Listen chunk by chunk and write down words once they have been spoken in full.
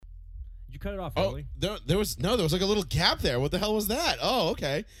Did you cut it off Oh, early? there was like a little gap there. What the hell was that? Oh,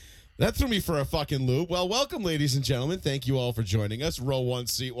 okay. That threw me for a fucking loop. Well, welcome, ladies and gentlemen. Thank you all for joining us. Row one,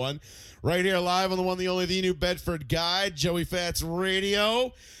 seat one. Right here live on the one, the only, the New Bedford Guide, Joey Fats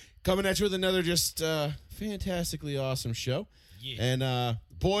Radio. Coming at you with another just fantastically awesome show. Yeah. And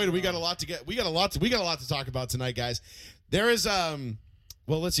boy, do we got a lot to get. We got a lot to talk about tonight, guys. There is well,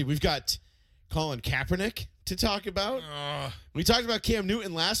 let's see. We've got Colin Kaepernick to talk about. We talked about Cam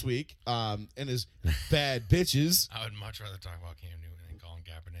Newton last week and his bad bitches. I would much rather talk about Cam Newton than Colin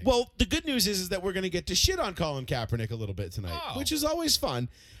Kaepernick. Well, the good news is that we're going to get to shit on Colin Kaepernick a little bit tonight, which is always fun.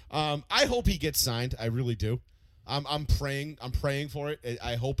 I hope he gets signed. I really do. I'm praying for it.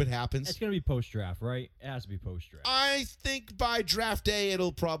 I hope it happens. It's going to be post-draft, right? It has to be post-draft. I think by draft day,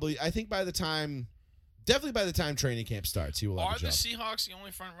 definitely by the time training camp starts, he will have Are a job. the Seahawks the only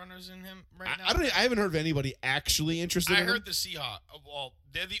front runners in him right now? I haven't heard of anybody actually interested in him. I heard the Seahawks. Well,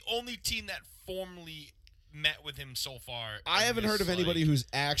 they're the only team that formally met with him so far. I haven't heard of anybody who's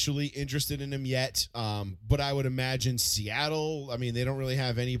actually interested in him yet, but I would imagine Seattle. I mean, they don't really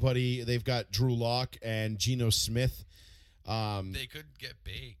have anybody. They've got Drew Lock and Geno Smith. They could get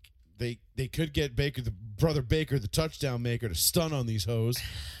Bake. They could get Baker, the brother Baker, the touchdown maker, to stun on these hoes.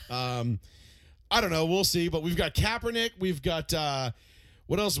 I don't know. We'll see. But we've got Kaepernick. We've got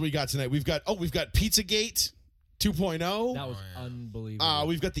what else do we got tonight? We've got Pizzagate 2.0. That was unbelievable.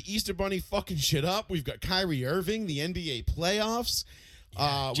 We've got the Easter Bunny fucking shit up. We've got Kyrie Irving, the NBA playoffs.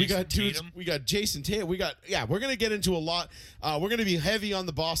 We got Jason Tatum. We're gonna get into a lot. We're gonna be heavy on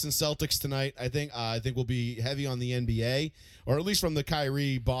the Boston Celtics tonight. I think we'll be heavy on the NBA, or at least from the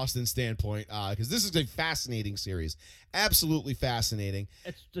Kyrie Boston standpoint, because this is a fascinating series. Absolutely fascinating.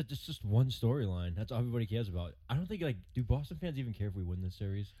 It's just one storyline. That's all everybody cares about. I don't think do Boston fans even care if we win this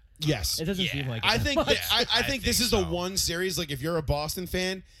series? Yes, It doesn't seem like it. I think I think this think is so. the one series. Like, if you're a Boston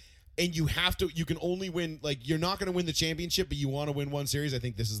fan and you can only win, like, you're not going to win the championship, but you want to win one series, I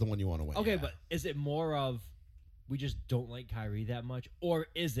think this is the one you want to win. Okay, but is it more of we just don't like Kyrie that much, or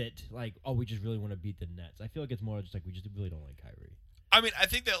is it like, oh, we just really want to beat the Nets? I feel like it's more just like we just really don't like Kyrie. I mean, I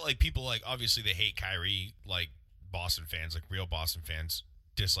think that people obviously they hate Kyrie, like Boston fans, like real Boston fans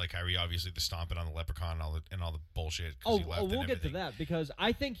dislike Kyrie. Obviously, the stomping on the leprechaun and all the bullshit. We'll get to that, because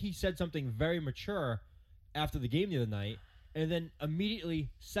I think he said something very mature after the game the other night, and then immediately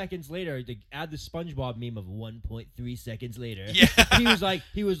seconds later, to add the SpongeBob meme of 1.3 seconds later. Yeah.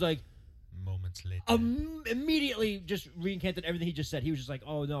 he was like moments later. Immediately just recanted everything he just said. He was just like,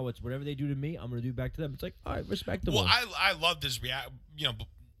 oh no, it's whatever they do to me, I'm gonna do back to them. It's like, all right, respectable. Well, I love this reaction.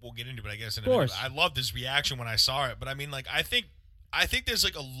 We'll get into it, I guess. In a Of course. minute. I love this reaction when I saw it, but I mean, I think there's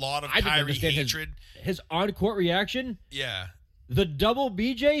a lot of I didn't Kyrie understand hatred. his on-court reaction. Yeah. The double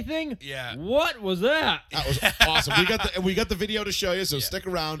BJ thing? Yeah. What was that? That was awesome. We got the video to show you, so stick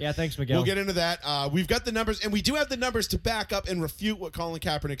around. Yeah, thanks, Miguel. We'll get into that. We've got the numbers, and we do have the numbers to back up and refute what Colin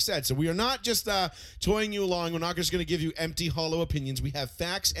Kaepernick said. So we are not just toying you along. We're not just going to give you empty, hollow opinions. We have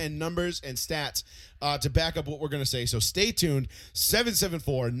facts and numbers and stats to back up what we're going to say. So stay tuned.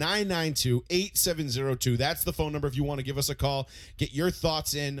 774-992-8702. That's the phone number if you want to give us a call. Get your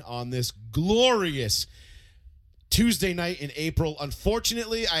thoughts in on this glorious Tuesday night in April.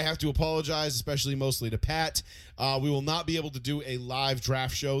 Unfortunately, I have to apologize, mostly to Pat. We will not be able to do a live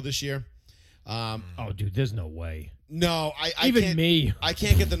draft show this year. Oh, dude, there's no way. No, I Even can't, me. I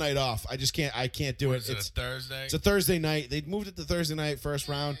can't get the night off. I just can't. I can't do it. Is it a Thursday? It's a Thursday night. They moved it to Thursday night, first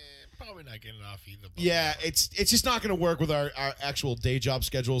round. Probably not getting it off either. But Yeah, it's just not going to work with our actual day job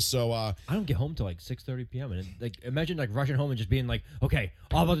schedules. So I don't get home till like 6:30 p.m. And imagine rushing home and just being like, okay,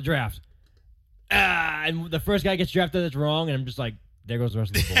 all about the draft. And the first guy gets drafted that's wrong, and I'm just like, there goes the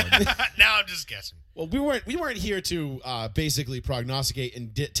rest of the board. Now I'm just guessing. Well, we weren't here to basically prognosticate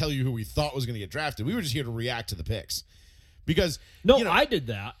and tell you who we thought was going to get drafted. We were just here to react to the picks, because I did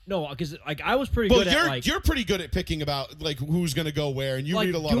that. No, because I was pretty good at you're pretty good at picking about who's going to go where, and you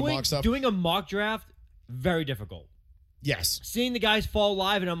read a lot of mock stuff. Doing a mock draft, very difficult. Yes, seeing the guys fall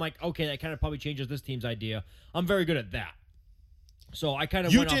live, and I'm like, okay, that kind of probably changes this team's idea. I'm very good at that. So I kind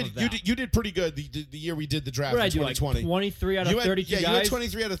of went off of that. You did pretty good the year we did the draft in in 2020. Like 23 out of 32 guys? You had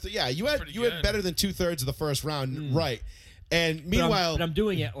 23 out of you had better than 2/3 of the first round, right? And meanwhile, but I'm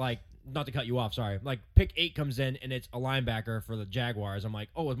doing it not to cut you off, sorry. Pick 8 comes in and it's a linebacker for the Jaguars. I'm like,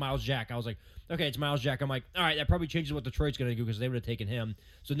 oh, it's Miles Jack. I was like, okay, it's Miles Jack. I'm like, all right, that probably changes what Detroit's going to do because they would have taken him.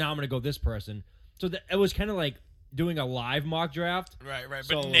 So now I'm going to go this person. So it was kind of like doing a live mock draft. Right.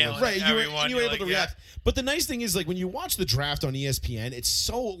 So, But nailing everyone. you were able to react. But the nice thing is, when you watch the draft on ESPN, it's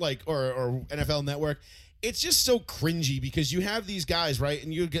so or NFL Network, it's just so cringy because you have these guys, right?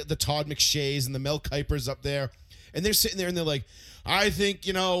 And you get the Todd McShays and the Mel Kipers up there, and they're sitting there and they're like, I think,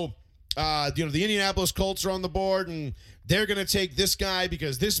 the Indianapolis Colts are on the board, and they're going to take this guy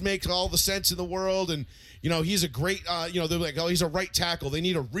because this makes all the sense in the world, and he's a great. They're like, oh, he's a right tackle. They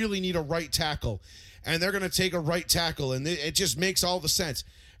really need a right tackle, and they're going to take a right tackle, and it just makes all the sense.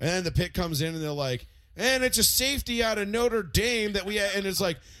 And then the pick comes in, and they're like, and it's a safety out of Notre Dame that we had, and it's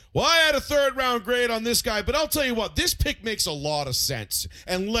like, well, I had a 3rd round grade on this guy, but I'll tell you what, this pick makes a lot of sense.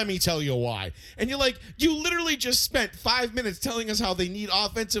 And let me tell you why. And you're like, you literally just spent 5 minutes telling us how they need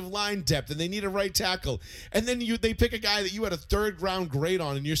offensive line depth and they need a right tackle. And then they pick a guy that you had a 3rd round grade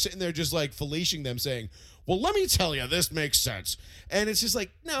on, and you're sitting there just like fellatiing them saying, well, let me tell you, this makes sense. And it's just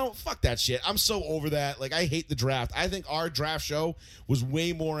like, no, fuck that shit. I'm so over that. Like, I hate the draft. I think our draft show was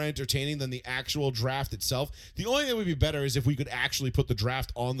way more entertaining than the actual draft itself. The only thing that would be better is if we could actually put the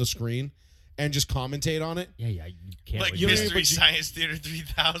draft on the screen and just commentate on it. Yeah, you can't. Like wait. Mystery Science Theater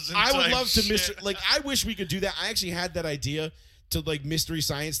 3000. I would love to shit. I wish we could do that. I actually had that idea to like Mystery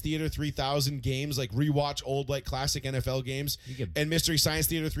Science Theater 3000 games, like rewatch old like classic NFL games and Mystery Science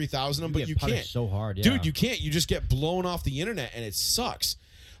Theater 3000 them, but you can't. So hard, yeah. Dude, you can't. You just get blown off the internet and it sucks.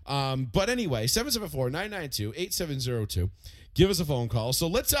 But anyway, 774-992-8702. Give us a phone call. So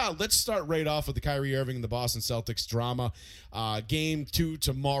let's start right off with the Kyrie Irving and the Boston Celtics drama. Game 2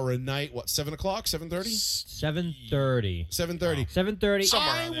 tomorrow night. What, 7 o'clock? 7:30? 7:30. 7:30. 7:30. Somewhere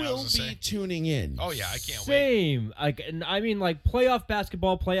I around there, I will was gonna be say. tuning in. Oh yeah, I can't wait. Same. Like, and I mean, like playoff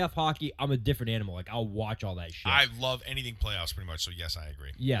basketball, playoff hockey. I'm a different animal. Like, I'll watch all that shit. I love anything playoffs pretty much. So yes, I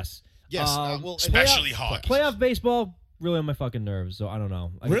agree. Yes. Yes. Well, Especially hockey. Playoff baseball really on my fucking nerves. So I don't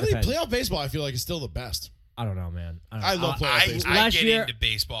know. Like, it Really? depends. Playoff baseball, I feel like, is still the best. I don't know, man. I love playoff baseball. I Last get year- into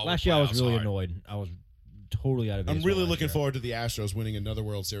baseball. Last with year I was playoffs really hard. annoyed. I was totally out of baseball. I'm really last looking year. forward to the Astros winning another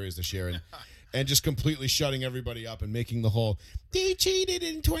World Series this year and just completely shutting everybody up and making the whole "they cheated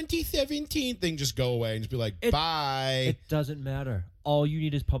in 2017" thing just go away and just be like, bye. It doesn't matter. All you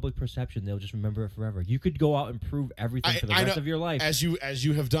need is public perception. They'll just remember it forever. You could go out and prove everything for the rest of your life. As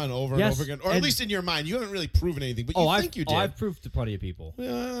you have done over and Yes, over again. Or at and- least in your mind. You haven't really proven anything, but you think you did. I've proved to plenty of people.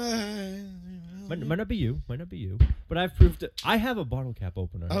 Might not be you. But I've proved it. I have a bottle cap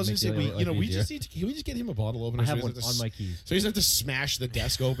opener. I was It going to say, makes it, like, we easier. just need to, can we just get him a bottle opener? I so have he one doesn't have on to my keys. So he doesn't have to smash the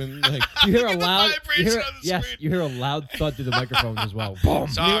desk open. Like, You hear a Look at the loud. vibration on the screen. You hear a loud thud through the microphones as well. Boom.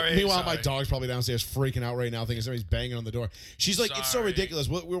 Sorry. Meanwhile, my sorry. dog's probably downstairs freaking out right now, thinking somebody's banging on the door. She's like, it's so Sorry. ridiculous.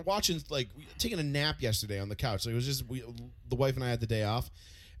 We're watching, like, taking a nap yesterday on the couch. So it was just the wife and I had the day off,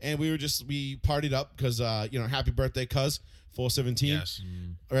 and we partied up because happy birthday, cuz 417. Yes.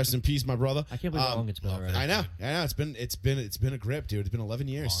 Rest in peace, my brother. I can't believe how long it's been love already. that. I know. It's been a grip, dude. It's been 11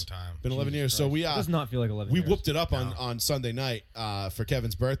 years. Long time. Been 11 years. So we It does not feel like 11 we years. whooped it up on Sunday night for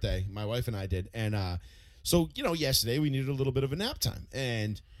Kevin's birthday. My wife and I did, and so yesterday we needed a little bit of a nap time,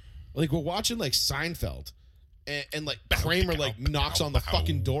 and like we're watching like Seinfeld, and like Kramer like knocks on the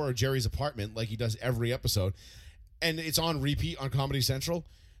fucking door of Jerry's apartment like he does every episode, and it's on repeat on Comedy Central.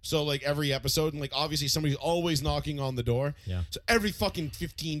 So like every episode, and like obviously somebody's always knocking on the door. Yeah. So every fucking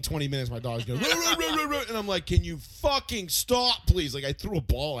 15, 20 minutes, my dog's going, "Ruh, ruh, ruh, ruh, ruh," and I'm like, can you fucking stop, please? Like I threw a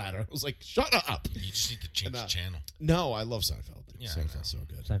ball at her. I was like, shut up. You just need to change the channel. No, I love Seinfeld. Dude. Yeah, Seinfeld's so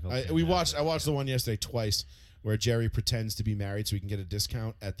good. Seinfeld's I watched the one yesterday twice where Jerry pretends to be married so he can get a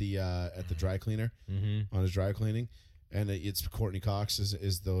discount at the dry cleaner on his dry cleaning. And it's Courtney Cox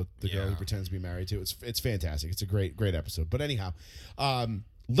is the girl he pretends to be married to. It's fantastic. It's a great episode. But anyhow,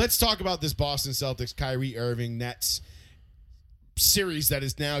 let's talk about this Boston Celtics Kyrie Irving Nets series that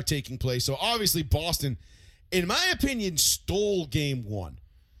is now taking place. So obviously Boston, in my opinion, stole game 1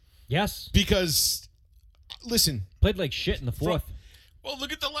 Yes. because listen, Played like shit in the fourth. Well,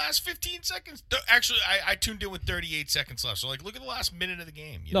 look at the last 15 seconds. Actually, I tuned in with 38 seconds left. So, like, look at the last minute of the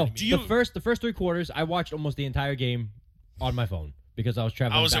game. You know No, what I mean? the first 3 quarters, I watched almost the entire game on my phone because I was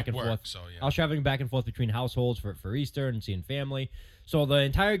traveling I was back at and work, forth. so, yeah. I was traveling back and forth between households for Easter and seeing family. So the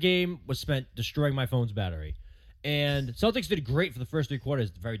entire game was spent destroying my phone's battery. And Celtics did great for the first 3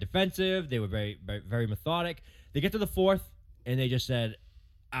 quarters. Very defensive. They were very, very, very methodic. They get to the fourth, and they just said,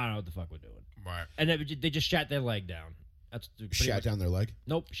 I don't know what the fuck we're doing. Right. And they just shat their leg down. That's pretty shat much- down their leg.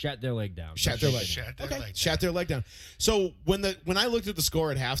 Nope, shat their leg down. Shat That's their what leg they down. did. Shat their Okay. leg down. Shat their leg down. So when I looked at the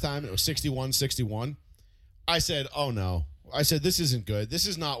score at halftime, it was 61-61. I said, oh no. I said, this isn't good. This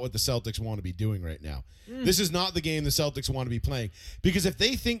is not what the Celtics want to be doing right now. This is not the game the Celtics want to be playing. Because if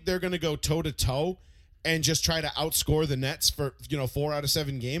they think they're going to go toe-to-toe and just try to outscore the Nets for 4 out of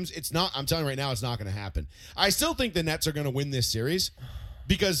 7 games, it's not. I'm telling you right now, it's not going to happen. I still think the Nets are going to win this series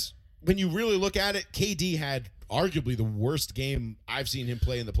because when you really look at it, KD had arguably the worst game I've seen him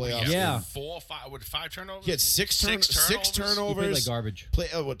play in the playoffs. Yeah. 4 or 5 with 5 turnovers. He had six turnovers. He played like garbage.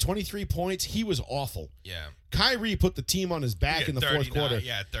 23 points. He was awful. Yeah. Kyrie put the team on his back in the fourth quarter.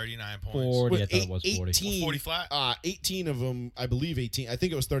 Yeah, 39 points. 40, I thought it was 40. 18, 40 flat? 18 of them, I believe 18. I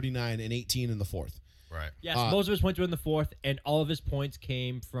think it was 39 and 18 in the fourth. Right. Yes, most of his points were in the fourth, and all of his points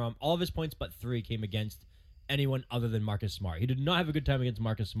but 3 came against anyone other than Marcus Smart. He did not have a good time against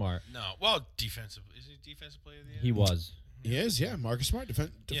Marcus Smart. No. Well, defensive. Is he defensive player of the year? He was. He is, yeah. Marcus Smart,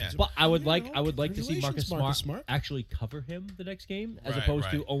 defensive. But I would like to see Congratulations, Marcus Smart actually cover him the next game, as Right, opposed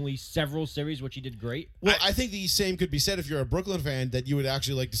right. to only several series, which he did great. Well, I think the same could be said if you're a Brooklyn fan, that you would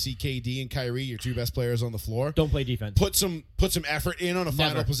actually like to see KD and Kyrie, your two best players on the floor, Don't play defense. put some effort in on a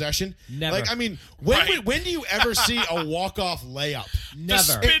final Never. possession. Never. Like, I mean, Right. when do you ever see a walk-off layup? The Never.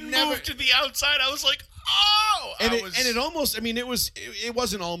 spin It never- move to the outside. I was like, oh! And I it, was, and it almost, I mean, it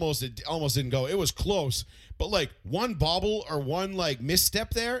wasn't almost, it almost didn't go. It was close. But like one bobble or one like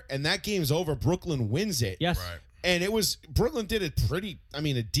misstep there, and that game's over. Brooklyn wins it. Yes. Right. And Brooklyn did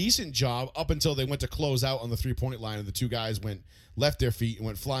a decent job up until they went to close out on the 3-point line, and the two guys left their feet and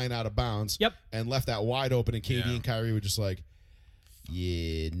went flying out of bounds. Yep. And left that wide open, and KD Yeah. and Kyrie were just like,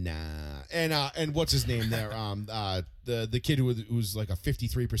 yeah, nah. And what's his name there? The kid who's like a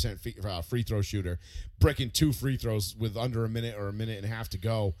 53% free throw shooter, bricking 2 free throws with under a minute or a minute and a half to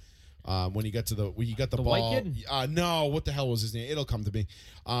go. When you got the The ball, white kid? No, what the hell was his name? It'll come to me.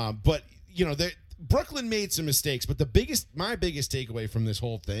 But you know, Brooklyn made some mistakes. But my biggest takeaway from this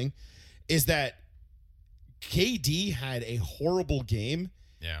whole thing is that KD had a horrible game,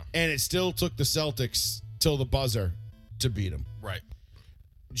 Yeah. and it still took the Celtics till the buzzer to beat him. Right.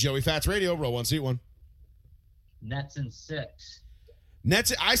 Joey Fats Radio, row 1, seat 1. Nets in 6.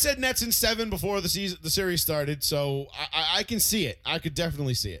 Nets. I said Nets in 7 before the series started, so I can see it. I could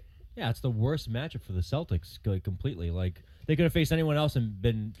definitely see it. Yeah, it's the worst matchup for the Celtics, like, completely. Like, they could have faced anyone else and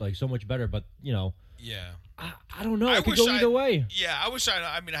been like so much better, but you know, Yeah. I don't know. I It could wish go either way. Yeah, I wish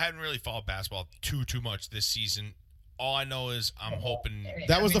I mean, I hadn't really followed basketball too much this season. All I know is I'm hoping.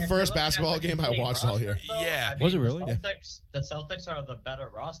 That was the if first you're looking at basketball the game I team watched all year. roster, Yeah. Was it really? The Celtics are the better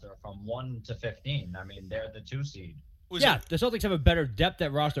roster from 1 to 15. I mean, they're the 2 seed. Yeah, the Celtics have a better depth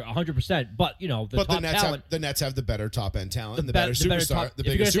at roster, 100%. But you know, But top talent. the Nets have the better top end talent, and the better better superstar, top- the if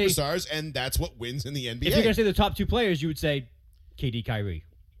you're bigger gonna say- superstars, and that's what wins in the NBA. If you're gonna say the top 2 players, you would say KD, Kyrie,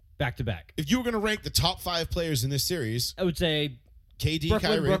 back to back. If you were going to rank the top 5 players in this series, I would say KD,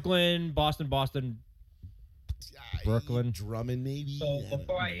 Brooklyn, Kyrie, Boston, Brooklyn. Drummond, maybe. So don't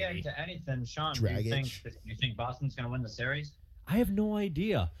before know. I get into anything, Sean, do Dragic. you think Boston's going to win the series? I have no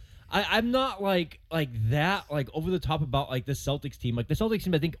idea. I'm not like that, like over the top about like the Celtics team. Like the Celtics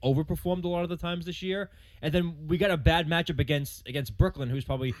team, I think overperformed a lot of the times this year, and then we got a bad matchup against Brooklyn, who's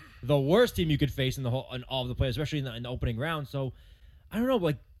probably the worst team you could face in all of the players, especially in the opening round. So I don't know,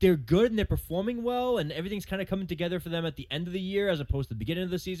 like they're good and they're performing well, and everything's kind of coming together for them at the end of the year as opposed to the beginning of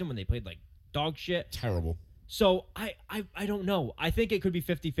the season when they played like dog shit. Terrible. So I don't know. I think it could be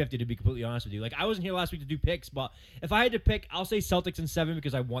 50-50 to be completely honest with you. Like I wasn't here last week to do picks, but if I had to pick, I'll say Celtics in 7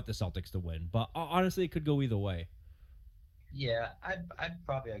 because I want the Celtics to win. But honestly, it could go either way. Yeah, I'd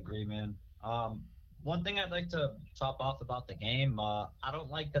probably agree, man. One thing I'd like to top off about the game, I don't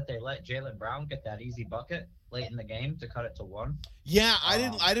like that they let Jaylen Brown get that easy bucket late in the game to cut it to 1. Yeah, I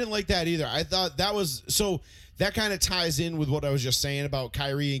didn't like that either. I thought that was so that kind of ties in with what I was just saying about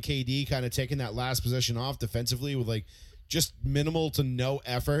Kyrie and KD kind of taking that last possession off defensively with like just minimal to no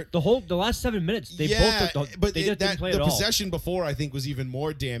effort. The last 7 minutes, they both looked, but they just didn't play at the all. possession before I think was even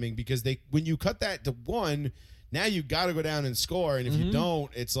more damning because when you cut that to 1, now you got to go down and score, and if you don't,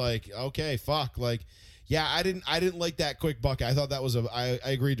 it's like okay, fuck, like. Yeah, I didn't like that quick bucket. I thought that was I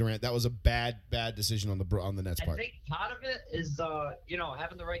agree, Durant. That was a bad decision on the Nets part. I think part of it is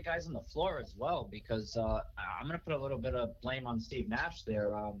having the right guys on the floor as well, because I'm gonna put a little bit of blame on Steve Nash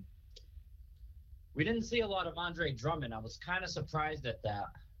there. We didn't see a lot of Andre Drummond. I was kind of surprised at that.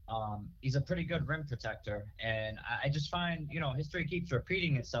 He's a pretty good rim protector, and I just find history keeps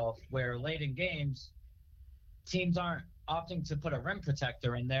repeating itself where late in games teams aren't opting to put a rim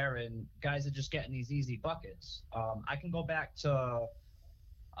protector in there, and guys are just getting these easy buckets. I can go back to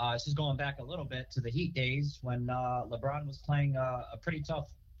this is going back a little bit to the Heat days when LeBron was playing a pretty tough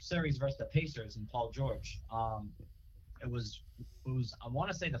series versus the Pacers and Paul George. It was I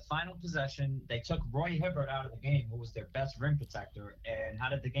want to say the final possession. They took Roy Hibbert out of the game, who was their best rim protector. And how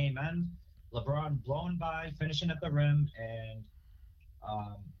did the game end? LeBron blowing by, finishing at the rim, and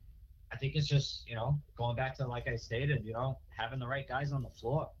I think it's just, going back to, like I stated, having the right guys on the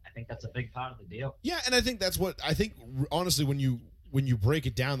floor. I think that's a big part of the deal. Yeah, and I think that's what honestly, when you when you break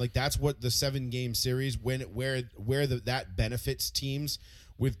it down, like that's what the 7-game series that benefits teams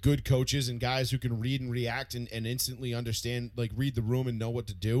with good coaches and guys who can read and react and instantly understand, like read the room and know what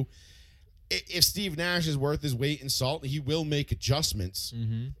to do. If Steve Nash is worth his weight in salt, he will make adjustments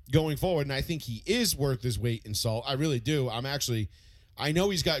going forward, and I think he is worth his weight in salt. I really do. I know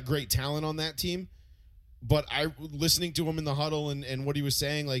he's got great talent on that team, but listening to him in the huddle and what he was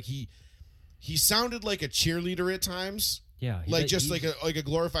saying, like he sounded like a cheerleader at times. Yeah, like a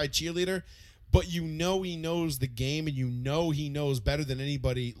glorified cheerleader, but he knows the game, and he knows better than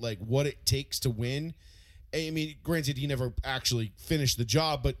anybody like what it takes to win. I mean, granted, he never actually finished the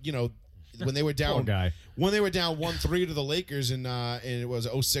job, but when they were down, when they were down 1-3 to the Lakers, and it was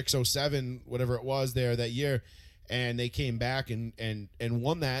 06-07, whatever it was there that year, and they came back and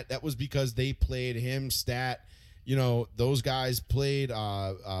won that. That was because they played him, Stat. Those guys played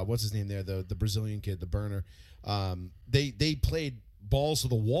what's his name there, the Brazilian kid, the burner. They played balls to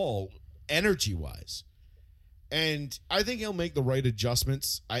the wall energy wise, and I think he'll make the right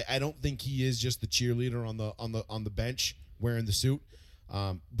adjustments. I don't think he is just the cheerleader on the bench wearing the suit.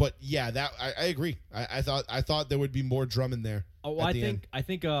 But yeah, that I agree. I thought there would be more Drummond there. Oh, I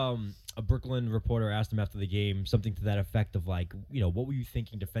think a Brooklyn reporter asked him after the game something to that effect of like, what were you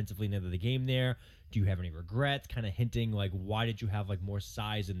thinking defensively in the end of the game there? Do you have any regrets? Kind of hinting like, why did you have like more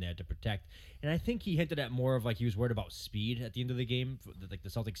size in there to protect? And I think he hinted at more of like he was worried about speed at the end of the game, like the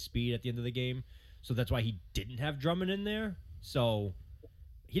Celtics' speed at the end of the game. So that's why he didn't have Drummond in there. So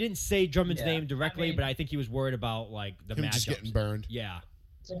he didn't say Drummond's name directly, but I think he was worried about like the matchups. Just getting burned. Yeah.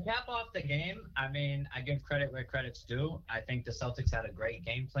 To cap off the game, I give credit where credit's due. I think the Celtics had a great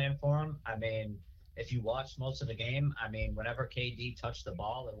game plan for him. If you watched most of the game, whenever KD touched the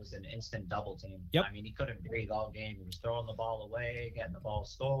ball, it was an instant double team. Yep. He couldn't breathe all game. He was throwing the ball away, getting the ball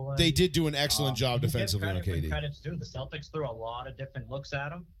stolen. They did do an excellent job defensively on KD. Credit's due. The Celtics threw a lot of different looks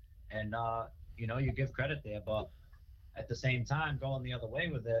at him, and you give credit there, but at the same time, going the other way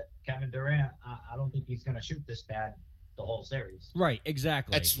with it, Kevin Durant, I don't think he's going to shoot this bad the whole series. Right,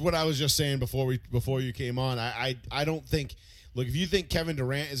 exactly. That's what I was just saying before you came on. I don't think. Look, if you think Kevin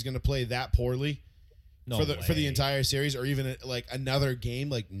Durant is going to play that poorly for the entire series, or even like another game,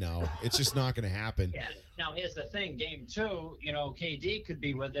 like no, it's just not going to happen. Yeah. Now here's the thing: Game 2, KD could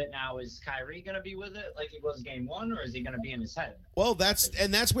be with it. Now is Kyrie going to be with it like he was Game 1, or is he going to be in his head? Well, that's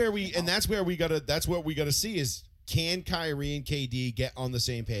what we gotta see is, can Kyrie and KD get on the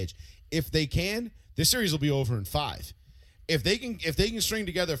same page? If they can, this series will be over in 5. If they can string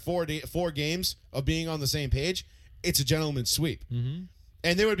together 4 games of being on the same page, it's a gentleman's sweep. Mm-hmm.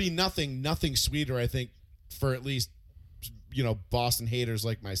 And there would be nothing sweeter, I think, for at least Boston haters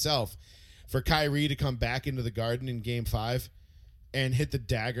like myself, for Kyrie to come back into the Garden in Game 5 and hit the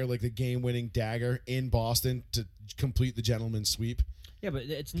dagger, like the game-winning dagger in Boston to complete the gentleman's sweep. Yeah, but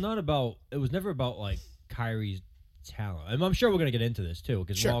it was never about like Kyrie's talent. I'm sure we're going to get into this too,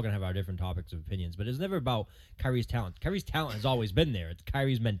 because we're all going to have our different topics of opinions, but it's never about Kyrie's talent. Kyrie's talent has always been there. It's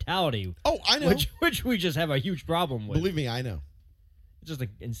Kyrie's mentality. Oh, I know. Which we just have a huge problem with. Believe me, I know. It's just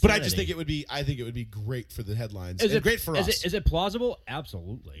like insanity. But I just think it would be great for the headlines. Is it great for us? Is it plausible?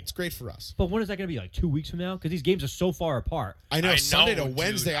 Absolutely. It's great for us. But when is that going to be? Like 2 weeks from now? Because these games are so far apart. I know. Sunday to dude.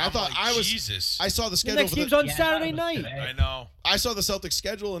 Wednesday. I thought Jesus. I saw the The schedule. next game's on Saturday night. I know. I saw the Celtics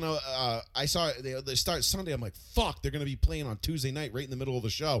schedule, and I saw they start Sunday. I'm like, fuck, they're going to be playing on Tuesday night, right in the middle of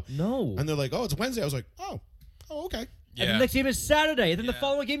the show. No. And they're like, oh, it's Wednesday. I was like, oh, okay. Yeah. And the next game is Saturday, and then the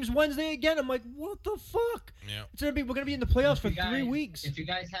following game is Wednesday again. I'm like, what the fuck? Yeah. We're gonna be in the playoffs for 3 weeks. If you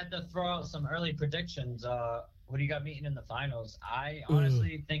guys had to throw out some early predictions, what do you got meeting in the finals? I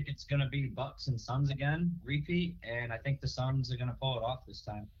honestly think it's gonna be Bucks and Suns again, repeat, and I think the Suns are gonna pull it off this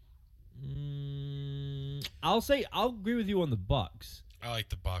time. I'll agree with you on the Bucks. I like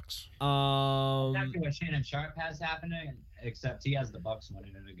the Bucks. Exactly what Shannon Sharp has happening, except he has the Bucks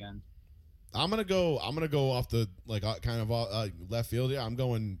winning it again. I'm gonna go off the kind of left field. Yeah, I'm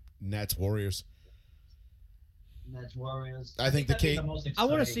going Nets Warriors. Nets Warriors. I think the most I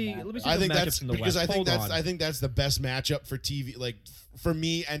want to exciting see. match. Let me see I the think matchups that's in the because West. I think that's the best matchup for TV, like for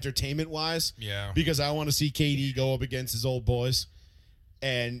me, entertainment wise. Yeah. Because I want to see KD go up against his old boys,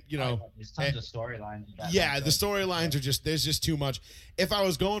 and there's tons of storylines. Yeah, the storylines are there's just too much. If I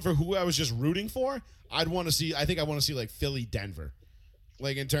was going for who I was just rooting for, I want to see like Philly Denver.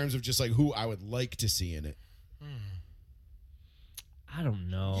 Like in terms of just like who I would like to see in it. I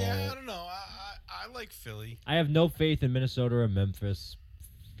don't know. Yeah, I don't know. I like Philly. I have no faith in Minnesota or Memphis.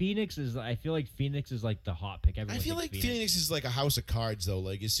 I feel like Phoenix is like the hot pick. I feel like Phoenix is like a house of cards though.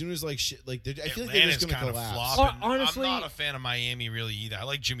 Like as soon as like shit, like I feel like they're Atlanta's just gonna kind of collapse. flopping. Honestly, I'm not a fan of Miami really either. I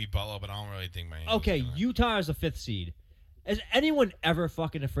like Jimmy Butler, but I don't really think Miami. Okay, Utah is a 5th seed. Is anyone ever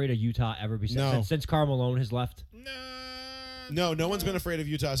fucking afraid of Utah ever No. since Karl Malone has left? No one's been afraid of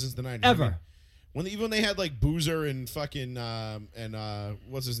Utah since the 90s. Ever. I mean, even when they had like Boozer and fucking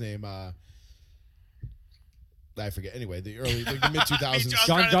what's his name? I forget. Anyway, the mid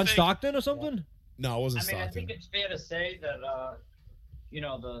 2000s. John Stockton or something? No, it wasn't I mean, Stockton. I think it's fair to say that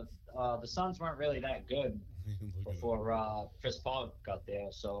the Suns weren't really that good before Chris Paul got there.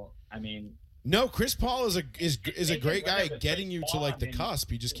 So I mean, No, Chris Paul is a great guy whatever, at getting Chris you to Paul, like the I mean,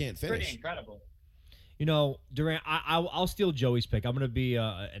 cusp. You just can't pretty finish. incredible. You know, Durant, I'll steal Joey's pick. I'm going to be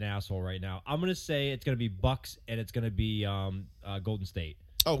an asshole right now. I'm going to say it's going to be Bucks and it's going to be Golden State.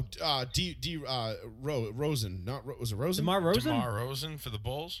 Oh, Rosen, was it Rosen? DeMar Rosen? DeMar Rosen for the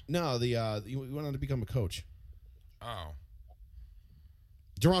Bulls? No, he went on to become a coach. Oh.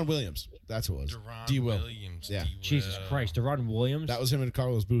 Deron Williams, that's who it was. Deron D. Will. Williams. Yeah. D. Jesus Will. Christ, Deron Williams. That was him and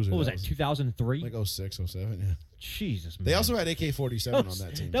Carlos Boozer. What was that? 2003. Like 06, 07, yeah. Jesus, man. They also had AK-47 on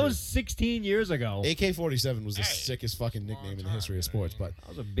that team. That too. was 16 years ago. AK-47 was the Hey, sickest fucking nickname in the history of sports. But I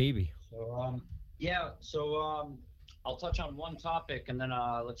was a baby. So I'll touch on one topic and then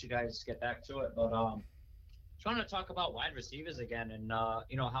let you guys get back to it. But just want to talk about wide receivers again, and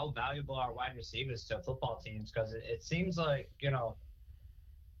how valuable are wide receivers to football teams, because it seems like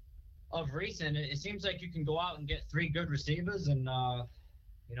of recent it seems like you can go out and get 3 good receivers and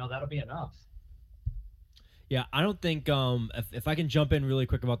that'll be enough. Yeah, I don't think if I can jump in really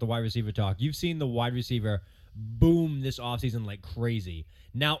quick about the wide receiver talk. You've seen the wide receiver boom this offseason like crazy.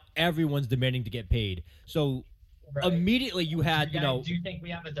 Now everyone's demanding to get paid. So Right. immediately you had, Do you think we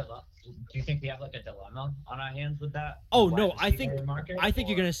have a dilemma? Do you think we have like a dilemma on our hands with that? Oh, wide no, I receiver think- market, you're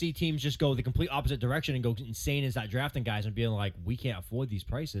or- going to see teams just go the complete opposite direction and go insane and start drafting guys and being like, we can't afford these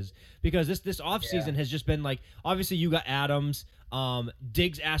prices, because this offseason has just been like, obviously you got Adams,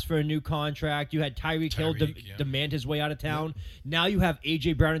 Diggs asked for a new contract. You had Tyreek Hill demand his way out of town. Now you have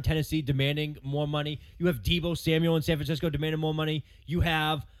A.J. Brown in Tennessee demanding more money. You have Deebo Samuel in San Francisco demanding more money. You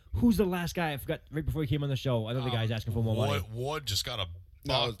have, who's the last guy? I forgot right before he came on the show. Another guy's asking for more money. Ward just got a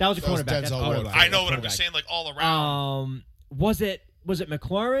no, That was a cornerback. That's a Denzel Ward. cornerback. I know, but I'm Cornerback. just saying, like, all around. Was it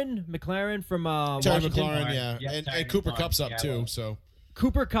McLaurin? McLaurin from Terry Washington? McLaurin, yeah, Yeah, and Terry Cooper McLaurin, Kupp's up yeah, too. well. So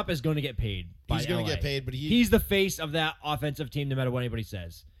Cooper Kupp is going to get paid. he's going to get paid, but he's the face of that offensive team, no matter what anybody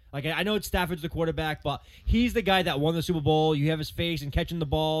says. Like, I know it's Stafford's the quarterback, but he's the guy that won the Super Bowl. You have his face and catching the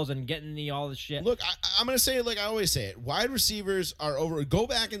balls and getting all this shit. Look, I'm going to say it like I always say it. Wide receivers are over. Go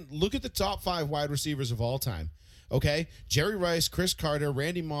back and look at the top 5 wide receivers of all time. Okay? Jerry Rice, Chris Carter,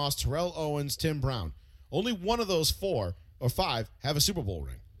 Randy Moss, Terrell Owens, Tim Brown. Only one of those 4 or 5 have a Super Bowl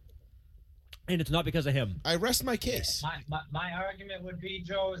ring. And it's not because of him. I rest my case. My argument would be,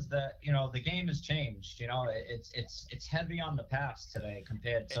 Joe, is that the game has changed. It's heavy on the pass today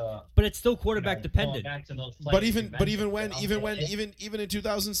compared to. But it's still quarterback going dependent. back to those But players even you but even mentioned, when even in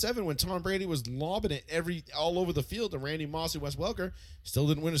 2007 when Tom Brady was lobbing it all over the field to Randy Moss and Wes Welker, still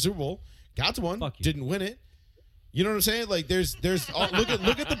didn't win a Super Bowl. Got to one, Fuck you. didn't win it. You know what I'm saying? Like there's look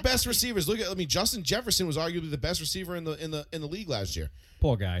at the best receivers. Justin Jefferson was arguably the best receiver in the league last year.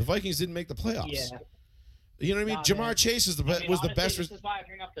 Poor guy. The Vikings didn't make the playoffs. Yeah. You know what I mean? Nah, Jamar man. Chase was the Honestly, best. This is why I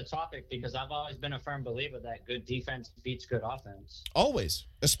bring up the topic, because I've always been a firm believer that good defense beats good offense. Always,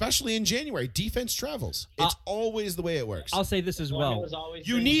 especially in January, defense travels. It's always the way it works. I'll say this as well.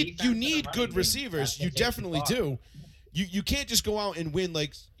 You need good receivers. You definitely do. You can't just go out and win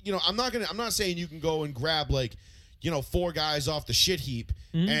I'm not saying you can go and grab 4 guys off the shit heap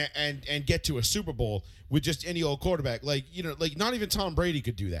and get to a Super Bowl with just any old quarterback. Not even Tom Brady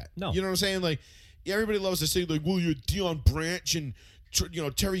could do that. No. You know what I'm saying? Everybody loves to say well, you're Deion Branch and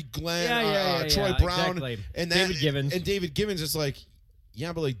Terry Glenn, Troy Brown, exactly. and David Givens. And David Givens is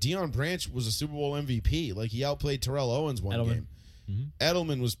yeah, but Deion Branch was a Super Bowl MVP. He outplayed Terrell Owens one Edelman. game.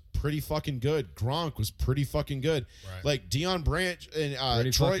 Edelman was pretty fucking good. Gronk was pretty fucking good. Right. Deion Branch and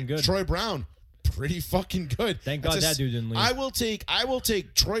Pretty fucking good. Troy Brown, pretty fucking good. Thank God that dude didn't leave. I will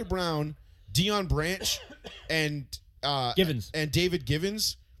take Troy Brown, Deion Branch, and Givens. and David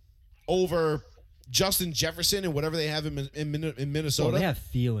Givens over Justin Jefferson and whatever they have in Oh, Minnesota. they have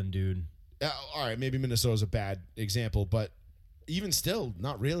Thielen, dude. All right, maybe Minnesota's a bad example, but even still,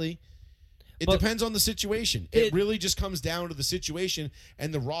 not really. It But- depends on the situation. It really just comes down to the situation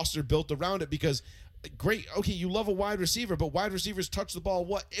and the roster built around it, because great, okay, you love a wide receiver, but wide receivers touch the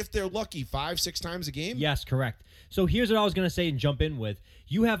ball, if they're lucky, 5-6 times a game? Yes, correct. So here's what I was going to say and jump in with.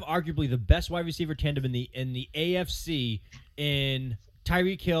 You have arguably the best wide receiver tandem in the AFC in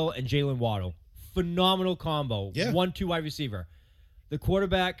Tyreek Hill and Jalen Waddle. Phenomenal combo. Yeah. 1-2 wide receiver. The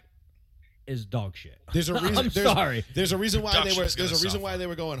quarterback is dog shit. There's a reason. I'm sorry. There's a reason why Production is gonna they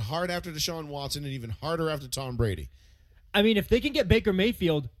were suffer. going hard after Deshaun Watson and even harder after Tom Brady. I mean, if they can get Baker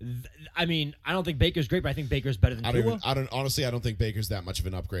Mayfield, I mean, I don't think Baker's great, but I think Baker's better than Tua. Honestly, I don't think Baker's that much of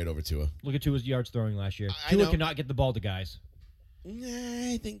an upgrade over Tua. Look at Tua's yards throwing last year. I Tua know. cannot get the ball to guys.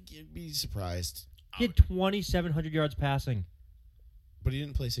 Nah, I think you'd be surprised. He had 2,700 yards passing. But he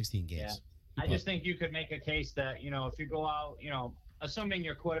didn't play 16 games. Yeah. I just think you could make a case that, you know, if you go out, you know, assuming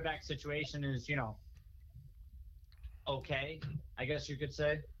your quarterback situation is, you know, okay, I guess you could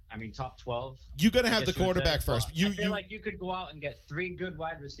say. I mean, top 12. You got to have I the guess you would quarterback say. first. Well, I feel like you could go out and get 3 good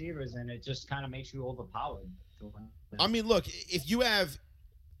wide receivers, and it just kind of makes you overpowered. I mean, look, if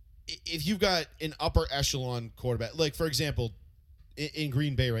you've got an upper echelon quarterback, like for example, in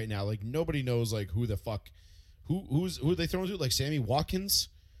Green Bay right now, like nobody knows like who the fuck who are they throwing to? Like Sammy Watkins?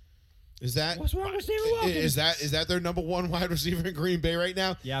 Is that What's wrong with Sammy Watkins? is that their number one wide receiver in Green Bay right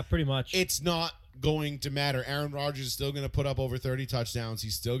now? Yeah, pretty much. It's not going to matter. Aaron Rodgers is still going to put up over 30 touchdowns.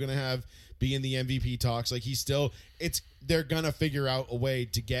 He's still going to be in the MVP talks. Like they're going to figure out a way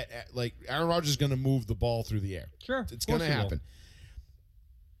to get like Aaron Rodgers is going to move the ball through the air. Sure. It's going to happen.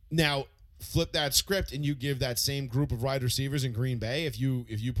 Now, flip that script and you give that same group of wide receivers in Green Bay. If you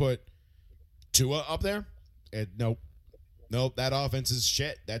put Tua up there, nope, that offense is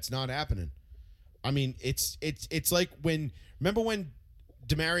shit. That's not happening. I mean, it's like remember when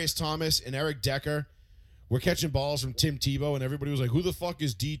Demaryius Thomas and Eric Decker were catching balls from Tim Tebow and everybody was like, who the fuck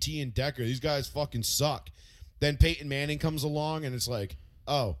is DT and Decker? These guys fucking suck. Then Peyton Manning comes along and it's like,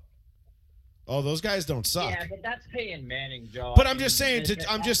 oh, those guys don't suck. Yeah, but that's Peyton Manning, Joe. But I'm just saying to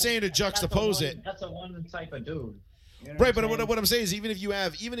juxtapose it. That's a one type of dude. You know Right, what but what I'm saying is even if you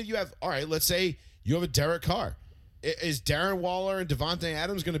have all right, let's say you have a Derek Carr. Is Darren Waller and Devontae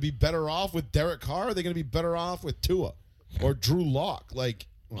Adams going to be better off with Derek Carr? Or are they going to be better off with Tua or Drew Lock? Like,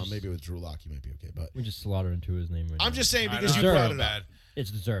 well, maybe with Drew Lock you might be okay, but we just slaughtered into his name. Right I'm now. just saying I because know, you I brought feel it up. bad.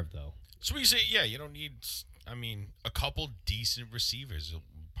 It's deserved though. So we say, yeah, you don't need. I mean, a couple decent receivers will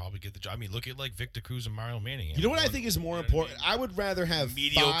probably get the job. I mean, look at like Victor Cruz and Mario Manning. You know what I think is more important? I would rather have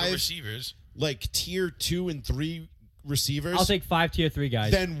Mediocre 5 receivers. like tier 2 and 3 receivers. I'll take 5 tier 3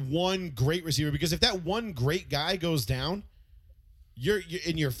 guys. Than one great receiver because if that one great guy goes down,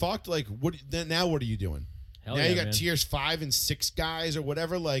 you're fucked. Like then now what are you doing? Hell now yeah, you got man. tiers 5 and 6 guys or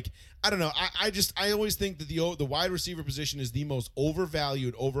whatever. Like I don't know. I always think that the wide receiver position is the most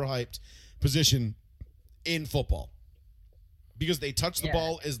overvalued, overhyped position in football because they touch the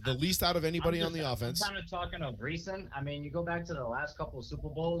ball as the least out of anybody on the offense. I'm kind of talking of recent. I mean, you go back to the last couple of Super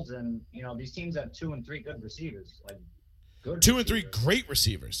Bowls, and you know these teams have 2 and 3 good receivers, like good 2 and 3 receivers. great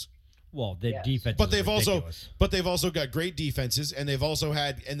receivers. Well, the Yes. defense, But is they've ridiculous. also got great defenses, and they've also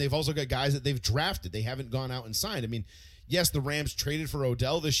got guys that they've drafted. They haven't gone out and signed. I mean, yes, the Rams traded for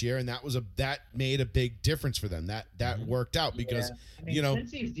Odell this year, and that made a big difference for them. That worked out because I mean,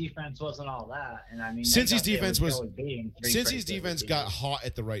 Cincy's defense wasn't all that, and I mean, Cincy's defense Cincy's defense got hot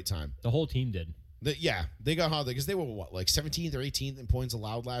at the right time. The whole team did. They got hot because they were like 17th or 18th in points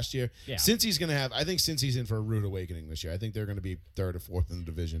allowed last year. Yeah. I think Cincy's in for a rude awakening this year. I think they're going to be 3rd or 4th in the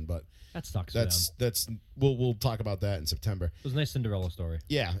division, but That sucks. for them. we'll talk about that in September. It was a nice Cinderella story.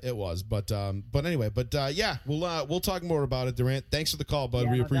 Yeah, it was. But anyway, yeah, we'll talk more about it, Durant. Thanks for the call, bud.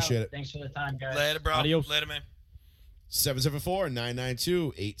 We appreciate it. Thanks for the time, guys. Later, bro. Adios. Later, man.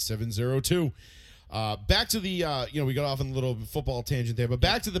 774-992-8702. Back to the we got off on a little football tangent there, but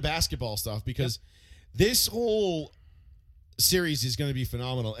back to the basketball stuff because this whole series is going to be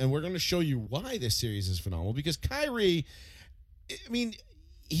phenomenal, and we're going to show you why this series is phenomenal because Kyrie, I mean,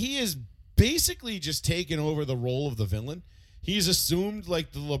 he is basically just taken over the role of the villain. He's assumed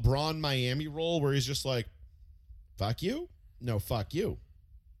like the LeBron Miami role where he's just like, fuck you? No, fuck you.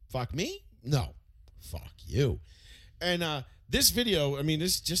 Fuck me? No, fuck you. And this video, I mean,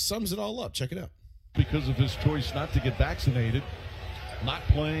 this just sums it all up. Check it out. Because of his choice not to get vaccinated, not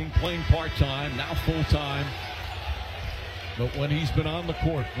playing part-time, now full-time. But when he's been on the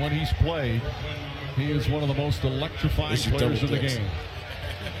court, when he's played, he is one of the most electrifying This is players in double the dicks. game.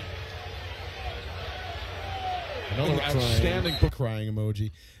 Another The outstanding crying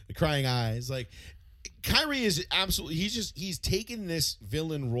emoji, the crying eyes. Like Kyrie is absolutely. He's taken this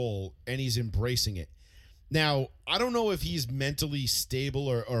villain role and he's embracing it. Now I don't know if he's mentally stable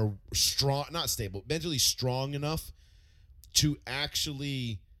or strong. Not stable, mentally strong enough to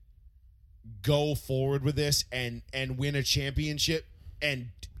actually go forward with this and win a championship and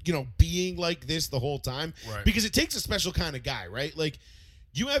being like this the whole time. Right. Because it takes a special kind of guy, right? Like.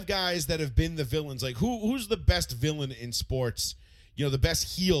 You have guys that have been the villains. Like who's the best villain in sports? the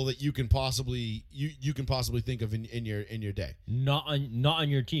best heel that you can possibly think of in your day. Not on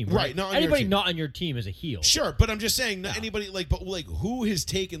your team, Right, not on your anybody team. not on your team is a heel. Sure, but I'm just saying, not anybody but who has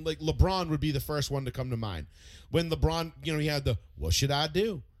taken LeBron would be the first one to come to mind. When LeBron, he had the what should I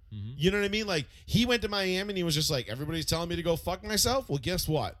do? Mm-hmm. You know what I mean? Like he went to Miami and he was just like, everybody's telling me to go fuck myself. Well, guess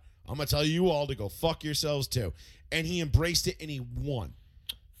what? I'm gonna tell you all to go fuck yourselves too. And he embraced it and he won.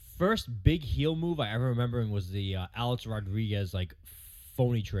 First big heel move I ever remember was the Alex Rodriguez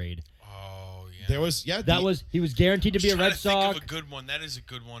phony trade. Oh yeah. There was He was guaranteed to be a Red Sox. Think of a good one. That is a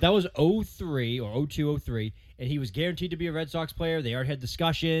good one. That was 03 or 02, 03, and he was guaranteed to be a Red Sox player. They already had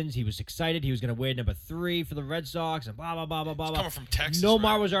discussions. He was excited. He was going to wear number 3 for the Red Sox, and blah, blah, blah, blah, blah, blah. Coming from Texas. Nomar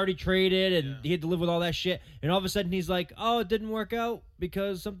right? was already traded, and he had to live with all that shit. And all of a sudden, he's like, oh, it didn't work out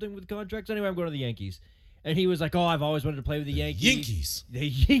because something with contracts. Anyway, I'm going to the Yankees. And he was like, oh, I've always wanted to play with the Yankees. The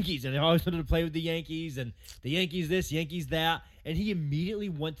Yankees. And I always wanted to play with the Yankees, and the Yankees this, Yankees that. And he immediately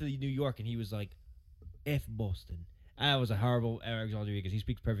went to New York, and he was like, F Boston. That was a horrible Alex Rodriguez because he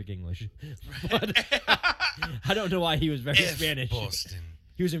speaks perfect English. But I don't know why he was very Spanish. Boston.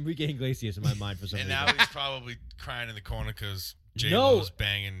 He was Enrique Iglesias in my mind for some And reason. now he's probably crying in the corner because No. J-Lo's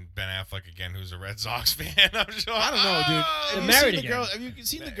banging Ben Affleck again, who's a Red Sox fan. I'm just like, I don't know, dude. They're Have you married seen the again. girl? Have you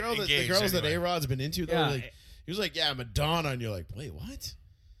seen the girl that the Engaged girls that anyway. A-Rod's been into? Though? Yeah. Like, he was like, yeah, Madonna, and you're like, wait, what?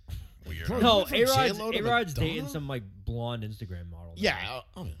 Weird. Bro, No, you went from A-Rod's, J-Lo to A-Rod's Madonna? dating some blonde Instagram model. now. Yeah,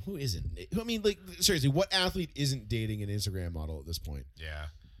 I mean, who isn't? I mean, seriously, what athlete isn't dating an Instagram model at this point? Yeah.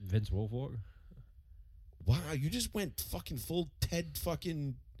 Vince Wilfork. Wow, you just went fucking full Ted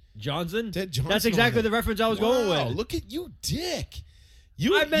Johnson? Johnson. That's exactly on it. the reference I was Wow, going with. Look at you, dick.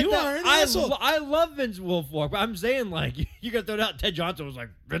 You I meant you that are an asshole. I love Vince Wilfork, but I'm saying you got to throw out Ted Johnson was like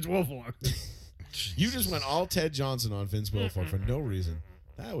Vince Wilfork. You just went all Ted Johnson on Vince Wilfork for no reason.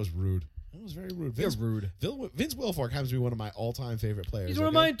 That was rude. That was very rude. You're rude. Vince Wilfork happens to be one of my all-time favorite players. He's one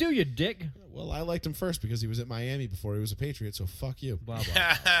of mine too, you dick. Well, I liked him first because he was at Miami before he was a Patriot. So fuck you. Blah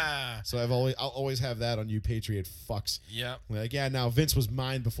blah. So I'll always have that on you, Patriot fucks. Yep. Like, yeah, now Vince was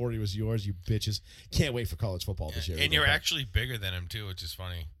mine before he was yours. You bitches. Can't wait for college football this year. And you're actually bigger than him too, which is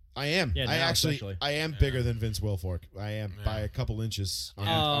funny. I am. Yeah, I now actually especially. I am bigger than Vince Wilfork. I am by a couple inches in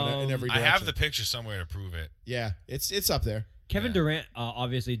every I direction. have the picture somewhere to prove it. Yeah, it's up there. Kevin Durant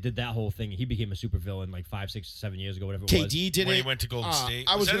obviously did that whole thing. He became a supervillain like 5, 6, 7 years ago, whatever it was. KD did When it. he went to Golden State.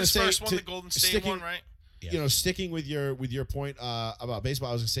 I was that going to his say first one, the Golden State one, right? You know, sticking with your point about baseball,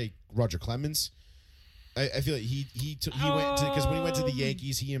 I was going to say Roger Clemens. I feel like he went to because when he went to the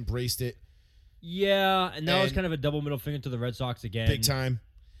Yankees, he embraced it Yeah, and that was And- kind of a double middle finger to the Red Sox again. big time.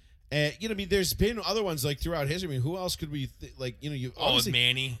 And I mean, there's been other ones like throughout history. I mean, who else could we you Oh, obviously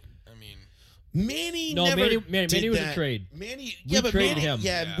Manny. I mean, Manny No, never Manny did was a that. trade. Manny, We yeah, but traded Manny, him.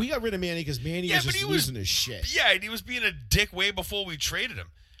 Yeah, we got rid of Manny because Manny was but just he was- losing his shit. yeah, and he was being a dick way before we traded him.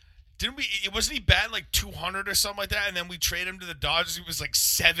 Didn't we? Wasn't he batting like 200 or something like that? And then we traded him to the Dodgers. He was like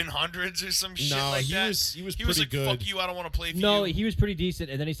 700s or some shit No, like he that. was He was pretty like, good. "Fuck you, I don't want to play for No, you." he was pretty decent,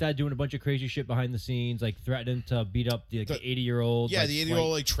 and then he started doing a bunch of crazy shit behind the scenes, like threatening to beat up the 80-year-old. Yeah, like, the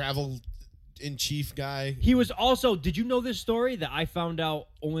 80-year-old like travel in chief guy. He was also. Did you know this story that I found out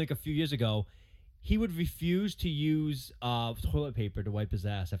only like a few years ago? He would refuse to use toilet paper to wipe his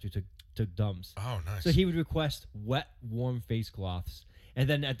ass after he took dumps. Oh, nice. So he would request wet, warm face cloths. And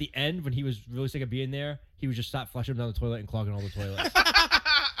then at the end, when he was really sick of being there, he would just stop flushing them down the toilet and clogging all the toilets.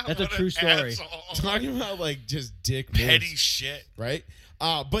 That's a What true an story. asshole. Talking about like just dick Petty moves, shit. right?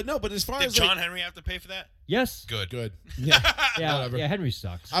 But as far Did as John like, Henry have to pay for that? Yes. Good. yeah, Yeah. whatever. Yeah. Henry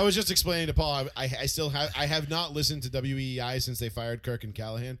sucks. I was just explaining to Paul. I still have not listened to WEEI since they fired Kirk and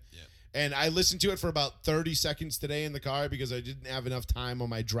Callahan. Yeah. And I listened to it for about 30 seconds today in the car because I didn't have enough time on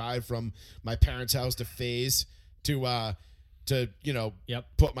my drive from my parents' house to Faze to Yep.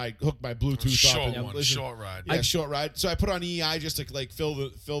 hook my Bluetooth up Short and one, listen. short ride. Yeah, short ride. So I put on EI just to like fill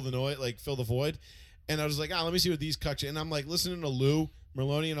the noise, like fill the void. And I was like, let me see what these cucks. And I'm like listening to Lou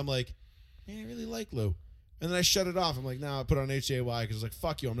Merloni, and I'm like, man, I really like Lou. And then I shut it off. I'm like, I put on HJY because it's like,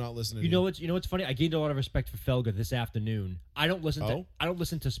 fuck you, I'm not listening. You to know what's funny? I gained a lot of respect for Felger this afternoon. I don't listen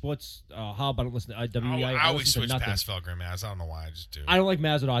to Sports Hub. I don't listen to WEI. I always listen to switch nothing. past Felger and Maz. I don't know why. I just do. I don't like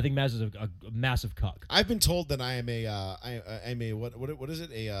Maz at all. I think Maz is a massive cuck. I've been told that I am I'm a what is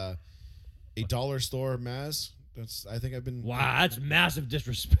it a dollar store Maz. I think I've been. Wow, that's massive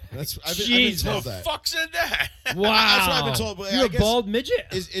disrespect. I've been Jesus. told Who the that. fuck said that? Wow, That's what I've been told. But You're I a guess- bald midget.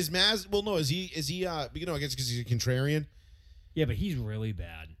 Is Maz? Well, no. Is he? I guess because he's a contrarian. Yeah, but he's really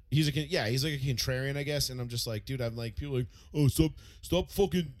bad. He's like a contrarian, I guess. And I'm just like, dude, I'm like, people are like, oh, stop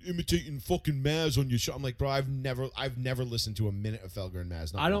fucking imitating fucking Maz on your show. I'm like, bro, I've never listened to a minute of Felger and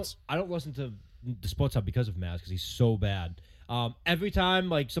Maz. Not once. I don't listen to the Sports Hub because of Maz because he's so bad. Every time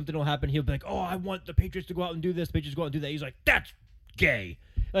like something will happen, he'll be like, "Oh, I want the Patriots to go out and do this. The Patriots go out and do that." He's like, "That's gay."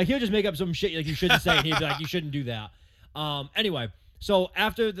 Like he'll just make up some shit like you shouldn't say, and he'll be like, "You shouldn't do that." Anyway, so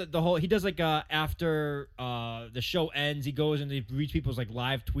after the whole, he does like after the show ends, he goes and he reads people's like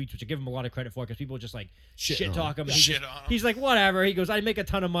live tweets, which I give him a lot of credit for because people just like shit talk him. He's like, whatever. He goes, "I make a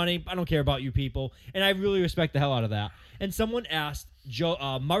ton of money. I don't care about you people," and I really respect the hell out of that. And someone asked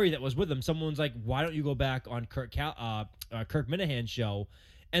Joe Murray that was with him. Someone's like, "Why don't you go back on Kirk Minahan's show?"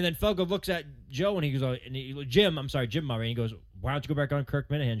 And then Felger looks at Joe and he goes, Jim Murray. And he goes, "Why don't you go back on Kirk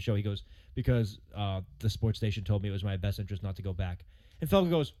Minahan's show?" He goes, "Because the sports station told me it was my best interest not to go back." And Felger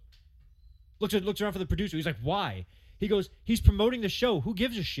goes, looks around for the producer. He's like, "Why?" He goes, "He's promoting the show. Who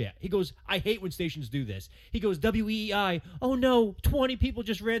gives a shit?" He goes, "I hate when stations do this." He goes, "WEEI, oh no, 20 people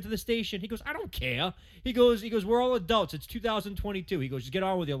just ran to the station." He goes, "I don't care." He goes, "We're all adults. It's 2022." He goes, "Just get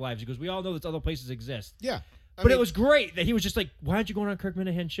on with your lives." He goes, "We all know that other places exist." Yeah. But it was great that he was just like, "Why aren't you going on Kirk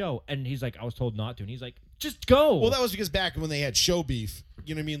Minahan's show?" And he's like, "I was told not to." And he's like, "Just go." Well, that was because back when they had show beef,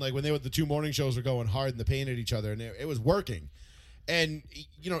 you know what I mean? Like when the two morning shows were going hard and the pain at each other, and it was working. And,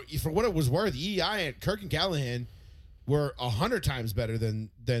 you know, for what it was worth, EI and Kirk and Callahan were 100 times better than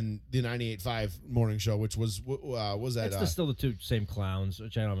the 98.5 morning show, which was that? It's still the two same clowns,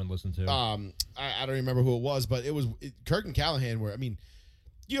 which I don't even listen to. I don't remember who it was, but Kirk and Callahan were. I mean,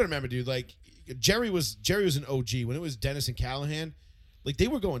 you gotta remember, dude. Like Jerry was an OG when it was Dennis and Callahan. Like they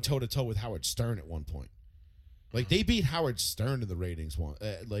were going toe to toe with Howard Stern at one point. Like they beat Howard Stern in the ratings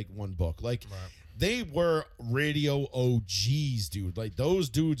one book. Like they were radio OGs, dude. Like those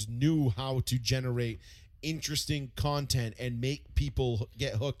dudes knew how to generate interesting content and make people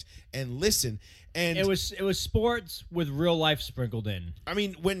get hooked and listen. And it was sports with real life sprinkled in. I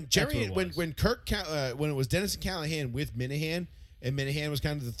mean, when it was Dennis and Callahan with Minahan, and Minahan was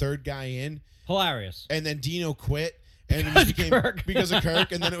kind of the third guy in, hilarious. And then Dino quit, and it became because of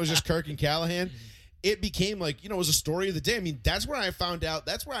Kirk, and then it was just Kirk and Callahan. It became like, you know, it was a story of the day. I mean, that's where I found out.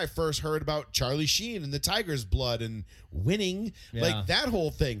 That's where I first heard about Charlie Sheen and the Tiger's blood and winning. Yeah. Like that whole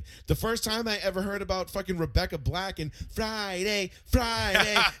thing. The first time I ever heard about fucking Rebecca Black and Friday,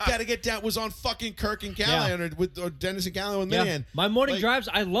 gotta get down was on fucking Kirk and Callahan or Dennis and Callahan with Minahan. My morning drives,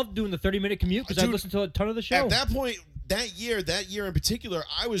 I loved doing the 30-minute commute because I listened to a ton of the show. At that point, that year in particular,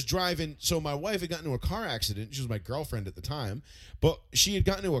 I was driving. So my wife had gotten into a car accident. She was my girlfriend at the time, but she had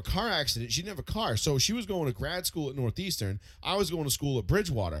gotten into a car accident. She didn't have a car, so she was going to grad school at Northeastern. I was going to school at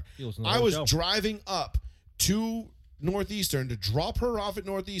Bridgewater. I was driving up to Northeastern to drop her off at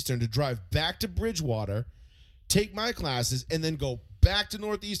Northeastern to drive back to Bridgewater, take my classes, and then go back to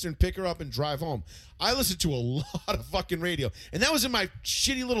Northeastern, pick her up, and drive home. I listened to a lot of fucking radio, and that was in my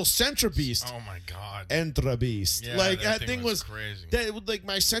shitty little Sentra Beast. Oh my god, Entra Beast! Yeah, like that thing was crazy. Like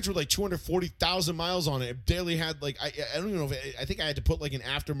my Sentra with like 240,000 miles on it. It barely had like I don't even know if I think I had to put like an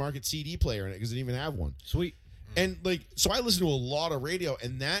aftermarket CD player in it because it didn't even have one. Sweet. And like so, I listened to a lot of radio,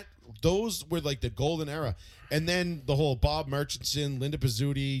 and those were like the golden era. And then the whole Bob Murchison, Linda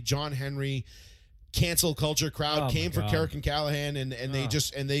Pizzuti, John Henry. Cancel culture crowd came for Kirk and Callahan, and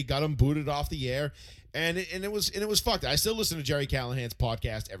they got him booted off the air, and it was fucked. I still listen to Jerry Callahan's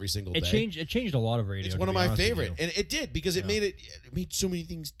podcast every single day. It changed a lot of radio. It's one of my favorite, and it did because it made so many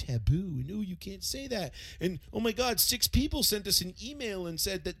things taboo. And you can't say that. And oh my God, 6 people sent us an email and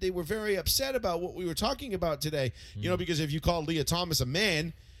said that they were very upset about what we were talking about today. You know, because if you call Leah Thomas a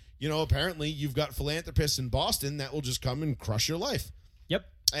man, you know, apparently you've got philanthropists in Boston that will just come and crush your life. Yep.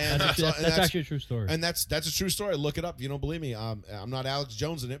 And that's actually a true story. And that's a true story. Look it up if you don't believe me. I'm not Alex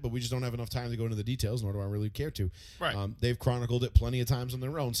Jones in it, but we just don't have enough time to go into the details, nor do I really care to. Right. They've chronicled it plenty of times on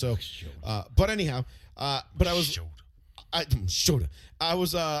their own. So, but anyhow, but I was Canceled.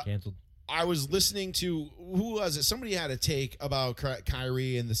 I was listening to who was it? Somebody had a take about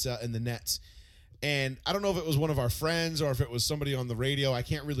Kyrie and the Nets. And I don't know if it was one of our friends or if it was somebody on the radio. I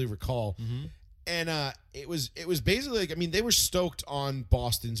can't really recall. Mm-hmm. And it was basically like, I mean, they were stoked on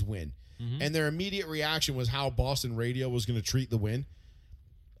Boston's win. Mm-hmm. And their immediate reaction was how Boston radio was going to treat the win.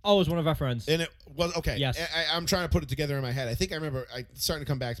 Oh, it was one of our friends. And it was, okay. Yes. I'm trying to put it together in my head. I think I remember, it's starting to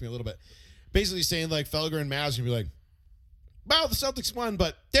come back to me a little bit. Basically saying like Felger and Mavs going to be like, well, the Celtics won,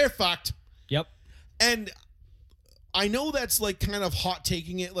 but they're fucked. Yep. And I know that's like kind of hot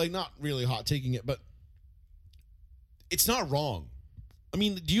taking it, like not really hot taking it, but it's not wrong. I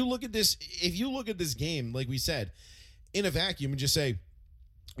mean, do you look at this? If you look at this game, like we said, in a vacuum and just say,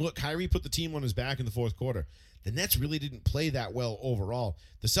 look, Kyrie put the team on his back in the fourth quarter. The Nets really didn't play that well overall.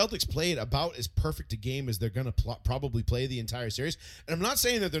 The Celtics played about as perfect a game as they're going to probably play the entire series. And I'm not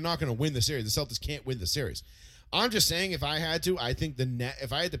saying that they're not going to win the series. The Celtics can't win the series. I'm just saying if I had to, I think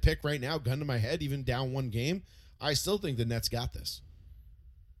if I had to pick right now, gun to my head, even down one game, I still think the Nets got this.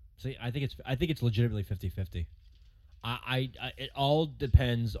 See, I think it's legitimately 50-50. It all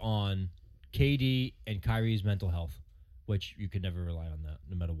depends on KD and Kyrie's mental health, which you could never rely on that,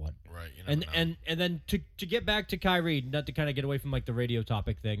 no matter what. Right. And then to get back to Kyrie, not to kind of get away from like the radio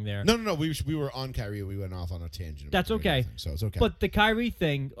topic thing there. No. We were on Kyrie. We went off on a tangent. That's okay. So it's okay. But the Kyrie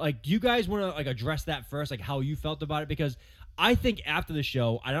thing, like, do you guys want to like address that first, like how you felt about it? Because I think after the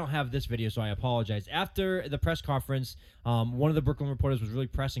show, I don't have this video, so I apologize. After the press conference, one of the Brooklyn reporters was really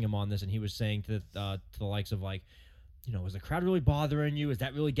pressing him on this, and he was saying to the likes of like, you know, is the crowd really bothering you? Is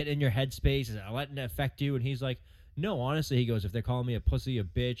that really getting in your headspace? Is it letting it affect you? And he's like, no, honestly, he goes, if they're calling me a pussy, a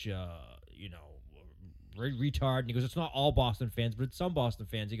bitch, you know, retard, and he goes, it's not all Boston fans, but it's some Boston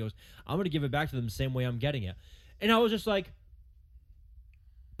fans. He goes, I'm going to give it back to them the same way I'm getting it. And I was just like,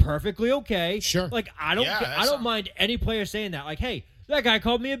 perfectly okay. Sure. Like, I don't mind any player saying that. Like, hey, that guy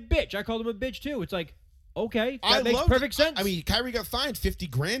called me a bitch. I called him a bitch too. It's like, okay, that makes perfect sense. I mean, Kyrie got fined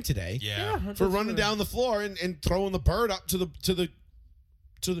 $50,000 today. Yeah. For running down the floor and throwing the bird up to the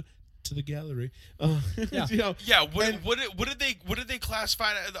gallery. Yeah. You know, Yeah, what did they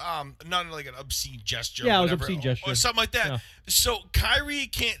classify it? Not like an obscene gesture. Yeah, or it was whatever, obscene gesture. or something like that. Yeah. So Kyrie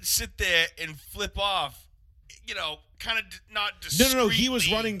can't sit there and flip off, you know, kind of not discreetly. No. He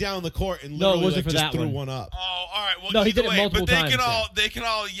was running down the court and No, it literally wasn't for just that threw one. one up. Oh, all right. Well, No, he either did it way, multiple but times, they can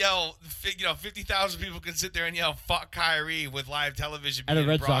all yell. You know, 50,000 people can sit there and yell "fuck Kyrie" with live television At a being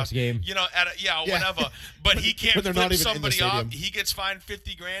Red broad- Sox game. You know, Yeah. whatever. But he can't But they're flip not even in the somebody off. stadium. He gets fined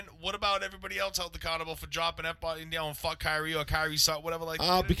 $50,000. What about everybody else held accountable for dropping F-bomb and yelling "fuck Kyrie" or Kyrie suck, whatever like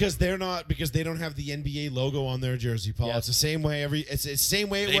that? Because they don't have the NBA logo on their jersey, Paul. Yeah. It's the same way it's the same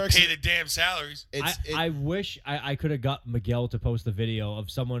way it They works. pay the damn salaries. I wish I could have got Miguel to post the video of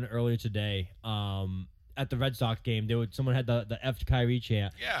someone earlier today at the Red Sox game. Someone had the F Kyrie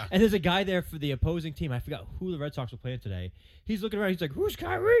chant. Yeah. And there's a guy there for the opposing team. I forgot who the Red Sox were playing today. He's looking around. He's like, who's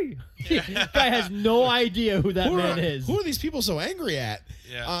Kyrie? This guy has no idea who that man is. Who are these people so angry at?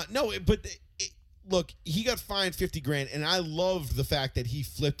 Yeah. Look, he got fined $50,000, and I loved the fact that he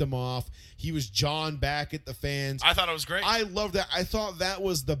flipped him off. He was John back at the fans. I thought it was great. I love that. I thought that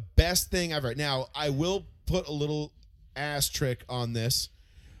was the best thing ever. Now, I will put a little ass trick on this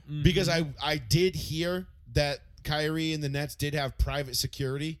because I did hear that Kyrie and the Nets did have private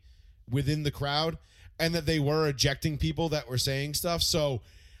security within the crowd and that they were ejecting people that were saying stuff. So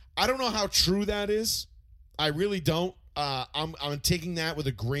I don't know how true that is. I really don't. I'm taking that with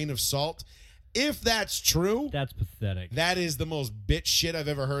a grain of salt. If that's true, That's pathetic. that is the most bitch shit I've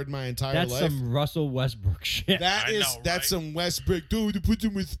ever heard in my entire That's life. some Russell Westbrook shit. That's I know, right? some Westbrook. Dude, to put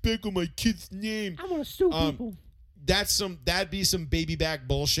some respect on my kid's name. I'm gonna sue people. That'd be some baby back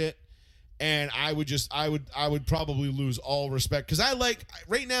bullshit, and I would probably lose all respect because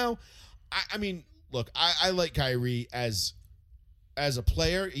right now. I mean, look, I like Kyrie as a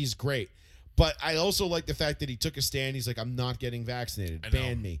player. He's great, but I also like the fact that he took a stand. He's like, I'm not getting vaccinated. I know.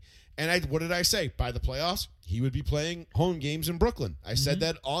 Ban me. And what did I say? By the playoffs, he would be playing home games in Brooklyn. I said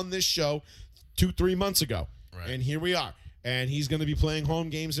that on this show 2-3 months ago. Right. And here we are. And he's going to be playing home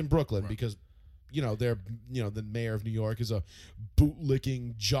games in Brooklyn because, the mayor of New York is a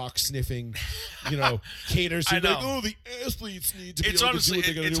bootlicking, jock sniffing, caters to I know. like, oh, the athletes need to be It's able honestly,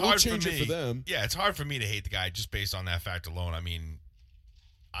 to do what they're going to it's do. We'll hard change for it me. for them. Yeah, it's hard for me to hate the guy just based on that fact alone. I mean,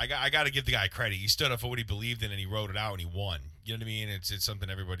 I got to give the guy credit. He stood up for what he believed in and he wrote it out and he won. You know what I mean? It's something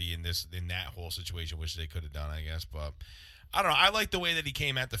everybody in that whole situation wish they could have done, I guess. But I don't know. I like the way that he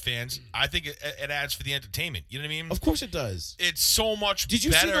came at the fans. I think it adds for the entertainment. You know what I mean? Of course it does. It's so much Did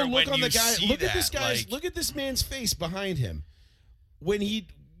you better see the look when on you the guy? see Look that. at this guy's. Like, Look at this man's face behind him. When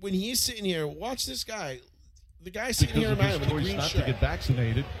he's sitting here, watch this guy. The guy sitting Because here of behind his him with the choice green not to shirt. get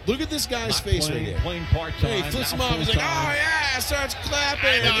vaccinated. Look at this guy's Not face playing, right there. playing part-time. Hey, he flips him now off. He's like, oh full-time. yeah, starts clapping.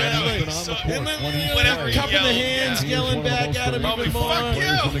 I know, and I know. then, He's been on the So- court and then, when he's whenever played. he cupping the hands, He is yelling one of the back most at him Probably even more. fuck you.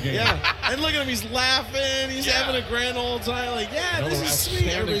 players in the game. Yeah, and look at him. He's laughing. He's Yeah. having a grand old time. Like, yeah, Another this is sweet. outstanding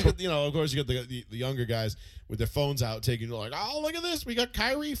Everybody's got, of course, you got the younger guys with their phones out, taking like, oh, look at this. We got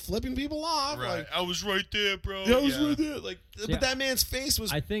Kyrie flipping people off. right. Like, I was right there, bro. yeah, I was right there. Like, Yeah. but that man's face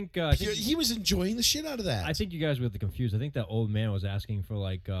was. I think he was enjoying the shit out of that. I think you guys were confused. I think that old man was asking for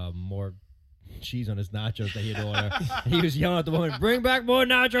like more cheese on his nachos that he had to order. And he was yelling at the woman, "Bring back more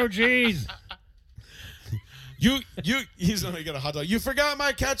nacho cheese! He's gonna get a hot dog. You forgot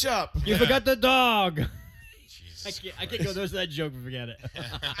my ketchup. You forgot the dog." Jesus I can't go. There's that joke. But forget it.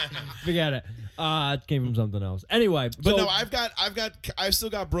 Forget it. It came from something else. Anyway, But so, no, I've still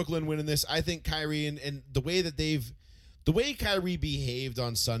got Brooklyn winning this. I think Kyrie and the way Kyrie behaved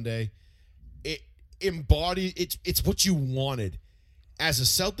on Sunday, it embodied it's what you wanted As a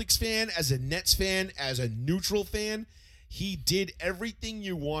Celtics fan, as a Nets fan, as a neutral fan, he did everything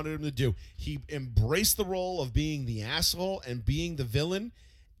you wanted him to do. He embraced the role of being the asshole and being the villain,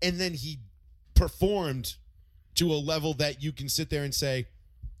 and then he performed to a level that you can sit there and say,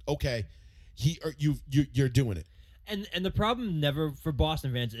 okay, you're doing it. And the problem never for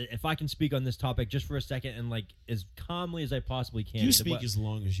Boston fans, if I can speak on this topic just for a second and like as calmly as I possibly can. You speak as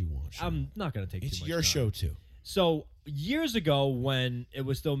long as you want. Sean. I'm not going to take it's too much your time. show too. So years ago when it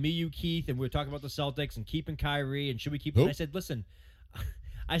was still me, you, Keith, and we were talking about the Celtics and keeping Kyrie and should we keep him?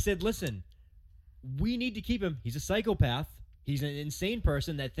 I said, listen, we need to keep him. He's a psychopath. He's an insane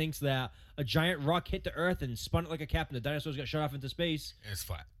person that thinks that a giant rock hit the earth and spun it like a cap and the dinosaurs got shot off into space. And it's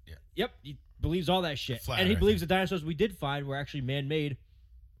flat. Yeah. Yep. He believes all that shit. Flat and he earth. believes the dinosaurs we did find were actually man-made.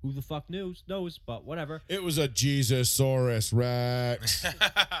 Who the fuck knows, but whatever. It was a Jesusaurus Rex.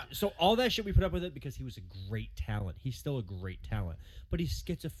 So all that shit we put up with it because he was a great talent. He's still a great talent. But he's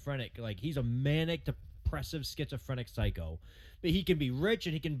schizophrenic. Like, he's a manic, depressive, schizophrenic psycho. But he can be rich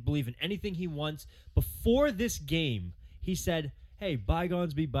and he can believe in anything he wants. Before this game, he said, hey,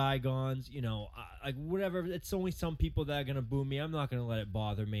 bygones be bygones. You know, like, whatever. It's only some people that are going to boo me. I'm not going to let it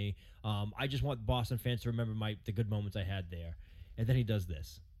bother me. I just want Boston fans to remember the good moments I had there. And then he does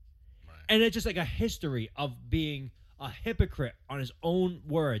this. And it's just like a history of being a hypocrite on his own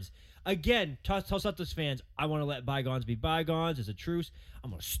words. Again, tell Celtics fans, I want to let bygones be bygones. There's a truce.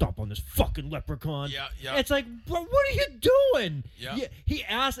 I'm going to stomp on this fucking leprechaun. Yeah. It's like, bro, what are you doing? Yeah. He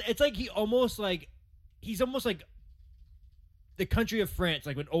asked, it's like he's almost like the country of France,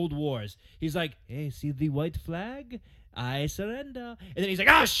 like when old wars. He's like, hey, see the white flag? I surrender. And then he's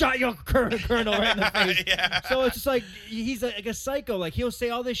like, shot your colonel right in the face. Yeah. So it's just like, he's like a psycho. Like, he'll say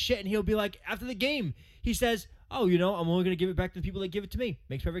all this shit and he'll be like, after the game, he says, I'm only going to give it back to the people that give it to me.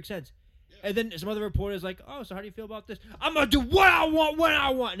 Makes perfect sense. Yeah. And then some other reporter's like, so how do you feel about this? I'm going to do what I want, when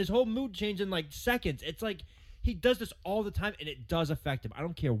I want. And his whole mood changed in like seconds. It's like, he does this all the time, and it does affect him. I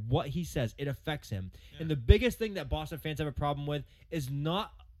don't care what he says. It affects him. Yeah. And the biggest thing that Boston fans have a problem with is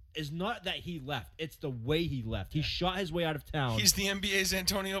not that he left. It's the way he left. He shot his way out of town. He's the NBA's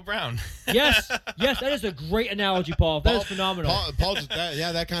Antonio Brown. Yes, that is a great analogy, Paul. That is phenomenal. Paul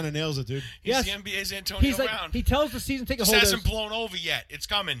that kind of nails it, dude. He's the NBA's Antonio Brown. He tells the season ticket This holders. hasn't blown over yet. It's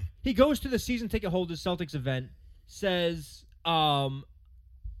coming. He goes to the season ticket holders Celtics event, says,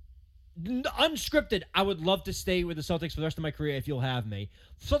 unscripted, I would love to stay with the Celtics for the rest of my career if you'll have me.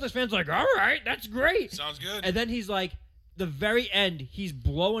 Celtics fans are like, all right, that's great. Sounds good. And then he's like, the very end, he's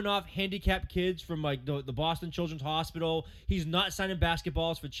blowing off handicapped kids from like the Boston Children's Hospital. He's not signing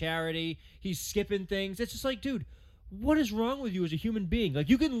basketballs for charity. He's skipping things. It's just like, dude, what is wrong with you as a human being? Like,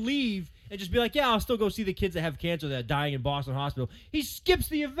 you can leave and just be like, yeah, I'll still go see the kids that have cancer that are dying in Boston Hospital. He skips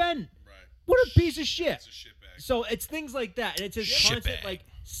the event. Right. What a piece of shit. It's a shitbag. So it's things like that, and it's his constant Shitbag. like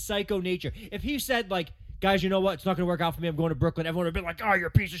psycho nature. If he said like, guys, you know what? It's not going to work out for me. I'm going to Brooklyn. Everyone would have been like, oh, you're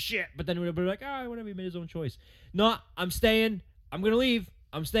a piece of shit. But then we would have been like, whatever. He made his own choice. No, I'm staying. I'm going to leave.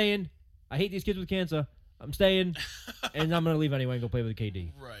 I'm staying. I hate these kids with cancer. I'm staying. And I'm going to leave anyway and go play with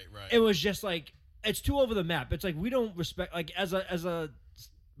KD. Right. It was just like, it's too over the map. It's like we don't respect, like as a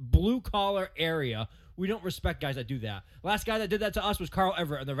blue-collar area, we don't respect guys that do that. Last guy that did that to us was Carl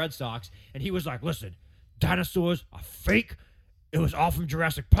Everett in the Red Sox. And he was like, listen, dinosaurs are fake. It was all from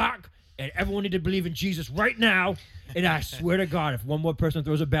Jurassic Park. And everyone need to believe in Jesus right now. And I swear to God, if one more person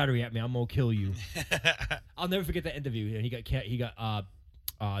throws a battery at me, I'm gonna kill you. I'll never forget that interview. And he got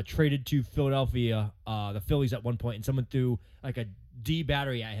traded to Philadelphia, the Phillies at one point, and someone threw like a D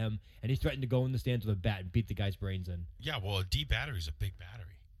battery at him, and he threatened to go in the stands with a bat and beat the guy's brains in. Yeah, well, a D battery is a big battery.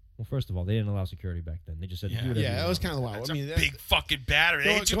 Well, first of all, they didn't allow security back then. They just said, that was kind of wild. That's I mean, a big fucking battery.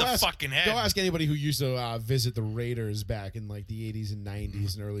 They hit you in the fucking head. Go ask anybody who used to visit the Raiders back in like the 80s and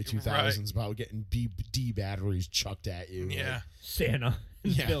 90s and early 2000s about getting D batteries chucked at you. Yeah. Like, Santa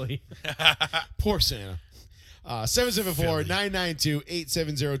in Philly. Poor Santa.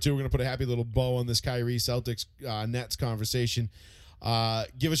 774-992-8702. We're going to put a happy little bow on this Kyrie Celtics Nets conversation.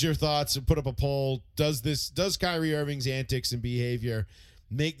 Give us your thoughts and put up a poll. Does Kyrie Irving's antics and behavior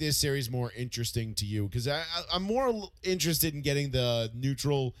make this series more interesting to you? Because I'm more interested in getting the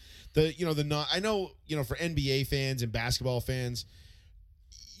neutral, I know for NBA fans and basketball fans,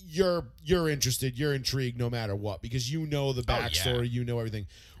 you're interested, you're intrigued no matter what, because you know the backstory, you know everything.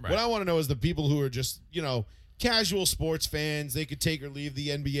 Right. What I want to know is the people who are just casual sports fans. They could take or leave the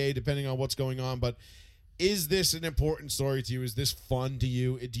NBA depending on what's going on, but is this an important story to you? Is this fun to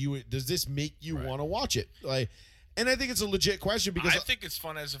you? Does this make you want to watch it? And I think it's a legit question because I think it's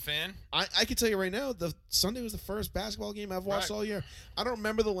fun as a fan. I can tell you right now, the Sunday was the first basketball game I've watched all year. I don't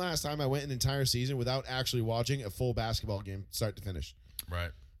remember the last time I went an entire season without actually watching a full basketball game start to finish.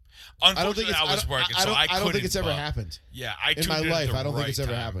 Right. I don't Unfortunately, think it's, I was working, so I don't think it's ever couldn't, but- happened. Yeah, I In tuned my at life, the I don't think right it's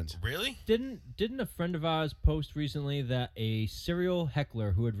ever time. happened. Really? Didn't a friend of ours post recently that a serial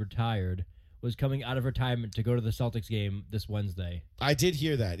heckler who had retired was coming out of retirement to go to the Celtics game this Wednesday? I did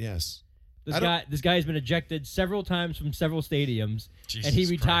hear that. Yes. This guy has been ejected several times from several stadiums, and he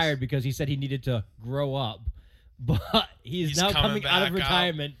Jesus retired Christ. because he said he needed to grow up. But he's now coming out of back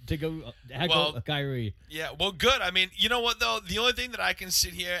retirement to go heckle Kyrie. Yeah, well, good. I mean, you know what though? The only thing that I can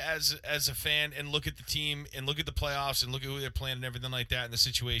sit here as a fan and look at the team and look at the playoffs and look at who they're playing and everything like that in the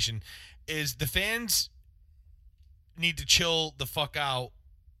situation is the fans need to chill the fuck out.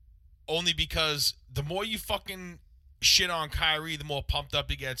 Only because the more you fucking shit on Kyrie, the more pumped up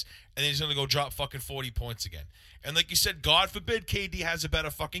he gets, and then he's gonna go drop fucking 40 points again. And like you said, God forbid KD has a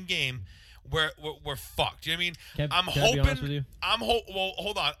better fucking game. We're fucked. You know what I mean? Can I be hoping. honest with you? Well,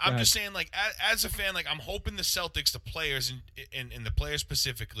 hold on. I'm ahead. just saying, like, as a fan, like, I'm hoping the Celtics, the players, and the players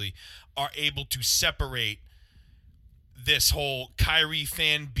specifically, are able to separate this whole Kyrie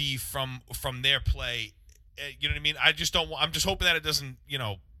fan beef from their play. You know what I mean? I'm just hoping that it doesn't, I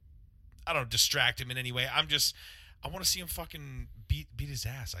don't know, distract him in any way. I want to see him fucking beat his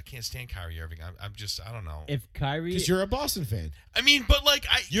ass. I can't stand Kyrie Irving. I don't know. If Kyrie, Because you're a Boston fan. I mean, but like,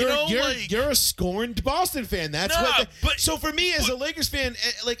 You're a scorned Boston fan. That's Nah, what. but- So for me as a Lakers fan,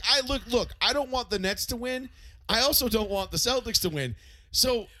 like look, I don't want the Nets to win. I also don't want the Celtics to win.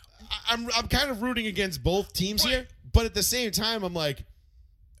 So I'm kind of rooting against both teams here. But at the same time, I'm like,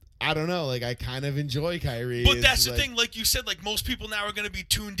 I don't know. Like, I kind of enjoy Kyrie. But that's the like, thing, like you said, like most people now are going to be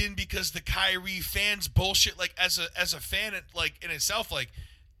tuned in because the Kyrie fans bullshit. Like as a fan, like in itself, like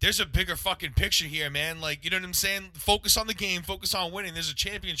there's a bigger fucking picture here, man. Like, you know what I'm saying? Focus on the game, focus on winning. There's a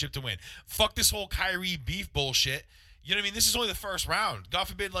championship to win. Fuck this whole Kyrie beef bullshit. You know what I mean? This is only the first round. God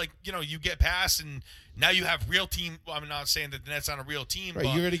forbid, like, you get past and now you have real team. Well, I'm not saying that the Nets aren't a real team. Right,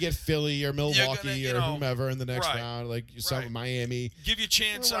 but you're gonna get Philly or Milwaukee gonna, or whomever in the next right, round, like some right. Miami. give you a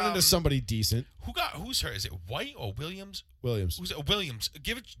chance. Run into somebody decent. Who's hurt? Is it White or Williams? Williams. Who's Williams?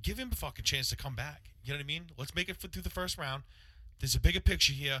 Give him a fucking chance to come back. You know what I mean? Let's make it through the first round. There's a bigger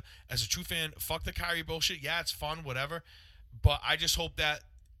picture here. As a true fan, fuck the Kyrie bullshit. Yeah, it's fun, whatever. But I just hope that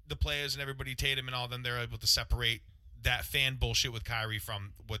the players and everybody, Tatum and all them, they're able to separate that fan bullshit with Kyrie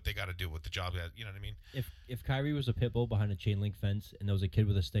from what they got to do with the job. You know what I mean? if Kyrie was a pit bull behind a chain link fence and there was a kid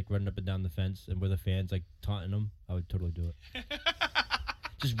with a stick running up and down the fence and where the fans like taunting him, I would totally do it.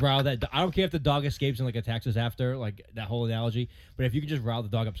 Just rile that. I don't care if the dog escapes and like attacks us after, like that whole analogy. But if you can just rile the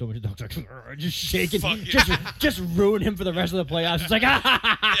dog up so much, the dog's like just shaking, Fuck yeah. just ruin him for the rest of the playoffs. It's like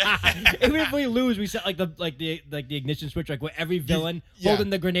even if we lose, we set like the ignition switch, like where every villain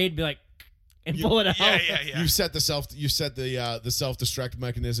holding the grenade be like and pull it out. Yeah. You set the self-destruct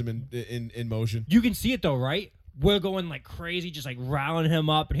mechanism in motion. You can see it though, right? We're going like crazy, just like riling him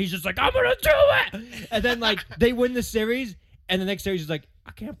up, and he's just like, "I'm gonna do it!" And then like they win the series, and the next series is like,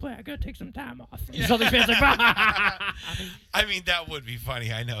 "I can't play. I gotta take some time off." And Celtics fans like, I mean, that would be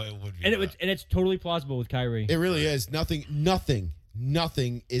funny. I know it would be. and it's totally plausible with Kyrie. It really is. Nothing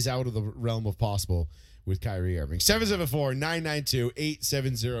is out of the realm of possible with Kyrie Irving.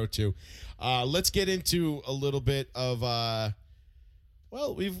 774-992-8702. Let's get into a little bit of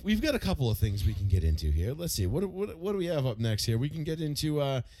well, we've got a couple of things we can get into here. Let's see. What do we have up next here? We can get into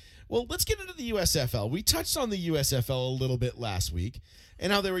well, let's get into the USFL. We touched on the USFL a little bit last week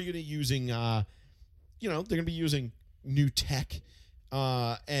and how they were going to be using they're going to be using new tech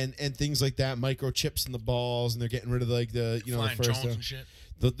and things like that, microchips in the balls, and they're getting rid of like the flying the first drones and shit.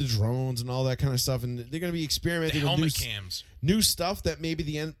 the drones and all that kind of stuff, and they're going to be The experimenting with helmet cams. new stuff that maybe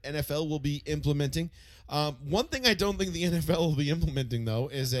the NFL will be implementing. One thing I don't think the NFL will be implementing though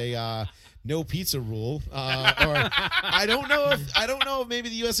is a no pizza rule, or I don't know if maybe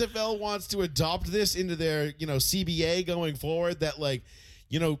the USFL wants to adopt this into their CBA going forward, that like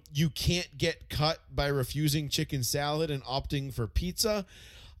you can't get cut by refusing chicken salad and opting for pizza.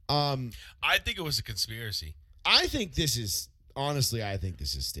 I think it was a conspiracy. I think this is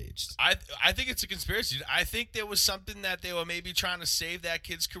staged. I think it's a conspiracy. I think there was something that they were maybe trying to save that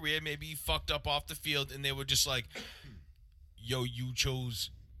kid's career. Maybe he fucked up off the field, and they were just like, "Yo, you chose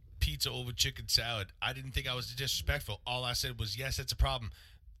pizza over chicken salad. I didn't think I was disrespectful. All I said was, yes, that's a problem.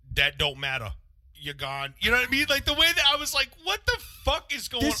 That don't matter. You're gone." You know what I mean? Like the way that I was like, "What the fuck is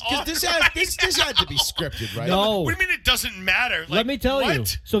going on?" This had to be scripted, right? No. What do you mean it doesn't matter? Like, Let me tell you.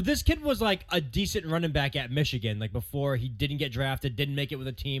 what? So this kid was like a decent running back at Michigan, like before he didn't get drafted, didn't make it with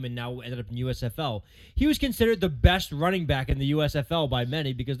a team, and now ended up in USFL. He was considered the best running back in the USFL by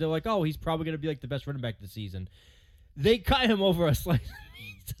many because they're like, "Oh, he's probably going to be like the best running back this season." They cut him over a slice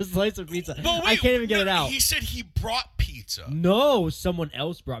of pizza. But I can't even get it out. He said he brought pizza. pizza. No, someone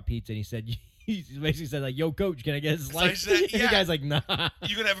else brought pizza, and he said, he basically said, like, yo, coach, can I get a slice? said, And the yeah. guy's like, nah.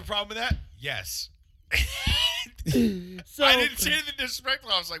 You gonna have a problem with that? Yes. So I didn't say anything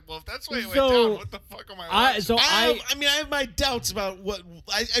disrespectful. I was like, well, if that's the way it went So, down, what the fuck am I watching? I have my doubts about what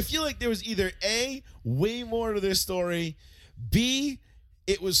I feel like there was either A, way more to this story, B,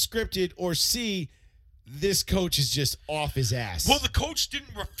 it was scripted, or C, this coach is just off his ass. Well, the coach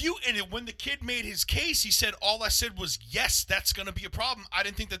didn't refute it. When the kid made his case, he said, all I said was, yes, that's going to be a problem. I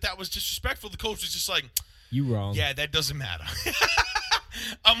didn't think that was disrespectful. The coach was just like, you wrong. yeah, that doesn't matter.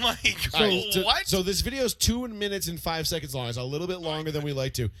 I'm like, So, what? So this video is 2 minutes and 5 seconds long. It's a little bit longer than we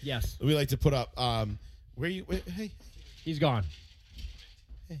like to. Yes. We like to put up. Hey, He's gone.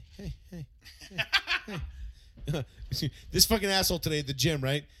 hey. This fucking asshole today at the gym,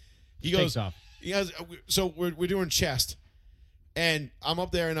 right? He goes Takes off. He goes. So we're doing chest, and I'm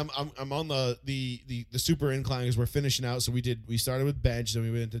up there, and I'm on the super incline because we're finishing out. So we started with bench, then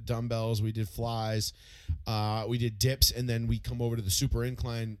we went into dumbbells, we did flies, we did dips, and then we come over to the super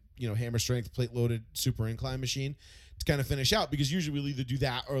incline, hammer strength plate loaded super incline machine to kind of finish out, because usually we'll either do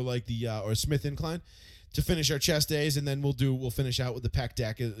that or like the or Smith incline to finish our chest days, and then we'll finish out with the pec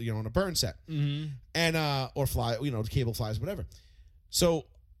deck, on a burn set, and or fly, cable flies, whatever. So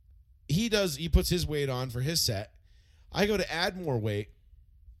he puts his weight on for his set. I go to add more weight,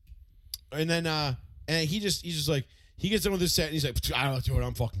 and then he's just like, he gets done with his set, and he's like, I don't do it.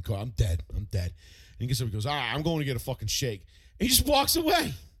 I'm fucking cool. I'm dead. And he gets up, he goes, all right, I'm going to get a fucking shake, and he just walks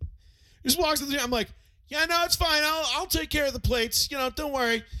away. He just walks to the. I'm like, yeah, no, it's fine. I'll take care of the plates. Don't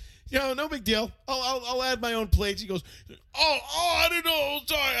worry. No big deal. I'll add my own plates. He goes, oh, I didn't know.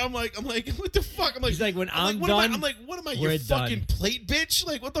 Sorry. I'm like, what the fuck? I'm like, He's like, when I'm done. done, what am I? we're Your fucking done. plate bitch?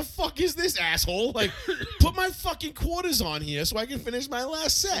 Like, what the fuck is this, asshole? Like, put my fucking quarters on here so I can finish my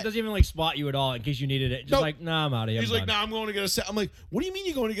last He set. doesn't even like spot you at all in case you needed it. Just Nope. like, nah, I'm out of here. He's I'm like, done. nah, I'm going to get a set. I'm like, what do you mean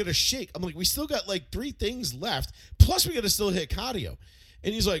you're going to get a shake? I'm like, we still got like 3 things left. Plus, we got to still hit cardio.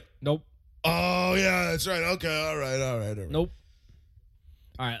 And he's like, Nope. oh yeah, that's right. Okay, all right. Nope.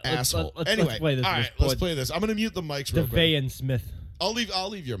 All right, Asshole. Let's Anyway, play this. all right, let's play this. I'm gonna mute the mics real quick. DeVay and Smith. I'll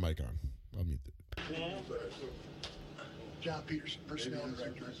leave your mic on. I'll mute it. John Peterson, personnel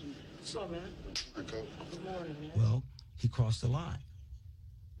director. What's up, man? Good morning, man. Well, he crossed the line.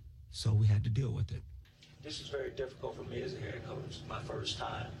 So we had to deal with it. This is very difficult for me as a head coach. It's my first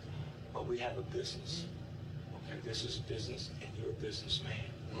time. But we have a business. Okay, this is a business, and you're a businessman.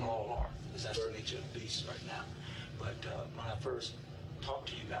 We all are, because that's the nature of the beast right now. But when I first talked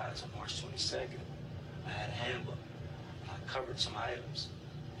to you guys on March 22nd, I had a handbook. I covered some items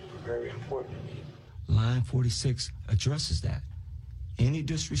that were very important to me. Line 46 addresses that. Any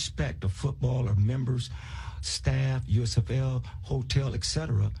disrespect of football or members, staff, USFL, hotel,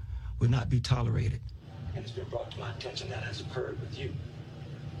 etc. would not be tolerated. And it's been brought to my attention that has occurred with you.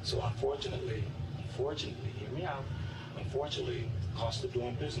 So unfortunately, hear me out. Unfortunately, cost of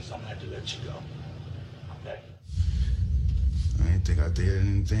doing business, I'm gonna have to let you go. Okay? I didn't think I did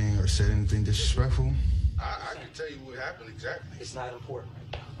anything or said anything disrespectful. I can tell you what happened exactly. It's not important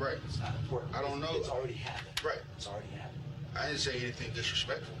right now. Right. It's not important. I don't know. It's already happened. Right. It's already happened. I didn't say anything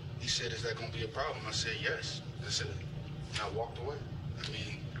disrespectful. He said, is that going to be a problem? I said, yes. That's it. And I walked away. I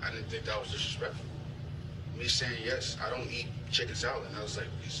mean, I didn't think that was disrespectful. Me saying yes, I don't eat chicken salad. And I was like,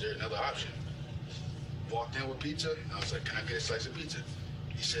 is there another option? Walked in with pizza, and I was like, can I get a slice of pizza?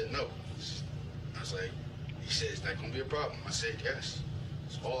 He said no. I was like, he said, is that going to be a problem? I said, yes.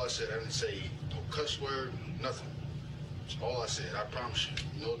 That's all I said. I didn't say no cuss word, nothing. That's all I said. I promise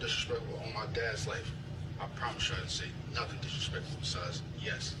you. No disrespectful on my dad's life. I promise you I didn't say nothing disrespectful besides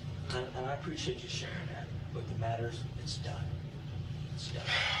yes. And I appreciate you sharing that. But the matters, it's done. It's done.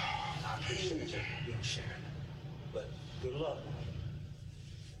 And I appreciate you sharing that. But good luck.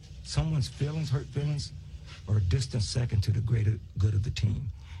 Someone's feelings, hurt feelings, are a distant second to the greater good of the team.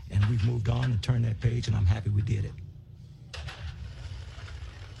 And we've moved on and turned that page, and I'm happy we did it.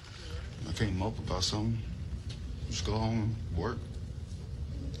 I can't mope about something. Just go home and work.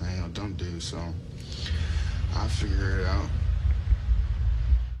 I ain't no dumb dude, so I'll figure it out.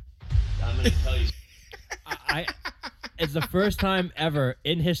 I'm going to tell you. It's the first time ever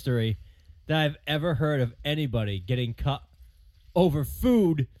in history that I've ever heard of anybody getting cut over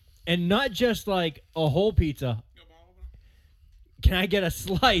food, and not just like a whole pizza. Can I get a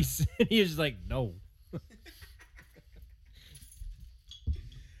slice? And he was just like, no.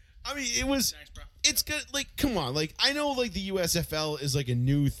 I mean, it's good. Like, come on. Like, I know, like, the USFL is like a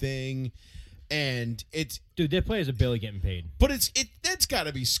new thing, and Dude, their players are barely getting paid. but that's got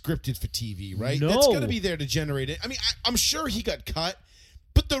to be scripted for TV, right? No. That's got to be there to generate it. I mean, I'm sure he got cut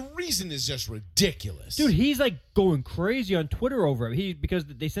But the reason is just ridiculous. Dude, he's like going crazy on Twitter over it. Because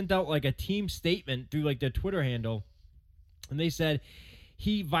they sent out like a team statement through like their Twitter handle, and they said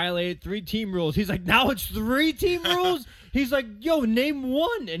he violated 3 team rules. He's like, now it's 3 team rules. He's like, yo, name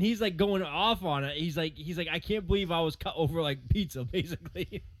one, and he's like going off on it. He's like, I can't believe I was cut over like pizza,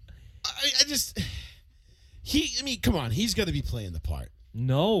 basically. I just, I mean, come on, he's got to be playing the part.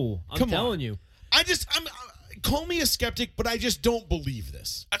 No, I'm telling you. I'm call me a skeptic, but I just don't believe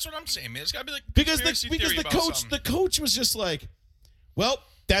this. That's what I'm saying, man. It's got to be like because the coach was just like, well,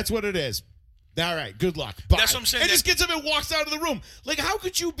 that's what it is. All right, good luck. Bye. That's what I'm saying. And just gets up and walks out of the room. Like, how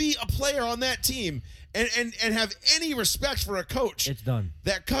could you be a player on that team and have any respect for a coach? It's done.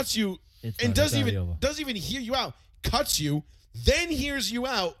 That cuts you and doesn't even hear you out. Cuts you, then hears you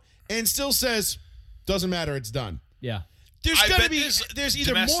out, and still says, "Doesn't matter. It's done." Yeah. There's got to be. There's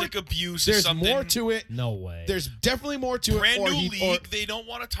either domestic more abuse. There's something. more to it. No way. There's definitely more to brand it. Brand new league. They don't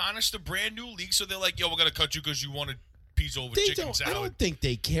want to tarnish the brand new league, so they're like, "Yo, we're gonna cut you because you wanted pizza over chicken salad." I don't think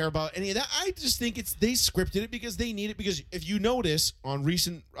they care about any of that. I just think they scripted it because they need it. Because if you notice on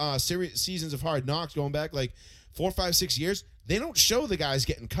recent seasons of Hard Knocks, going back like 4, 5, 6 years, they don't show the guys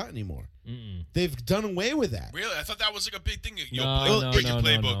getting cut anymore. Mm-mm. They've done away with that. Really, I thought that was like a big thing. Yo, no,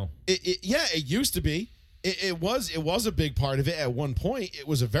 playbook. No. It used to be. It was a big part of it at one point. It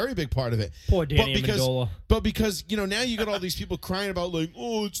was a very big part of it. Poor Danny Amendola. But because, now you got all these people crying about like,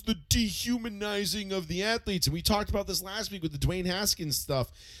 oh, it's the dehumanizing of the athletes. And we talked about this last week with the Dwayne Haskins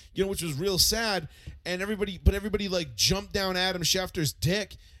stuff, which was real sad. And everybody like jumped down Adam Schefter's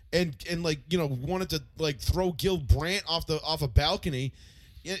dick and like, wanted to like throw Gil Brandt off a balcony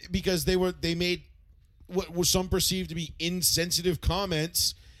because they made what was some perceived to be insensitive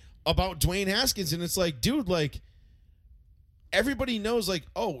comments about Dwayne Haskins. And it's like, dude, like everybody knows like,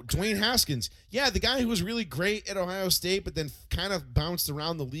 oh, Dwayne Haskins. Yeah, the guy who was really great at Ohio State, but then kind of bounced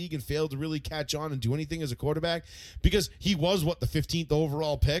around the league and failed to really catch on and do anything as a quarterback because he was the 15th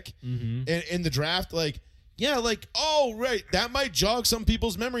overall pick in the draft. Like, yeah, like, oh, right. That might jog some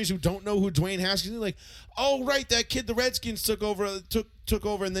people's memories who don't know who Dwayne Haskins is. Like, oh, right, that kid the Redskins took over,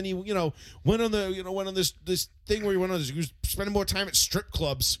 and then he, went on this thing where he was spending more time at strip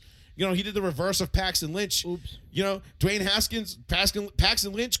clubs. He did the reverse of Paxton Lynch. Oops. Dwayne Haskins,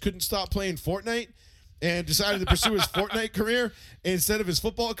 Paxton Lynch couldn't stop playing Fortnite and decided to pursue his Fortnite career instead of his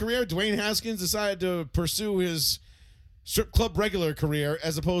football career. Dwayne Haskins decided to pursue his strip club regular career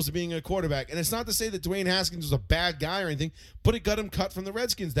as opposed to being a quarterback. And it's not to say that Dwayne Haskins was a bad guy or anything, but it got him cut from the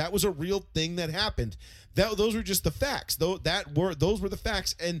Redskins. That was a real thing that happened. Those were just the facts. Those were the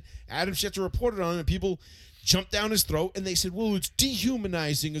facts. And Adam Schefter reported on it, and people jumped down his throat, and they said, well, it's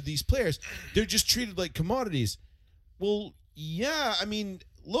dehumanizing of these players. They're just treated like commodities. Well, yeah, I mean,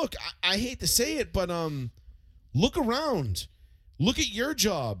 look, I hate to say it, but look around. Look at your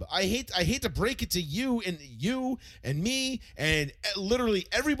job. I hate to break it to you and me and literally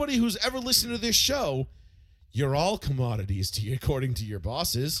everybody who's ever listened to this show. You're all commodities according to your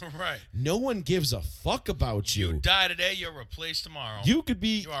bosses. Right. No one gives a fuck about you. You die today, you're replaced tomorrow. You could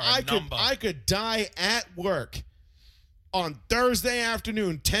be. You are a number. I could die at work on Thursday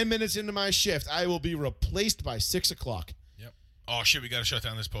afternoon. 10 minutes into my shift, I will be replaced by 6:00. Yep. Oh shit, we got to shut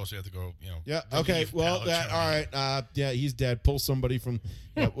down this post. We have to go. Yeah. Okay. Well, all right. Yeah, he's dead. Pull somebody from.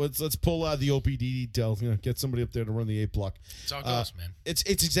 Let's pull the OPD details. Get somebody up there to run the 8 block. It's how it goes, man. It's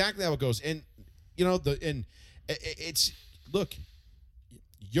exactly how it goes, and it's look,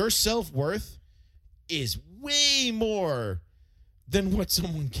 your self-worth is way more than what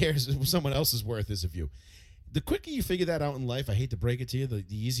someone else's worth is of you. The quicker you figure that out in life, I hate to break it to you, the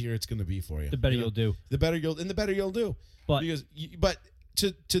easier it's going to be for you. The better you'll do. The better you'll do. But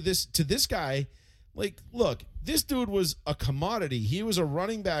to this guy, like, look, this dude was a commodity. He was a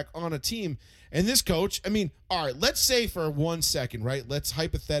running back on a team, and this coach. I mean, all right, let's say for 1 second, right? Let's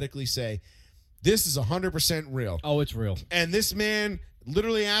hypothetically say this is 100% real. Oh, it's real. And this man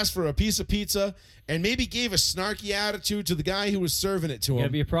literally asked for a piece of pizza and maybe gave a snarky attitude to the guy who was serving it to him.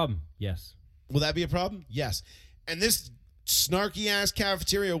 That'd be a problem. Yes. Will that be a problem? Yes. And this snarky-ass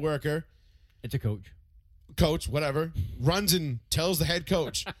cafeteria worker... It's a coach. Coach, whatever, runs and tells the head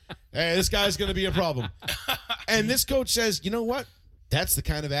coach, hey, this guy's going to be a problem. And this coach says, you know what? That's the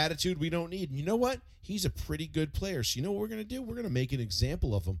kind of attitude we don't need. And you know what? He's a pretty good player. So you know what we're going to do? We're going to make an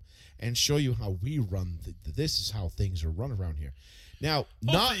example of him and show you how we run. This is how things are run around here. Now,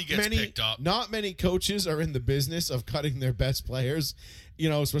 not many coaches are in the business of cutting their best players,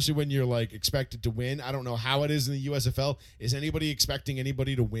 especially when you're like expected to win. I don't know how it is in the USFL. Is anybody expecting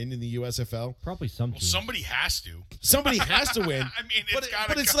anybody to win in the USFL? Probably some. Well, somebody has to. Somebody has to win. I mean,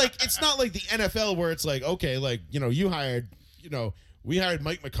 it's not like the NFL where it's like, okay, like, you hired, we hired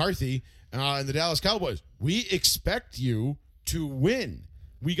Mike McCarthy and the Dallas Cowboys. We expect you to win.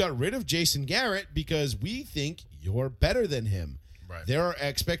 We got rid of Jason Garrett because we think you're better than him. Right. There are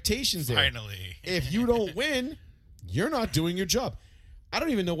expectations there. Finally. If you don't win, you're not doing your job. I don't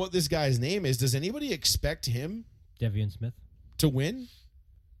even know what this guy's name is. Does anybody expect him Devian Smith, to win?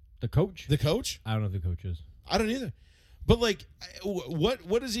 the coach. The coach? I don't know who the coach is. I don't either. But like,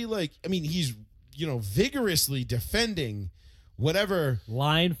 what is he like? I mean, he's vigorously defending whatever.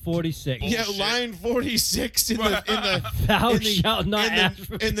 Line 46. Yeah, line 46 in the Thou shalt not ask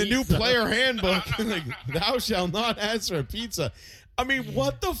for in the new pizza. player handbook. Like, thou shalt not ask for pizza. I mean,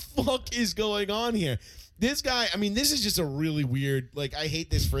 what the fuck is going on here? This guy, I mean, this is just a really weird, like, I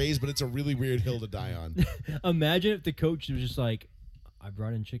hate this phrase, but it's a really weird hill to die on. Imagine if the coach was just like, I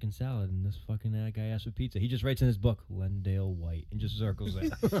brought in chicken salad and this fucking guy asked for pizza. He just writes in his book, Lendale White, and just circles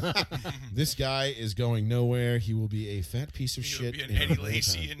it. This guy is going nowhere. He will be a fat piece of shit. Be an in Eddie no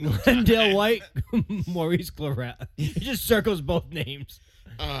Lacy time. in no time. Lendale White, Maurice Claret. He just circles both names.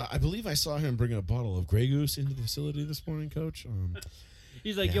 I believe I saw him bringing a bottle of Grey Goose into the facility this morning, Coach.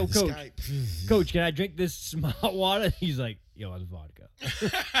 He's like, yeah, yo, this coach, guy- coach, can I drink this smart water? He's like, yo, it's vodka.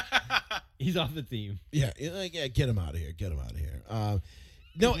 He's off the team. Yeah, get him out of here. Get him out of here.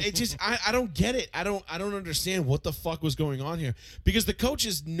 No, it just I don't get it. I don't understand what the fuck was going on here because the coach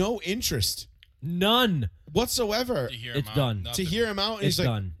has no interest None. whatsoever To hear him It's out, done. nothing. to hear him out. And It's he's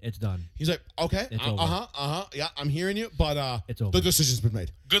like, done. It's done. he's like, okay, It's over. yeah, I'm hearing you, but It's over. the decision's been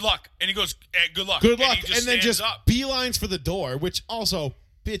made. Good luck. And he goes, good luck. Good luck, And, he just and then stands just up. beelines for the door, which also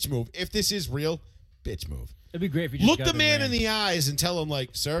bitch move. If this is real, bitch move. It'd be great if you just Look got the up and man ran. in the eyes and tell him, like,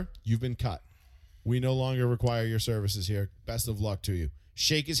 sir, you've been cut. We no longer require your services here. Best of luck to you.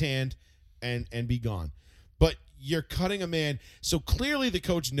 Shake his hand and be gone. But you're cutting a man. So clearly the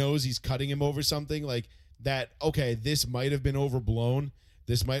coach knows he's cutting him over something like that. Okay, this might have been overblown.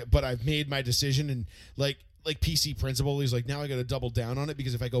 But I've made my decision. And like PC principle, he's like, now I got to double down on it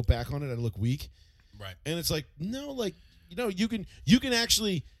because if I go back on it, I look weak. Right. And it's like, no, like, you can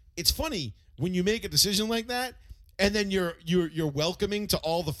actually, it's funny when you make a decision like that and then you're welcoming to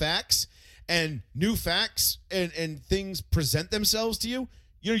all the facts and new facts and things present themselves to you.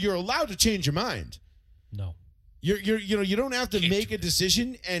 You're allowed to change your mind. No. You don't have to make a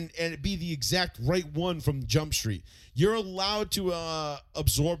decision and be the exact right one from Jump Street. You're allowed to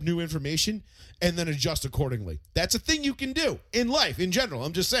absorb new information and then adjust accordingly. That's a thing you can do in life in general.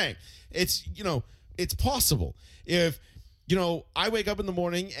 I'm just saying. It's it's possible. If I wake up in the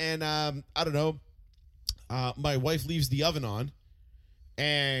morning and I don't know, my wife leaves the oven on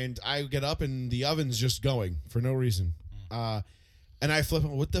and I get up and the oven's just going for no reason. And I flip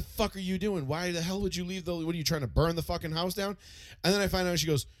him, what the fuck are you doing? Why the hell would you leave what are you trying to burn the fucking house down? And then I find out she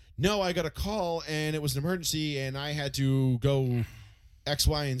goes, no, I got a call and it was an emergency and I had to go X,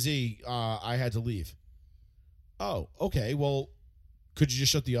 Y, and Z. I had to leave. Oh, okay. Well, could you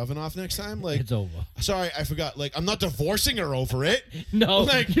just shut the oven off next time? Like, It's over. sorry, I forgot. Like, I'm not divorcing her over it. No.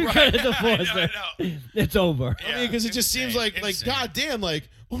 Like, You're right. gonna divorce I her. know. It's over. I mean, because it just seems Insane, like insane. goddamn, like,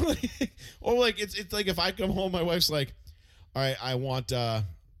 or like it's like if I come home, my wife's like, all right, I want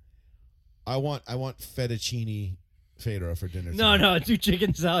fettuccine Fedora for dinner. No, tonight." no, 2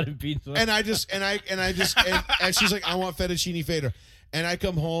 chicken salad and pizza. And I just and she's like, I want fettuccine Fedora, and I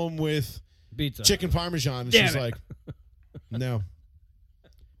come home with pizza. chicken parmesan, and Damn she's it. like,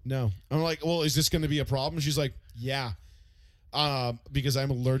 no. I'm like, well, is this going to be a problem? She's like, yeah. Because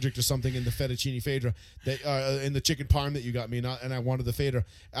I'm allergic to something in the fettuccine Fedora that in the chicken parm that you got me, and I wanted the Fedora.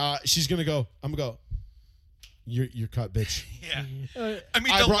 She's gonna go. I'm gonna go. You're cut, bitch. Yeah. Uh, I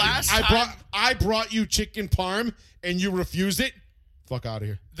mean, the last time, I brought you chicken parm and you refused it. Fuck out of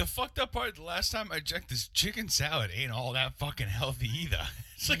here. the fucked up part, the last time I checked, this chicken salad ain't all that fucking healthy either.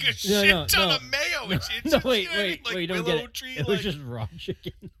 It's like a shit ton of mayo. It's no, you wait, know what I mean? wait, Like wait, don't willow get it. tree, It was like- just raw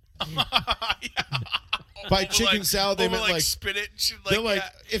chicken. Yeah. By Over, chicken salad, they over, meant like spinach. they're like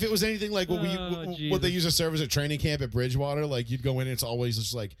that. if it was anything like what Oh, what they Jesus. use to serve as a training camp at Bridgewater, like you'd go in and it's always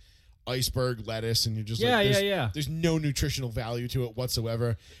just like iceberg lettuce and you're just Yeah, like yeah. there's no nutritional value to it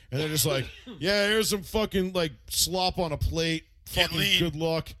whatsoever. And they're just like, yeah, here's some fucking like slop on a plate. Get Fucking lean. good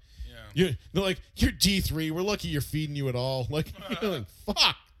luck. Yeah. They're like, you're D3. We're lucky you're feeding you at all. Like, you're like,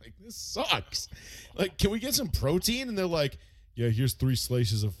 fuck. Like, this sucks. Like, can we get some protein? And they're like, yeah, here's 3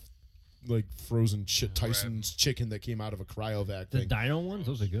 slices of like frozen Tyson's chicken that came out of a cryovac The thing. dino ones,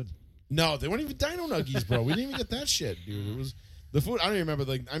 those are good. No, they weren't even dino nuggies, bro. We didn't even get that shit, dude. It was the food. I don't even remember.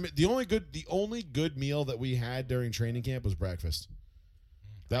 Like, I mean, the only good meal that we had during training camp was breakfast.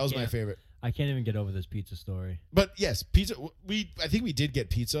 That was my Yeah. favorite. I can't even get over this pizza story. But yes, pizza. I think we did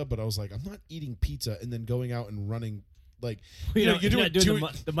get pizza, but I was like, I'm not eating pizza and then going out and running like You're you're not doing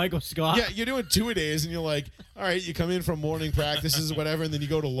the Michael Scott. Yeah, you're doing 2-a-days, and you're like, all right, you come in from morning practices or whatever, and then you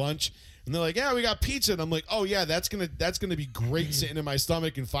go to lunch, and they're like, yeah, we got pizza, and I'm like, oh yeah, that's gonna be great sitting in my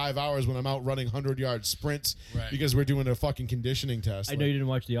stomach in 5 hours when I'm out running 100-yard sprints because we're doing a fucking conditioning test. I know you didn't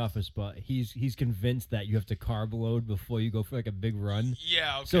watch The Office, but he's convinced that you have to carb load before you go for like a big run.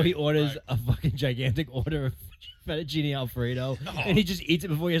 Yeah. Okay. So he orders a fucking gigantic order of fettuccine Alfredo, and he just eats it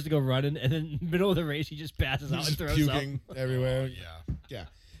before he has to go running, and then in the middle of the race, he just passes out and throws puking up. everywhere. Yeah. I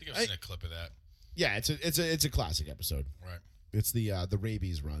think I've seen a clip of that. Yeah, it's a classic episode. Right. It's the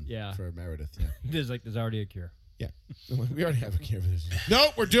rabies run. Yeah. For Meredith. Yeah. There's already a cure. Yeah. We already have a cure for this.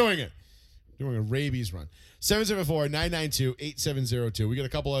 Nope, we're doing it. Doing a rabies run. 774-992-8702. We got a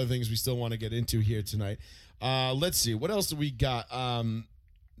couple other things we still want to get into here tonight. Let's see. What else do we got?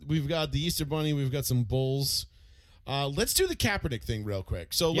 We've got the Easter Bunny. We've got some Bulls. Let's do the Kaepernick thing real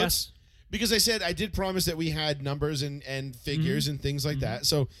quick. So let's, because I said I did promise that we had numbers and figures and things like that.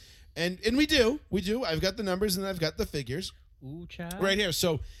 So, and we do. I've got the numbers and I've got the figures. Ooh, child. Right here.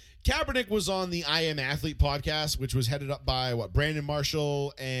 So Kaepernick was on the I Am Athlete podcast, which was headed up by Brandon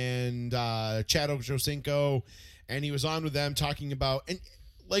Marshall and Chad Ochocinco, and he was on with them talking about, and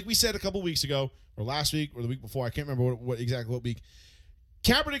like we said a couple weeks ago, or last week, or the week before, I can't remember what week.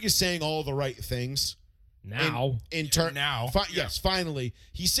 Kaepernick is saying all the right things now. Yes, finally,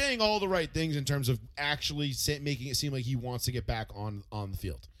 he's saying all the right things in terms of actually making it seem like he wants to get back on the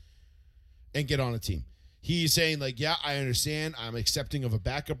field and get on a team. He's saying, like, yeah, I understand. I'm accepting of a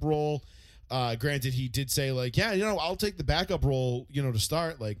backup role. Granted, he did say, like, yeah, I'll take the backup role, to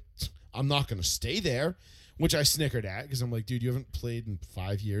start. Like, I'm not going to stay there, which I snickered at because I'm like, dude, you haven't played in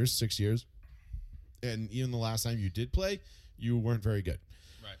 5 years, 6 years. And even the last time you did play, you weren't very good.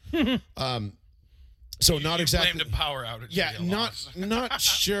 Right. So not exactly. Blamed a power outage. Yeah, not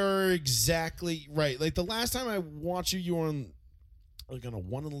sure exactly. Right. Like, the last time I watched you were on a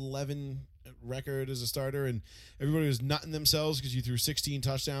 1-11 record as a starter, and everybody was nutting themselves because you threw 16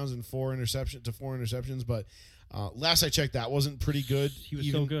 touchdowns and 4 interceptions. But last I checked, that wasn't pretty good. He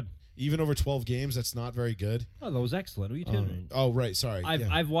was so good. Even over 12 games, that's not very good. Oh, that was excellent. What are you doing? Oh, right. Sorry.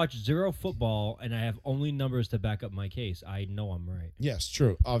 I've watched zero football, and I have only numbers to back up my case. I know I'm right. Yes,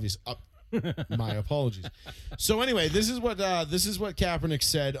 true. Obvious. My apologies. So anyway, this is what Kaepernick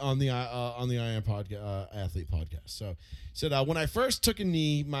said on the I Am Athlete podcast. So he said, when I first took a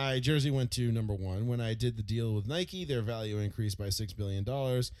knee, my jersey went to number 1. When I did the deal with Nike, their value increased by $6 billion.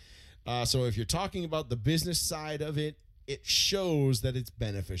 So if you're talking about the business side of it, it shows that it's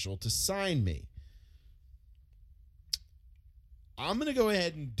beneficial to sign me. I'm going to go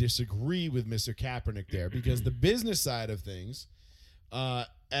ahead and disagree with Mr. Kaepernick there, because the business side of things,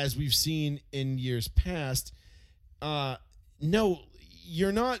 as we've seen in years past, no,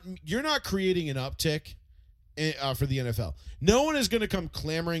 you're not creating an uptick for the NFL. No one is going to come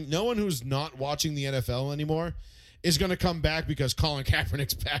clamoring. No one who's not watching the NFL anymore is going to come back because Colin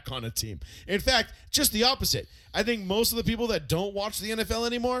Kaepernick's back on a team. In fact, just the opposite. I think most of the people that don't watch the NFL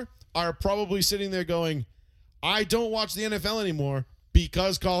anymore are probably sitting there going, I don't watch the NFL anymore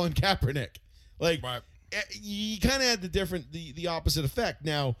because Colin Kaepernick. Like, right. You kind of had the opposite effect.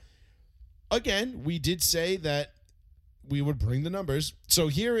 Now, again, we did say that we would bring the numbers. So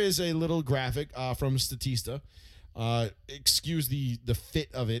here is a little graphic from Statista. Excuse the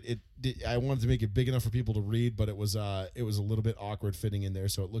fit of it. I wanted to make it big enough for people to read, but it was a little bit awkward fitting in there,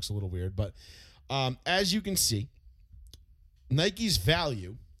 so it looks a little weird. But as you can see, Nike's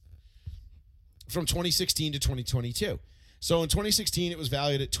value from 2016 to 2022. So in 2016, it was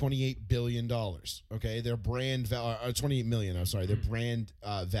valued at $28 billion. Okay, their brand value, $28 million. I'm sorry, their brand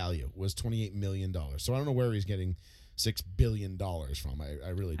value was $28 million. So I don't know where he's getting $6 billion from. I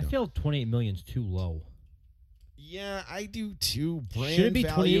really don't. I feel $28 million is too low. Yeah, I do too. Brand Should it be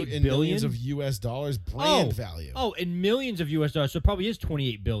value 28 in billion? millions of U.S. dollars. Brand value. Oh, in millions of U.S. dollars. So it probably is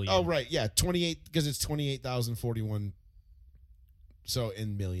 $28 billion. Oh, right. Yeah, 28 because it's 28,041. So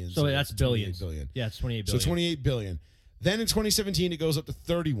in millions. So that's billions. Billion. Yeah, it's 28 billion. So 28 billion. Then in 2017, it goes up to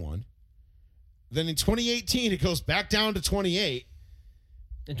 31. Then in 2018, it goes back down to 28.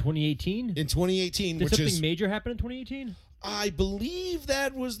 In 2018? In 2018, Did something major happen in 2018? I believe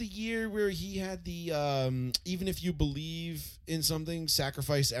that was the year where he had the even if you believe in something,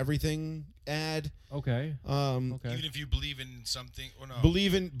 sacrifice everything ad. Okay. Okay. Even if you believe in something, or no.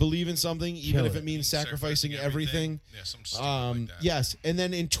 Believe in something, even if it means sacrificing everything. Yeah, something stupid like that. Yes, and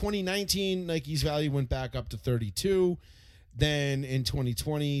then in 2019, Nike's value went back up to 32. Then in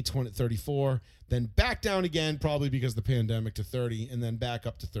 2020, 34. Then back down again, probably because of the pandemic, to 30, and then back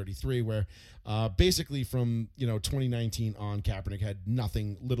up to 33, where basically from 2019 on, Kaepernick had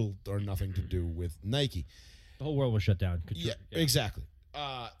little or nothing to do with Nike. The whole world was shut down. Yeah, exactly.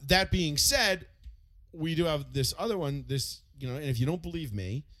 That being said, we do have this other one. This, and if you don't believe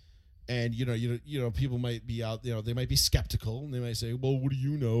me, and people might be out, they might be skeptical, and they might say, "Well, what do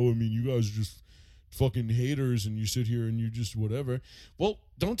you know? I mean, you guys are just fucking haters, and you sit here and you just whatever." Well,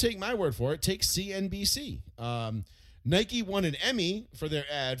 don't take my word for it. Take CNBC. Nike won an Emmy for their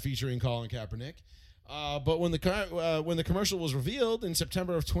ad featuring Colin Kaepernick, but when the commercial was revealed in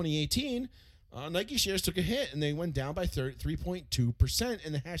September of 2018. Nike shares took a hit, and they went down by 3.2%,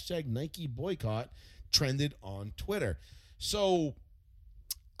 and the hashtag Nike boycott trended on Twitter. So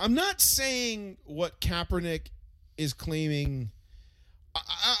I'm not saying what Kaepernick is claiming.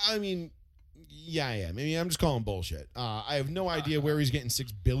 I mean, yeah, I am. I mean, I'm just calling bullshit. I have no idea where he's getting $6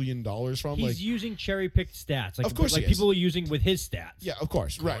 billion from. He's using cherry-picked stats. Of course like he is. people are using with his stats. Yeah, of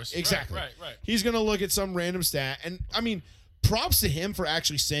course. Right, exactly. Right. He's going to look at some random stat, and I mean, props to him for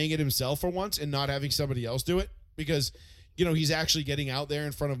actually saying it himself for once and not having somebody else do it, because he's actually getting out there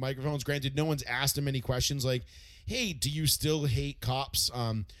in front of microphones. Granted, no one's asked him any questions like, hey, do you still hate cops?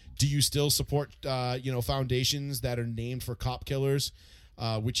 Do you still support foundations that are named for cop killers?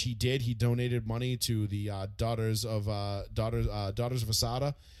 Which he did. He donated money to the Daughters of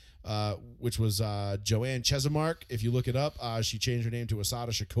Assata, which was Joanne Chesamark. If you look it up, she changed her name to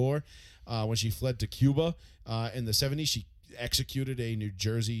Assata Shakur when she fled to Cuba in the 70s. She executed a New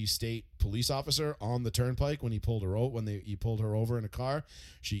Jersey state police officer on the turnpike when he pulled her over in a car.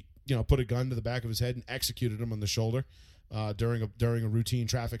 She put a gun to the back of his head and executed him on the shoulder during a routine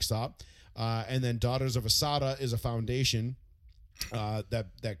traffic stop. And then Daughters of Assata is a foundation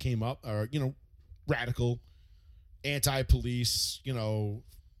that came up, or radical, anti-police,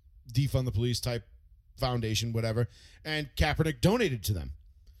 defund the police type foundation, whatever. And Kaepernick donated to them.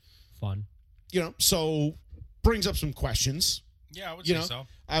 Fun. So brings up some questions. Yeah, I would say so.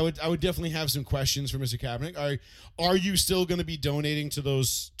 I would definitely have some questions for Mr. Kaepernick. Are you still going to be donating to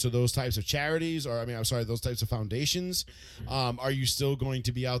those types of charities, or those types of foundations? Are you still going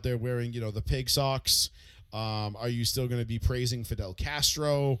to be out there wearing the pig socks? Are you still going to be praising Fidel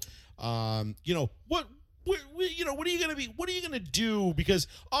Castro? What are you going to do? Because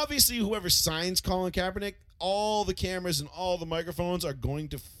obviously, whoever signs Colin Kaepernick, all the cameras and all the microphones are going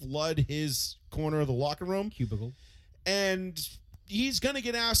to flood his corner of the locker room Cubicle, and he's going to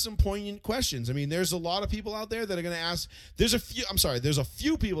get asked some poignant questions. I mean, there's a lot of people out there that are going to ask. There's a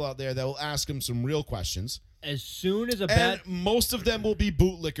few people out there that will ask him some real questions. As soon as and most of them will be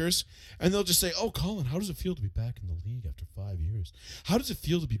bootlickers, and they'll just say, "Oh, Colin, how does it feel to be back in the league after 5 years? How does it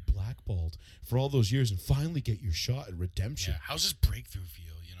feel to be blackballed for all those years and finally get your shot at redemption? Yeah, how's this breakthrough feel?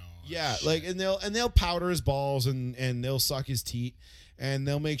 Yeah, and they'll powder his balls and they'll suck his teat, and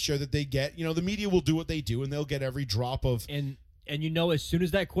they'll make sure that they get, the media will do what they do, and they'll get every drop of. And as soon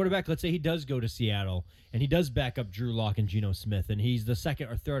as that quarterback, let's say he does go to Seattle and he does back up Drew Lock and Geno Smith, and he's the second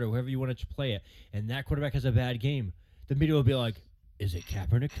or third or whoever you want to play it, and that quarterback has a bad game, the media will be like, "Is it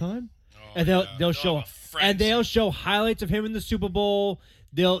Kaepernick time?" And they'll show highlights of him in the Super Bowl.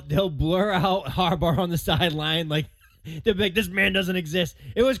 They'll blur out Harbaugh on the sideline, like they'll be like, "This man doesn't exist.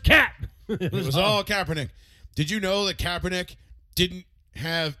 It was Cap." It was all Kaepernick. Did you know that Kaepernick didn't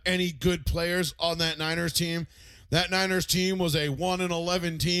have any good players on that Niners team? That Niners team was a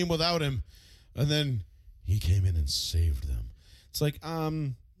 1-11 team without him, and then he came in and saved them. It's like,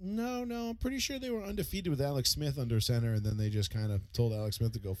 no, I'm pretty sure they were undefeated with Alex Smith under center, and then they just kind of told Alex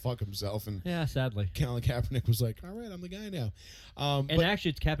Smith to go fuck himself. And yeah, sadly, Colin Kaepernick was like, "All right, I'm the guy now." But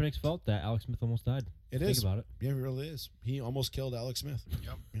actually, it's Kaepernick's fault that Alex Smith almost died. Think about it. Yeah, it really is. He almost killed Alex Smith.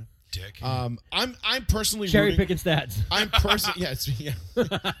 Yep. Yeah. Dick. I'm personally cherry picking stats. Yeah.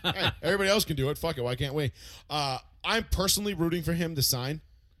 Hey, everybody else can do it. Fuck it. Why can't we? I'm personally rooting for him to sign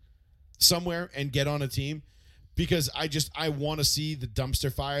somewhere and get on a team, because I want to see the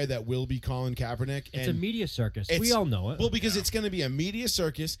dumpster fire that will be Colin Kaepernick. It's a media circus. We all know it. Well, because it's going to be a media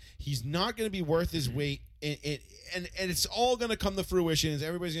circus. He's not going to be worth his weight, and it's all going to come to fruition. And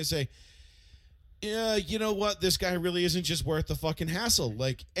everybody's going to say, "Yeah, you know what? This guy really isn't just worth the fucking hassle."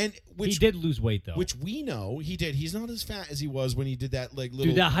 He did lose weight though, which we know he did. He's not as fat as he was when he did that little.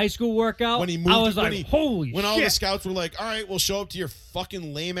 Dude, that high school workout. When he moved, I was like, "Holy shit!" When all the scouts were like, "All right, we'll show up to your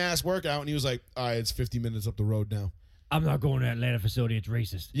fucking lame ass workout," and he was like, "All right, it's 50 minutes up the road now. I'm not going to Atlanta facility. It's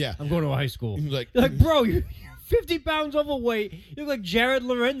racist. Yeah, I'm going to a high school." He was like, "You're like, bro, you're 50 pounds overweight. You look like Jared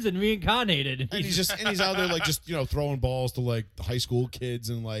Lorenzen reincarnated." And he's out there throwing balls to high school kids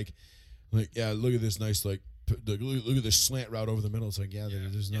and like, yeah, look at this nice look at the slant route over the middle. It's like,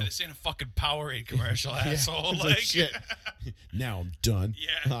 there's no. Yeah, this ain't a fucking Powerade commercial, asshole. It's Like, shit. Now I'm done.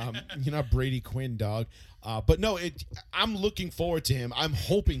 Yeah. You're not Brady Quinn, dog. But no, I'm looking forward to him. I'm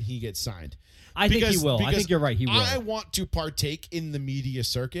hoping he gets signed. I think he will. I because think you're right. He will. I want to partake in the media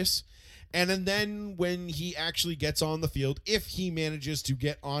circus. And then when he actually gets on the field, if he manages to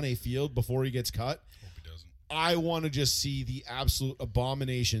get on a field before he gets cut, hope he doesn't. I want to just see the absolute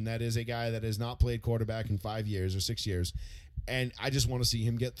abomination that is a guy that has not played quarterback in 5 years or 6 years. And I just want to see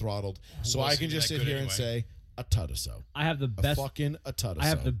him get throttled. So I can just sit here and say, a Tuttaso. I have the best. A Tuttaso. I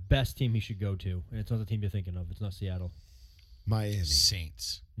have the best team he should go to, and it's not the team you're thinking of. It's not Seattle. Miami.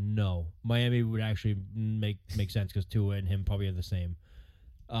 Saints. No, Miami would actually make sense because Tua and him probably are the same.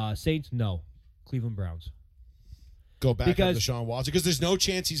 Saints, no. Cleveland Browns. Go back because up to Deshaun Watson because there's no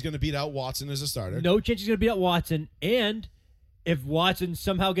chance he's going to beat out Watson as a starter. No chance he's going to beat out Watson. And if Watson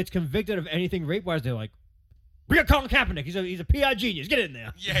somehow gets convicted of anything rape-wise, they're like, we got Colin Kaepernick. He's a PI genius. Get in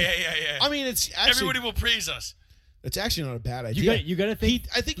there. Yeah. I mean, it's actually, everybody will praise us. It's actually not a bad idea. You got to think.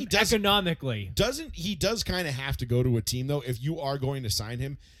 I think he does economically. He does kind of have to go to a team though. If you are going to sign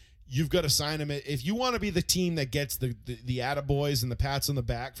him, you've got to sign him. If you want to be the team that gets the attaboys and the pats on the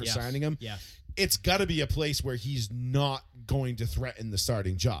back for signing him, it's got to be a place where he's not going to threaten the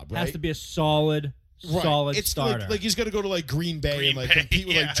starting job. Right? Has to be a solid starter. Like he's got to go to like Green Bay and compete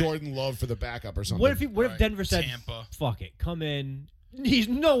with like Jordan Love for the backup or something. What if Denver said, Tampa. "Fuck it, come in"? He's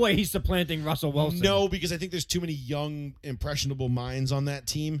no way he's supplanting Russell Wilson. No, because I think there's too many young, impressionable minds on that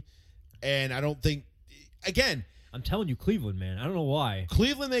team, and I don't think. Again, I'm telling you, Cleveland, man. I don't know why.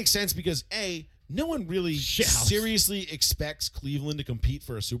 Cleveland makes sense because no one really seriously expects Cleveland to compete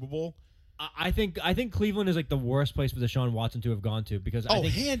for a Super Bowl. I think Cleveland is like the worst place for Deshaun Watson to have gone to because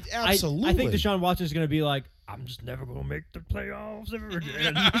absolutely. I think Deshaun Watson is going to be like, I'm just never going to make the playoffs ever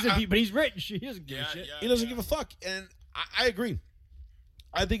again. But he's rich. He doesn't give a shit. He doesn't give a fuck, and I agree.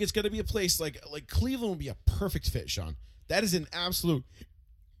 I think it's going to be a place like Cleveland would be a perfect fit, Sean. That is an absolute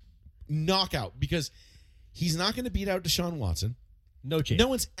knockout because he's not going to beat out Deshaun Watson. No chance. No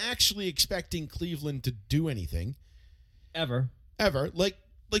one's actually expecting Cleveland to do anything. Ever. Like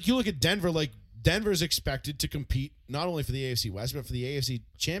you look at Denver, like Denver's expected to compete not only for the AFC West, but for the AFC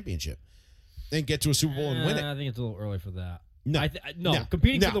Championship and get to a Super Bowl and win it. I think it's a little early for that. No.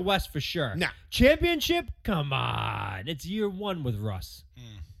 Competing for the West for sure. No. Championship? Come on. It's year one with Russ.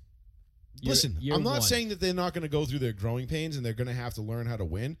 Listen, I'm not saying that they're not going to go through their growing pains and they're going to have to learn how to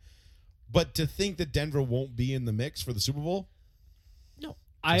win, but to think that Denver won't be in the mix for the Super Bowl? No.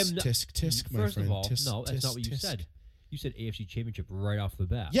 Tisk, my First friend. of all, tisk, no, that's tisk, not what you tisk. said. You said AFC Championship right off the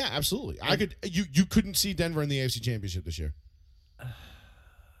bat. Yeah, absolutely. You couldn't see Denver in the AFC Championship this year.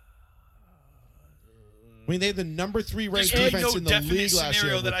 I mean, they had the number 3 ranked defense in the league last year.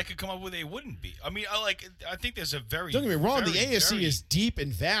 Scenario that I could come up with they wouldn't be. I mean, I think there's a very don't get me wrong. very, the AFC very, is deep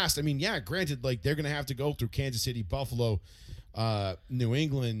and vast. I mean, yeah, granted, like they're going to have to go through Kansas City, Buffalo, New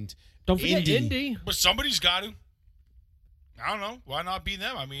England. Don't forget Indy. But somebody's got to. I don't know. Why not be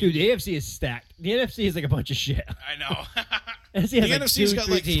them? I mean, dude, the AFC is stacked. The NFC is like a bunch of shit. I know. The NFC's got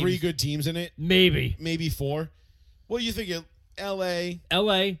like 3 good teams in it. Maybe 4. Well, you think L.A.,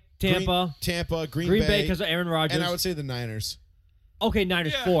 Tampa, Green Bay because of Aaron Rodgers, and I would say the Niners. Okay,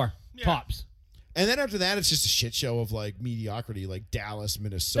 Niners 4 tops. And then after that, it's just a shit show of like mediocrity, like Dallas,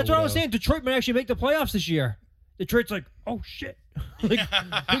 Minnesota. That's what I was saying. Detroit might actually make the playoffs this year. Detroit's like, oh shit, like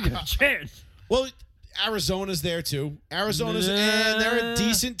a chance. Well, Arizona's there too. And they're a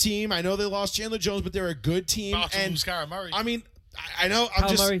decent team. I know they lost Chandler Jones, but they're a good team. And Kyler Murray. I mean, I know.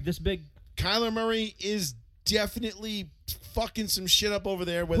 Kyler Murray this big. Kyler Murray is definitely fucking some shit up over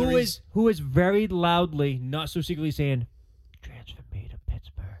there. Who is very loudly, not so secretly saying, transfer me to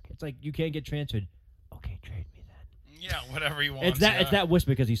Pittsburgh. It's like you can't get transferred. Okay, trade me then. Yeah, whatever you want. It's that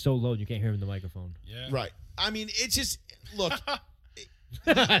whisper because he's so low and you can't hear him in the microphone. Yeah. Right. I mean, it's just look.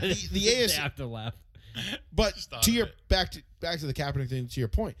 the AFC. They have to laugh. But to your back to the Kaepernick thing. To your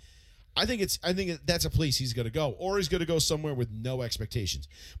point, I think that's a place he's going to go, or he's going to go somewhere with no expectations.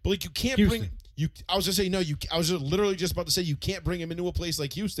 But like you can't Houston. I was going to say no. I was literally just about to say you can't bring him into a place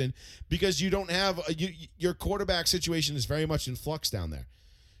like Houston because you don't have your quarterback situation is very much in flux down there.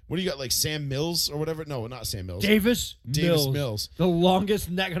 What do you got, like Sam Mills or whatever? No, not Sam Mills. Davis Mills. The longest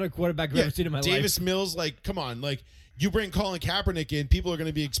neck on a quarterback I've ever seen in my life. Davis Mills, like, come on, like. You bring Colin Kaepernick in, people are going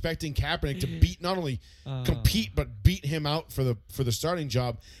to be expecting Kaepernick to beat not only compete but beat him out for the starting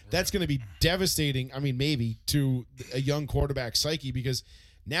job. That's going to be devastating. I mean, maybe to a young quarterback psyche because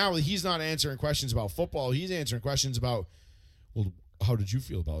now he's not answering questions about football. He's answering questions about, well, how did you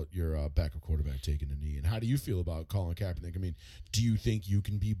feel about your backup quarterback taking a knee? And how do you feel about Colin Kaepernick? I mean, do you think you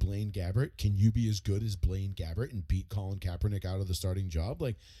can be Blaine Gabbert? Can you be as good as Blaine Gabbert and beat Colin Kaepernick out of the starting job?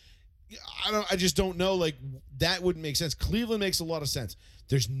 Like, I just don't know. Like, that wouldn't make sense. Cleveland makes a lot of sense.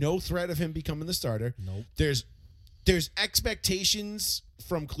 There's no threat of him becoming the starter. Nope. There's expectations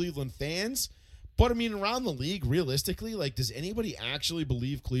from Cleveland fans. But, I mean, around the league, realistically, like, does anybody actually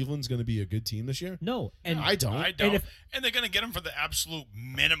believe Cleveland's going to be a good team this year? No. And I don't. And they're going to get him for the absolute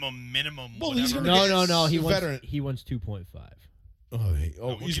minimum. Well, he's whatever. gonna No. He veteran. wants 2.5.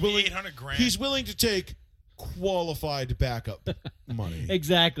 He's willing. willing. $800,000. He's willing to take qualified backup money.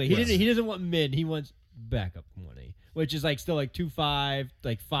 Exactly. Yes. He doesn't want mid. He wants backup money, which is like still like 2.5,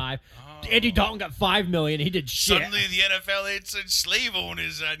 like 5. Oh. Andy Dalton got $5 million. He did shit. Suddenly the NFL ain't such slave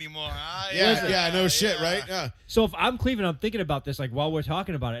owners anymore. No shit, right? Yeah. So if I'm Cleveland, I'm thinking about this like while we're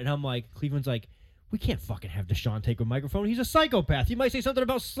talking about it, and I'm like, Cleveland's like, we can't fucking have Deshaun take a microphone. He's a psychopath. He might say something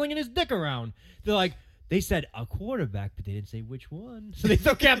about slinging his dick around. They're like, they said a quarterback, but they didn't say which one. So they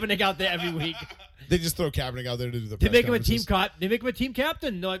throw Kaepernick out there every week. They just throw Kaepernick out there to do the They press make him a team conferences. They make him a team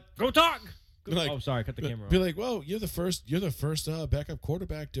captain. They're like, go talk. Like, oh, sorry, cut the camera Be off. like, well, you're the first backup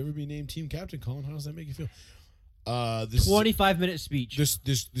quarterback to ever be named team captain. Colin, how does that make you feel? This 25-minute speech.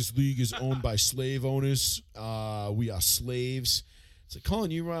 This league is owned by slave owners. We are slaves. It's like,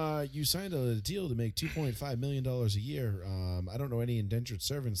 Colin, you signed a deal to make $2.5 million a year. I don't know any indentured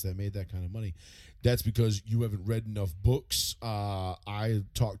servants that made that kind of money. That's because you haven't read enough books. I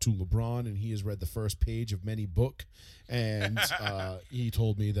talked to LeBron, and he has read the first page of many book, and he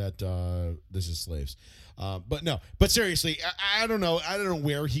told me that this is slaves. But seriously, I don't know. I don't know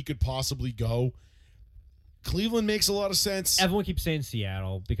where he could possibly go. Cleveland makes a lot of sense. Everyone keeps saying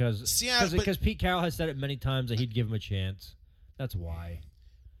Seattle because Pete Carroll has said it many times that he'd give him a chance. That's why.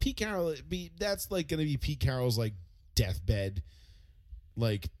 Pete Carroll, that's like going to be Pete Carroll's like deathbed,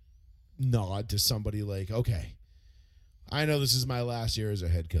 like nod to somebody like, okay, I know this is my last year as a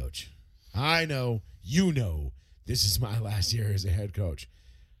head coach. I know, this is my last year as a head coach.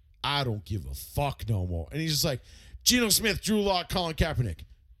 I don't give a fuck no more. And he's just like, Geno Smith, Drew Lock, Colin Kaepernick,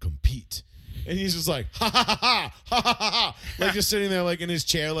 compete. And he's just like, ha, ha, ha, ha, ha, ha, ha. Like just sitting there like in his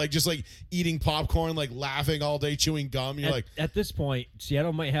chair, like just like eating popcorn, like laughing all day, chewing gum. You're like, at this point,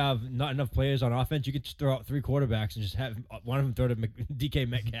 Seattle might have not enough players on offense. You could just throw out 3 quarterbacks and just have one of them throw to DK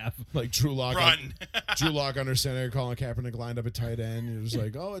Metcalf. Like Drew Lock. Run. Drew Lock under center, Colin Kaepernick lined up at tight end. You're just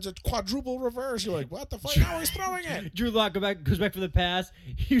like, oh, it's a quadruple reverse. You're like, what the fuck? How he's throwing it? Drew Lock goes back for the pass.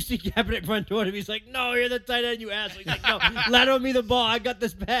 You see Kaepernick run toward him. He's like, no, you're the tight end, you asshole. He's like, no, lateral me the ball. I got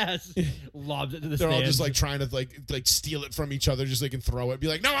this pass. Lobs it to the They're all stands. just like trying to like steal it from each other just so they can throw it. Be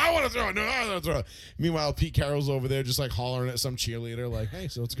like, no, I want to throw it. No, I want to throw it. Meanwhile, Pete Carroll's over there just like hollering at some cheerleader like, hey,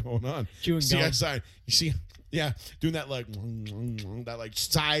 so what's going on? Chewing see gum. outside. You see, yeah, doing that like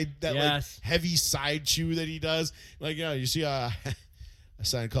side, that Yes. like heavy side chew that he does. Like, yeah, you see, I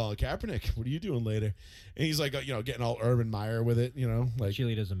signed Colin Kaepernick. What are you doing later? And he's like, getting all Urban Meyer with it, like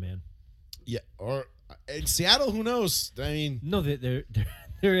Cheerleader's a man. yeah. Or in Seattle, who knows? I mean, No, there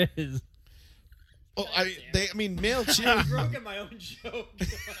is. oh, male cheerleaders. Broken my own joke.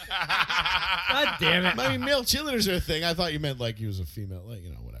 God damn it. I mean, male cheerleaders are a thing. I thought you meant like he was a female, like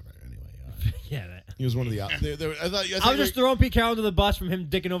whatever. Anyway, Yeah, that. he was one of the. I was just throwing Pete Carroll to the bus from him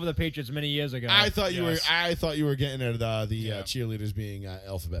dicking over the Patriots many years ago. I thought you Yes. were getting at the cheerleaders being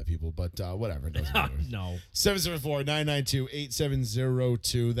alphabet people, but whatever. It doesn't matter. No.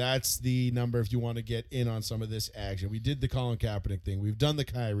 774-992-8702. That's the number if you want to get in on some of this action. We did the Colin Kaepernick thing. We've done the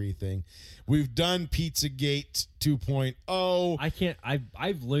Kyrie thing. We've done Pizzagate 2.0. I can't.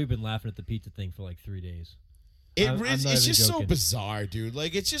 I've literally been laughing at the pizza thing for like 3 days. I'm not It's even just so joking. bizarre, dude.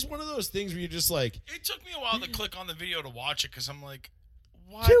 Like, it's just one of those things where you're just like, It took me a while to click on the video to watch it because I'm like,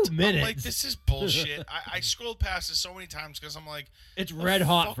 what? 2 I'm minutes. like, this is bullshit. I scrolled past it so many times because I'm like, It's the red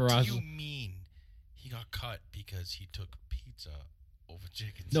hot fuck for us. do you mean he got cut because he took pizza over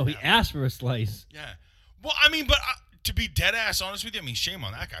chicken No, he salad? asked for a slice. Yeah. Well, I mean, but to be dead ass honest with you, I mean, shame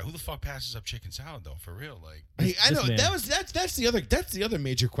on that guy. Who the fuck passes up chicken salad though? For real, like. hey, I know man. that's the other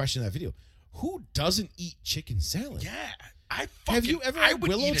major question in that video. Who doesn't eat chicken salad? Yeah, Have you ever I had would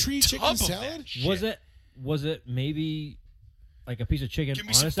Willow eat a Tree tub chicken of that salad? shit. Was it maybe like a piece of chicken Give me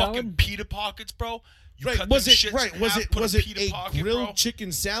on some a fucking salad? pita pockets, bro. You Right? cut Was them it shits right? in Was half, it put was a it pita a pocket, grilled bro?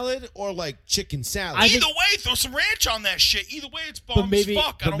 chicken salad or like chicken salad? I Either think- way, throw some ranch on that shit. Either way, it's bomb But maybe, as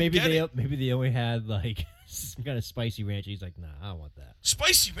fuck. I but don't maybe get it. maybe they only had like some kind of spicy ranch. He's like, nah, I don't want that.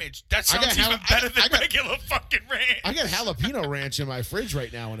 Spicy ranch. That I got sounds even jala- better I than got- regular fucking ranch. I got jalapeno ranch in my fridge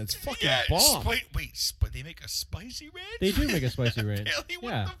right now, and it's fucking bomb. But they make a spicy ranch? They do make a spicy ranch. Really?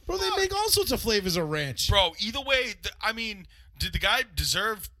 What Yeah. the Bro, they fuck? make all sorts of flavors of ranch. Bro, either way, I mean, Did the guy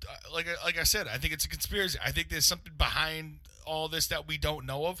deserve? Like I said, I think it's a conspiracy. I think there's something behind all this that we don't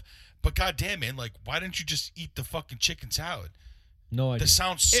know of. But goddamn, man, like, why didn't you just eat the fucking chicken salad? No idea. This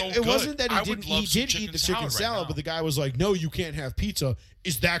sounds so good. It wasn't that I he would didn't. love He some did eat the chicken right salad, now. but the guy was like, "No, you can't have pizza.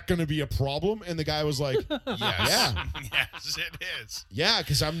 Is that going to be a problem?" And the guy was like, Yes. Yeah. Yes, it is. "Yeah,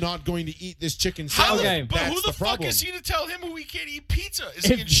 because I'm not going to eat this chicken How? salad." Okay. But That's who the fuck problem. is he to tell him who he can't eat pizza? Is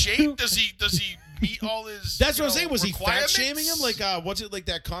he in If shape? you- Does he meet all his? That's you what I'm know, saying. Was he fat requirements? shaming him? Like, what's it like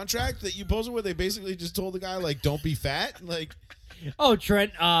that contract that you posted where they basically just told the guy like, "Don't be fat." Like Oh,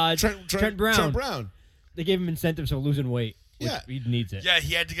 Trent Brown. Trent Brown. They gave him incentives for losing weight. Which Yeah. he needs it. Yeah,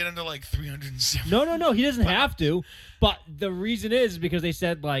 he had to get into like 370. No. He doesn't have to. But the reason is because they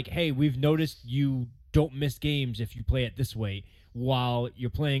said, like, hey, we've noticed you don't miss games if you play it this way while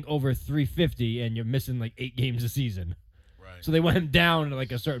you're playing over 350 and you're missing like 8 games a season. Right. So they went him down to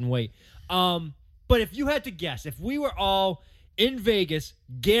like a certain weight. But if you had to guess, if we were all in Vegas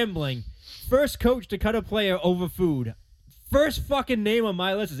gambling, first coach to cut a player over food, first fucking name on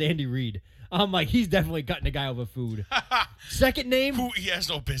my list is Andy Reid. I'm like, he's definitely cutting a guy over food. Second name, Who he has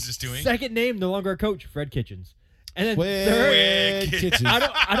no business doing. second name, no longer a coach, Fred Kitchens. And then Fred third, Kitchens.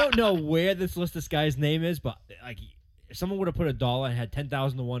 I don't know where this guy's name is, but like, if someone would have put $1 and had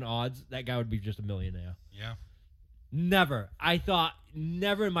 10,000 to 1 odds, that guy would be just a millionaire. Yeah. Never. I thought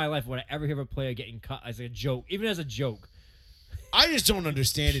never in my life would I ever hear of a player getting cut as a joke, even as a joke. I just don't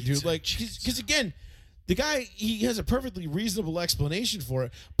understand it, dude. Like, because again, the guy, he has a perfectly reasonable explanation for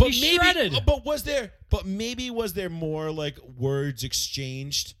it. But He's maybe, shredded. but maybe was there more like words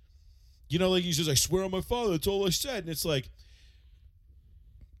exchanged? You know, like he says, "I swear on my father, that's all I said," and it's like,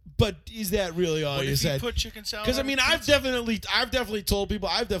 but is that really all What you if he said? put chicken salad? Because I on mean, pizza? I've definitely told people,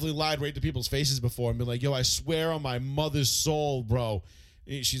 I've definitely lied right to people's faces before and been like, "Yo, I swear on my mother's soul, bro."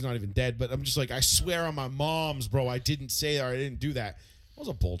 She's not even dead, but I'm just like, "I swear on my mom's, bro, I didn't say that or I didn't do that." It was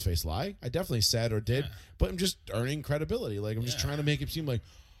a bold-faced lie. I definitely said or did, but I'm just earning credibility. Like, I'm just trying to make it seem like,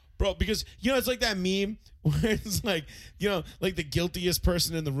 bro, because, you know, it's like that meme where it's like, you know, like the guiltiest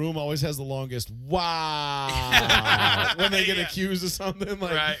person in the room always has the longest wow when they get Yeah. accused of something.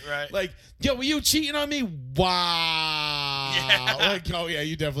 Like, Right. Like, yo, were you cheating on me? Wow. Yeah. Like, oh, yeah,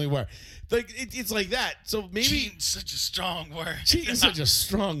 you definitely were. Like, it's like that. So maybe Cheating's such a strong word. cheating is such a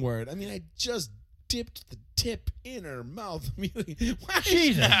strong word. I mean, I just dipped the tip in her mouth.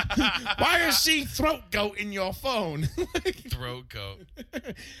 Jesus. Why is she throat goat in your phone? Throat goat.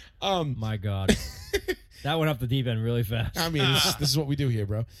 My God. That went off the deep end really fast. I mean, this is what we do here,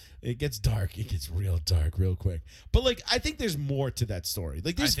 bro. It gets dark. It gets real dark real quick. But, like, I think there's more to that story.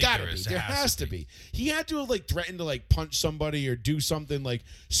 Like, there's think got to there be. is. There has to be. He had to have, like, threatened to, like, punch somebody or do something, like,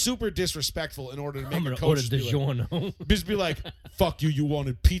 super disrespectful in order to I'm make going a to order coach be like, DiGiorno. just be like, "Fuck you, you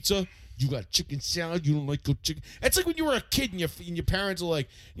wanted pizza? You got chicken salad? You don't like good chicken?" It's like when you were a kid and your parents are like,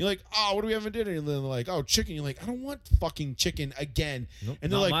 you're like, "Oh, what do we have for dinner?" And then they're like, "Oh, chicken." You're like, "I don't want fucking chicken again." Nope,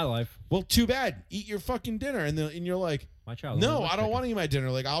 and they're not like, my life. "Well, too bad. Eat your fucking dinner." And you're like, My child. "No, I don't want to eat my dinner.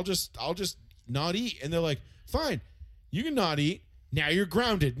 Like, I'll just not eat." And they're like, "Fine, you can not eat. Now you're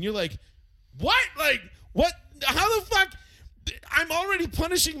grounded." And you're like, "What? Like, what? How the fuck?" I'm already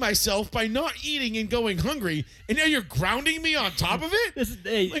punishing myself by not eating and going hungry, and now you're grounding me on top of it? This is,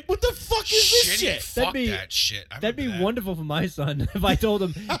 hey, Like, what the fuck is this Shitty. shit? Fuck be- that shit. I that'd be remember that. wonderful for my son if I told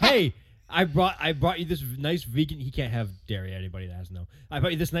him, "Hey, I brought you this nice vegan." He can't have dairy. Anybody that has no. I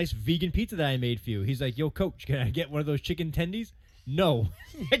brought you this nice vegan pizza that I made for you. He's like, "Yo, coach, can I get one of those chicken tendies?" No,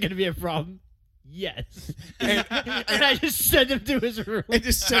 not gonna be a problem. Yes, and I just sent him to his room. And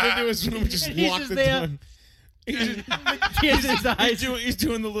just sent him to his room and just And he's locked just the there. door. Tears in his eyes. He's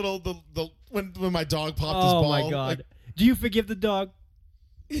doing the little the when my dog popped his Oh ball. my God! like, Do you forgive the dog?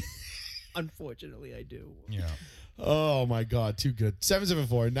 Unfortunately, I do. Yeah. oh my God, too good.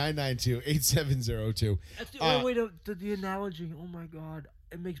 774-992-8702. That's the only way to the analogy. Oh my God,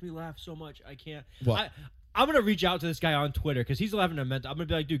 it makes me laugh so much. I can't. What? I'm gonna reach out to this guy on Twitter because he's having a mental. I'm gonna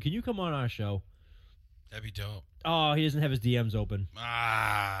be like, "Dude, can you come on our show?" That'd be dope. Oh, he doesn't have his DMs open.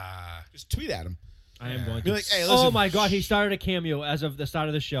 Just tweet at him. I am going Be to. like, "Hey, Oh listen." my God, he started a cameo as of the start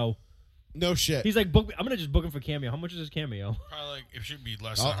of the show. No shit. He's like, "Book." I'm gonna just book him for cameo. How much is his cameo? Probably like it should be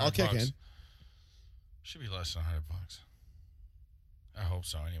less than I'll 100 kick bucks. in. Should be less than $100. I hope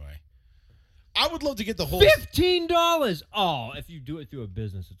so. Anyway. I would love to get the whole. $15. Oh, if you do it through a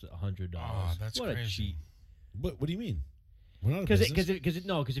business, it's $100. Oh, that's what crazy. a cheat. What do you mean? We're not a Because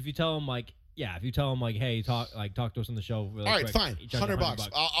business. if you tell him like, hey, talk to us on the show. Really All right, quick, fine. you charge $100.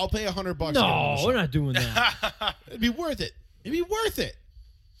 I'll pay $100. to get on the No, show. we're not doing that. It'd be worth it. It'd be worth it.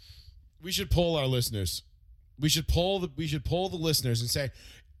 We should poll our listeners. We should poll the listeners and say,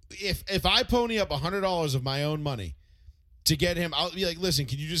 if I pony up $100 of my own money, to get him. I'll be like, listen,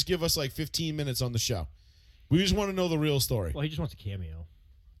 can you just give us like 15 minutes on the show? We just want to know the real story. Well, he just wants a cameo.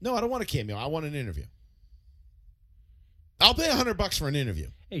 No, I don't want a cameo. I want an interview. I'll pay $100 for an interview.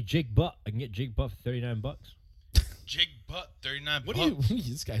 Hey, Jake Butt. I can get Jake Butt for $39. Jake Butt, 39 What bucks. do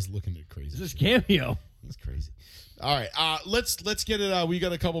you? This guy's looking at crazy. This is shit. cameo. He's crazy. All right, let's get it. We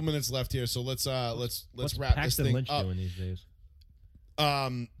got a couple minutes left here, so let's What's wrap Paxton this thing Lynch up. doing these days?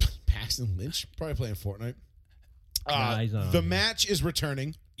 Paxton Lynch probably playing Fortnite. Nah, he's not on The here. match is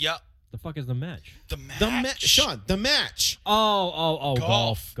returning. Yep. The fuck is the match? The match. Sean, the match. Oh,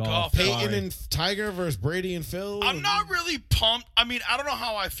 Golf. Peyton Sorry. and Tiger versus Brady and Phil. I'm not really pumped. I mean, I don't know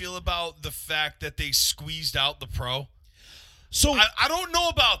how I feel about the fact that they squeezed out the pro. So I don't know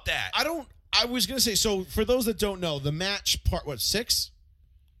about that. I was gonna say. So for those that don't know, the match part 6.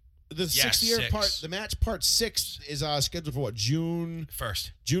 The Yes, 6th year 6. part. The match part 6 is scheduled for what? June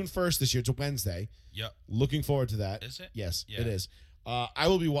First. 1st this year. It's a Wednesday. Yep. Looking forward to that. Is it? Yes, Yeah. it is. I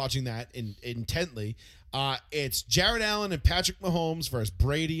will be watching that intently. It's Jared Allen and Patrick Mahomes versus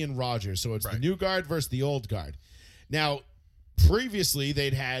Brady and Rodgers. So it's the Right. new guard versus the old guard. Now, previously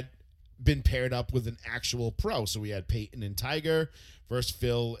they'd had been paired up with an actual pro. So we had Peyton and Tiger versus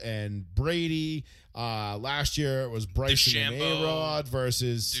Phil and Brady. Last year it was Bryson and DeChambeau. A-Rod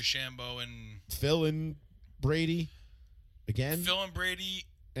versus DeChambeau and Phil and Brady again. Phil and Brady.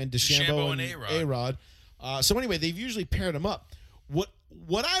 And DeChambeau DeChambeau and and A-Rod. A-Rod. So anyway, they've usually paired them up.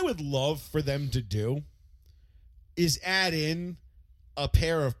 What I would love for them to do is add in a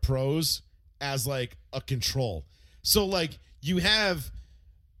pair of pros as like a control. So like you have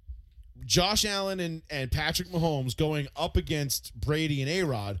Josh Allen and Patrick Mahomes going up against Brady and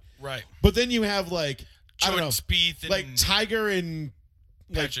A-Rod, Right. but then you have like Jordan I don't know, Spieth and like Tiger and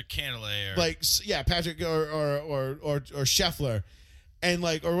Patrick Cantlay. Patrick or Scheffler, and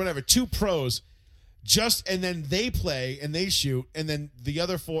like or whatever, 2 pros, and then they play and they shoot, and then the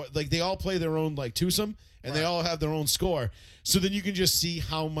other 4 like they all play their own like twosome, and they all have their own score. So then you can just see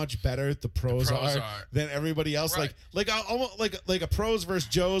how much better the pros are than everybody else. Right. Like almost like a pros versus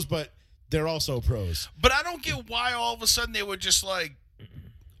Joes, but they're also pros. But I don't get why all of a sudden they were just like,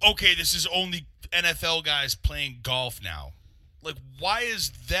 okay, this is only NFL guys playing golf now. Like, why is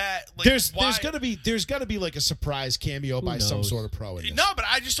that? Like, There's why? gotta be like a surprise cameo by some knows? sort of pro in this. No, but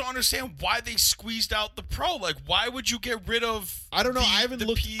I just don't understand why they squeezed out the pro. Like, why would you get rid of? I don't know. I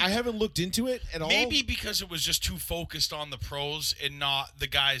the haven't looked into it at all. Maybe because it was just too focused on the pros and not the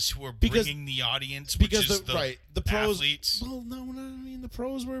guys who were Because- bringing the audience, because which is the pros. athletes. Well, no, I mean the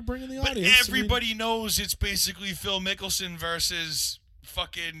pros were bringing the But audience. everybody knows it's basically Phil Mickelson versus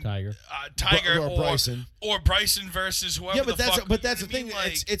fucking Tiger. Tiger Or Bryson. or Bryson versus whoever. Yeah, but the fuck, that's the you know what I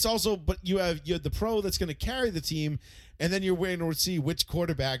thing. mean? Like, It's also, but you have the pro that's going to carry the team, and then you're waiting to see which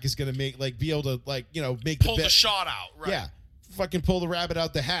quarterback is going to be able to make pull the the shot out, right? Yeah, fucking pull the rabbit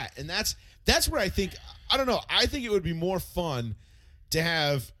out the hat, and that's where I think I don't know. I think it would be more fun to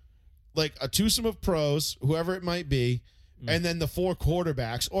have like a twosome of pros, whoever it might be, and then the 4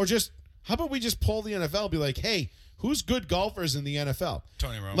 quarterbacks, or just how about we just pull the NFL, be like, hey, who's good golfers in the NFL?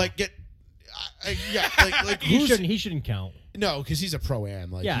 Tony Romo. Like get. Like He who's shouldn't count. no, because he's a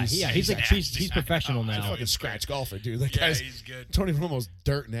pro-am. Like Yeah, he's like nasty. he's professional I know. now. fucking scratch golfer, dude. That yeah, guy's he's good. Tony Romo's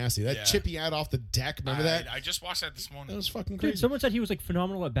dirt nasty. That Yeah. chip he had off the deck, remember that? I just watched that this morning. That was fucking Dude, crazy. someone said he was like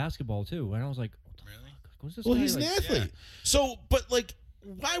phenomenal at basketball too, and I was like, what the Really? fuck? Who's this Well, guy? he's an Like, athlete. yeah. So, but like,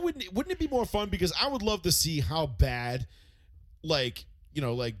 why wouldn't it be more fun? Because I would love to see how bad, like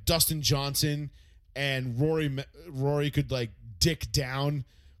Dustin Johnson and Rory could like dick down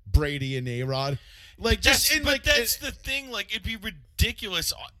Brady and A-Rod. Like just That's the thing. Like, it'd be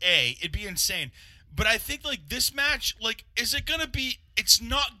ridiculous. It'd be insane. But I think like this match, like, is it gonna be? It's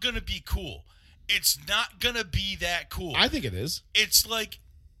not gonna be cool. It's not gonna be that cool. I think it is. It's like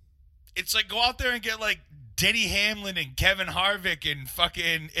go out there and get like Denny Hamlin and Kevin Harvick and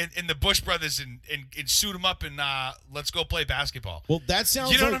fucking and the Bush brothers and suit them up and let's go play basketball. Well, that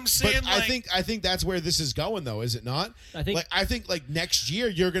sounds. You know like, what I'm saying? But Like- I think that's where this is going, though, is it not? I think- like next year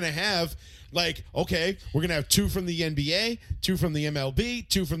you're gonna have like, okay, we're gonna have 2 from the NBA, 2 from the MLB,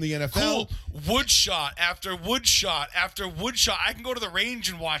 2 from the NFL. Cool. Wood shot after wood shot after wood shot. I can go to the range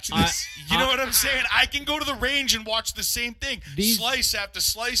and watch this. You know what I'm saying? I can go to the range and watch the same thing. Slice after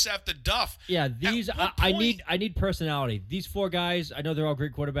slice after duff. Yeah, these At what I point- need personality. These 4 guys, I know they're all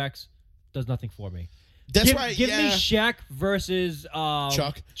great quarterbacks. Does nothing for me. That's give, why. Give yeah. me Shaq versus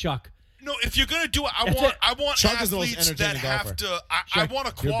Chuck. No, if you're gonna do it, That's I want Chuck is the most athletes that entertaining golfer. have to. I Chuck, want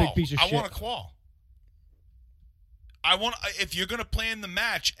a you're a qual. big piece of I want a shit. qual. if you're gonna play in the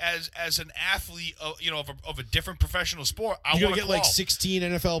match as an athlete, of a different professional sport, You're want gonna get like 16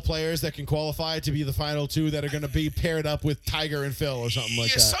 NFL players that can qualify to be the final 2 that are gonna be paired up with Tiger and Phil or something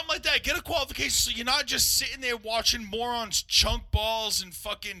like that. Something like that. Get a qualification so you're not just sitting there watching morons chunk balls and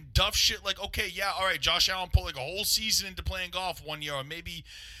fucking duff shit. Like, okay, yeah, all right, Josh Allen put like a whole season into playing golf one year, or maybe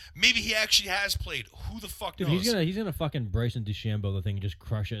he actually has played. Who the fuck Dude, knows? he's gonna fucking Bryson DeChambeau the thing and just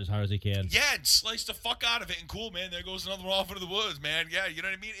crush it as hard as he can. Yeah, and slice the fuck out of it, and cool, man. There goes another one off into the woods, man. Yeah, you know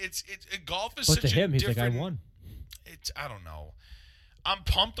what I mean. It's golf is But such to him, a he's like, different. I won. I don't know. I'm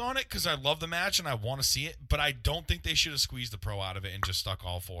pumped on it because I love the match and I want to see it, but I don't think they should have squeezed the pro out of it and just stuck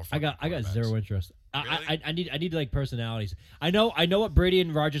all 4. I got quarterbacks. zero interest. Really? I need like personalities. I know what Brady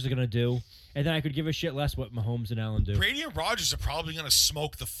and Rodgers are gonna do, and then I could give a shit less what Mahomes and Allen do. Brady and Rodgers are probably going to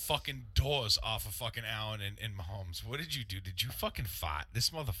smoke the fucking doors off of fucking Allen and Mahomes. What did you do? Did you fucking fight? This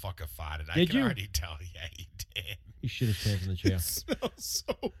motherfucker fought it. I Did can you? already tell. Yeah, he did. He shit his pants in the chair. It smells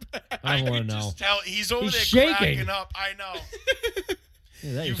so bad. I don't want can to know. just tell. He's over He's there shaking. cracking up. I know.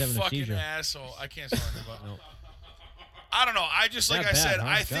 Yeah, that You he's having a fucking seizure. asshole. I can't say anything about No. I don't know. I just like That I said. bad, huh?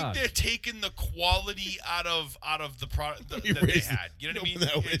 I think God. they're taking the quality out of the product that they raised- had. You know what I mean?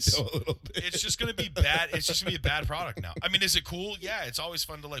 Open that It's, window a little bit. it's just gonna be bad. It's just gonna be a bad product now. I mean, is it cool? Yeah, it's always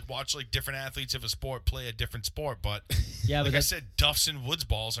fun to like watch like different athletes of a sport play a different sport. But Yeah, like but I that's, said, Duffs and Woods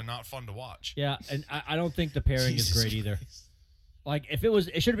balls are not fun to watch. yeah, and I don't think the pairing is Jesus great either. Christ. Like if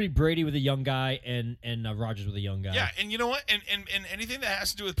it should be Brady with a young guy and Rodgers with a young guy. Yeah, and you know what? And anything that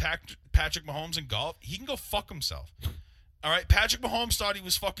has to do with Patrick Mahomes and golf, he can go fuck himself. All right, Patrick Mahomes thought he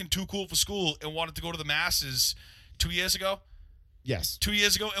was fucking too cool for school and wanted to go to the Masters 2 years ago. Yes. 2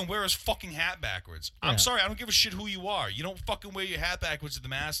 years ago and wear his fucking hat backwards. Yeah. I'm sorry, I don't give a shit who you are. You don't fucking wear your hat backwards at the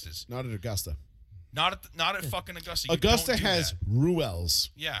Masters. Not at Augusta. Not at fucking Augusta. You Augusta don't do has that. Ruels.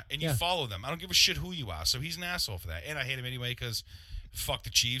 Yeah, and you Yeah. follow them. I don't give a shit who you are. So he's an asshole for that. And I hate him anyway because fuck the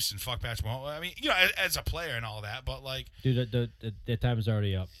Chiefs and fuck Patrick Mahomes. I mean, you know, as a player and all that, but like, Dude, the time is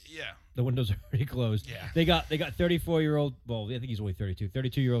already up. yeah. The window's already closed. Yeah. They got 34-year-old. Well, I think he's only 32.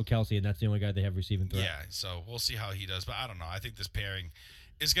 32-year-old Kelsey, and that's the only guy they have receiving threat. Yeah, so we'll see how he does. But I don't know. I think this pairing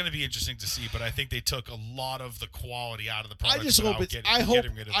is going to be interesting to see. But I think they took a lot of the quality out of the product. I just hope it's. I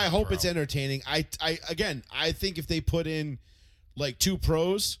hope it's entertaining. I think if they put in like 2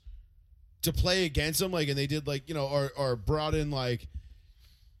 pros to play against them, like, and they did like, you know, or brought in like,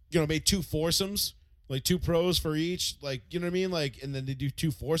 you know, made 2 foursomes, like 2 pros for each, like, you know what I mean, like, and then they do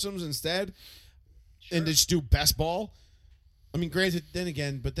 2 foursomes instead, and they just do best ball. I mean, granted, then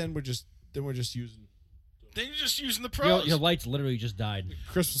we're just using. Then you're just using the pros. Your lights literally just died.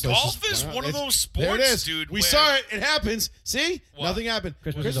 Christmas Golf lights is why not? one of It's- those There it sports, is. dude, We where- saw it. It happens. See, What? nothing happened.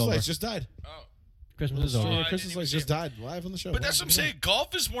 Christmas is lights over. just died. Oh. Christmas is over. I Christmas didn't lights even just see died live on the show. But that's what I'm saying.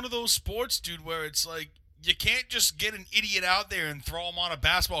 Golf is one of those sports, dude, where it's like you can't just get an idiot out there and throw him on a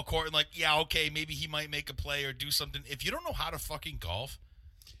basketball court and like, yeah, okay, maybe he might make a play or do something. If you don't know how to fucking golf,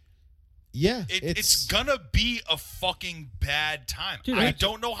 Yeah, it's gonna be a fucking bad time. Dude, I that's-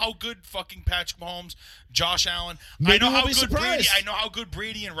 don't know how good fucking Patrick Mahomes, Josh Allen. Maybe I know we'll how be good Brady. surprised. I know how good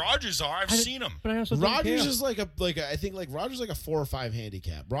Brady and Rodgers are. I've seen them. But I also don't Rodgers care. is like a I think like Rodgers is like a 4 or 5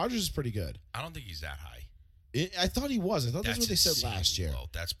 handicap. Rodgers is pretty good. I don't think he's that high. I thought he was. I thought that's what they said insanely last year. Low.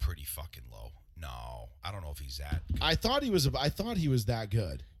 That's pretty fucking low. No, I don't know if he's that. I thought he was that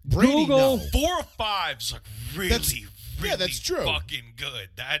good. Brady, Google. no. 4 or 5's like really, That's- really yeah, that's true. fucking good.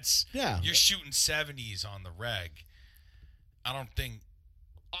 That's Yeah. You're shooting 70s on the reg. I don't think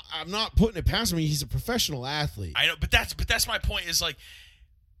I'm not putting it past him. He's a professional athlete. I know, but that's my point. Is like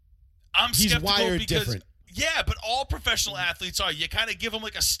I'm He's skeptical wired because different. yeah, but all professional athletes are. You kind of give them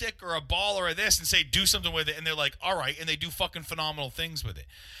like a stick or a ball or this and say do something with it, and they're like, all right, and they do fucking phenomenal things with it.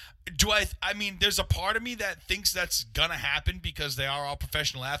 I mean, there's a part of me that thinks that's gonna happen because they are all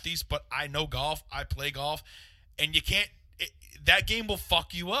professional athletes. But I know golf. I play golf, and you can't. That game will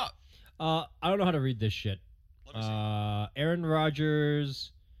fuck you up. I don't know how to read this shit. Let me see. Aaron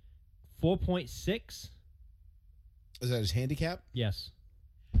Rodgers, 4.6. Is that his handicap? Yes.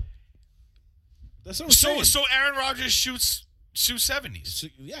 That's what I'm saying. So Aaron Rodgers shoots 70s. So,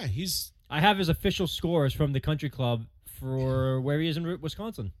 yeah, he's I have his official scores from the country club for where he is in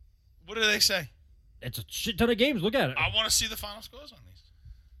Wisconsin. What do they say? It's a shit ton of games. Look at it. I want to see the final scores on these.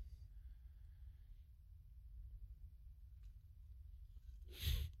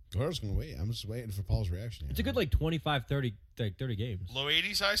 I'm just gonna wait. I'm just waiting for Paul's reaction. It's a good 25, 30 games. Low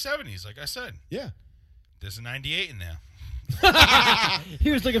 80s, high 70s, like I said. Yeah. There's a 98 in there. He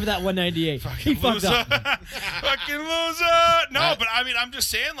was looking for that 198. He fucked up. Fucking loser. No, but I mean, I'm just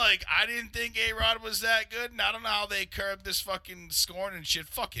saying, like, I didn't think A-Rod was that good, and I don't know how they curbed this fucking scoring and shit.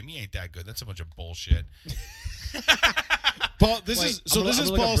 Fuck him. He ain't that good. That's a bunch of bullshit. Paul, this Wait, is I'm gonna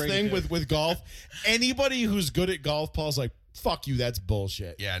look up Paul's Brady thing too. with golf. Anybody who's good at golf, Paul's like, fuck you, that's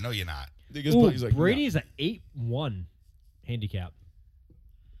bullshit. Yeah, no, you're not. Because Ooh, he's like, Brady's an 8-1 handicap.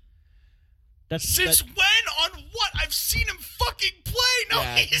 Since when? On what? I've seen him fucking play. No,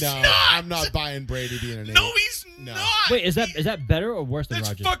 he's no, not. I'm not buying Brady being an 8. No, he's No. not. Wait, is that better or worse than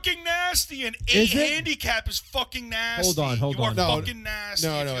That's Rogers? fucking nasty. An 8 Is it? handicap is fucking nasty. Hold You are on. No, fucking nasty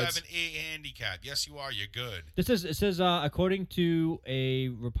no, if no, you it's- have an 8 handicap. Yes, you are. You're good. It says according to a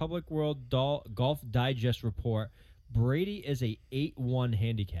Republic World Golf Digest report, Brady is a 8-1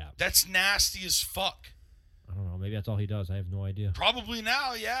 handicap. That's nasty as fuck. I don't know. Maybe that's all he does. I have no idea. Probably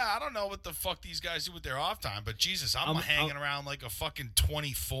now, yeah. I don't know what the fuck these guys do with their off time, but Jesus, I'm hanging around like a fucking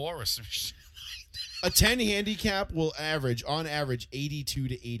 24 or some shit. A 10 handicap will average, on average, 82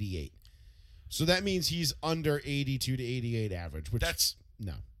 to 88. So that means he's under 82 to 88 average, which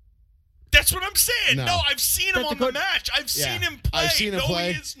no. That's what I'm saying. No. No, I've seen him That's on the match. I've seen him play. I've seen him no,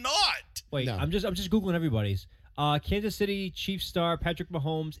 play. he is not. Wait, No. I'm just googling everybody's. Kansas City Chiefs star Patrick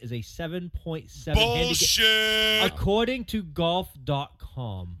Mahomes is a 7.7 handicap Bullshit. according to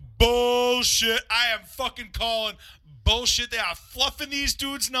golf.com. Bullshit. I am fucking calling bullshit. They are fluffing these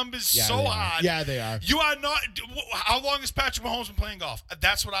dudes' numbers so they are. hard. Yeah, they are. You are not. How long has Patrick Mahomes been playing golf?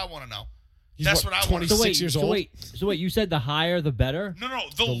 That's what I want to know. That's what I want. 26 years old? So wait, you said the higher the better? No.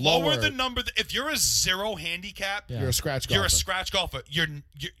 The lower the number, if you're a 0 handicap, You're a scratch golfer. you're a scratch golfer.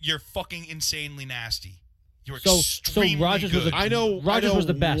 You're fucking insanely nasty. You're So extremely Rogers was good. I know Rogers was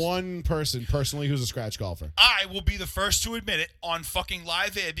the best. one person personally who's a scratch golfer. I will be the first to admit it on fucking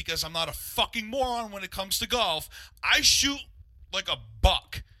live air because I'm not a fucking moron when it comes to golf. I shoot like a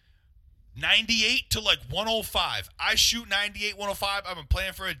buck. 98 to like 105. I shoot 98, 105. I've been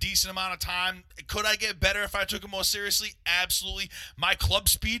playing for a decent amount of time. Could I get better if I took it more seriously? Absolutely. My club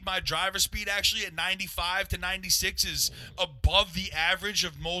speed, my driver speed actually at 95 to 96 is above the average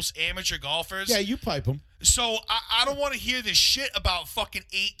of most amateur golfers. Yeah, you pipe him. So I don't want to hear this shit about fucking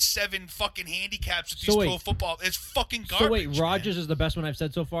 8-7 fucking handicaps with these So wait. pro football. It's fucking garbage. So wait, man. Rogers is the best one I've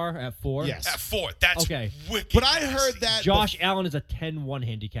said so far at 4? Yes. At 4. That's Okay. wicked. But I nasty. heard that Josh Allen is a 10-1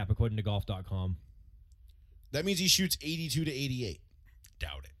 handicap according to golf.com. that means he shoots 82 to 88.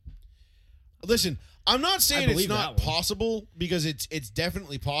 Doubt it. Listen, I'm not saying it's believe not that one. possible because it's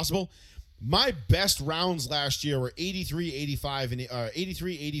definitely possible. My best rounds last year were 83, 85 and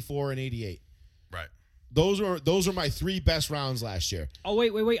 83, 84 and 88. Right. Those are my 3 best rounds last year. Oh,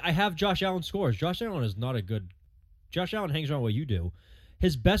 wait. I have Josh Allen scores. Josh Allen is not a good... Josh Allen hangs around what you do.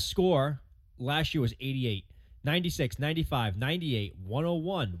 His best score last year was 88, 96, 95, 98,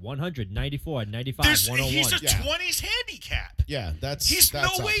 101, 100, 94, 95, 101. He's a Yeah. 20s handicap. Yeah, that's He's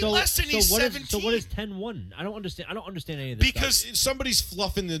that's no up. way less than he's 17. So what is 10-1? I don't understand any of this Because stuff. Somebody's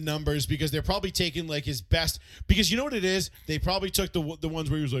fluffing the numbers because they're probably taking like his best. Because you know what it is? They probably took the ones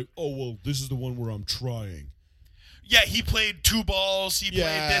where he was like, oh well, this is the one where I'm trying. yeah, he played 2 balls. He played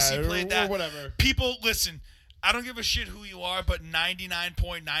this. He played or that. whatever. People, listen. I don't give a shit who you are, but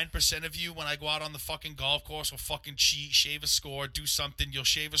 99.9% of you, when I go out on the fucking golf course, will fucking cheat, shave a score, do something. You'll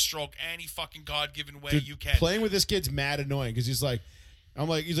shave a stroke any fucking God-given way Dude, you can. Playing with this kid's mad annoying because he's like, oh,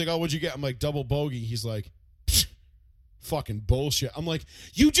 what'd you get? I'm like, double bogey. He's like, "Psh, fucking bullshit. I'm like,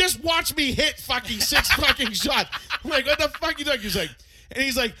 you just watched me hit fucking 6 fucking shots. I'm like, what the fuck you doing?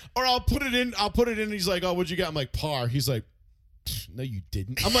 He's like, or I'll put it in. He's like, oh, what'd you get? I'm like, par. He's like, no, you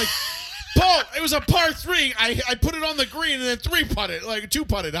didn't. I'm like, Paul, it was a par 3. I put it on the green and then 3-putted, like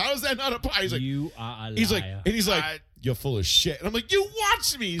 2-putted. How is that not a par? He's like, You are a liar. he's like, you're full of shit. And I'm like, you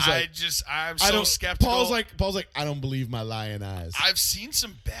watched me. He's like, I'm so skeptical. Paul's like, I don't believe my lying eyes. I've seen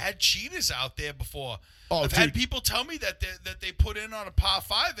some bad cheaters out there before. Oh, I've had dude. people tell me that they put in on a par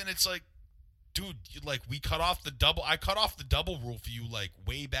 5, and it's like, dude, we cut off the double. I cut off the double rule for you like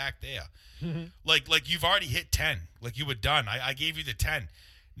way back there. like you've already hit 10. Like you were done. I gave you the 10.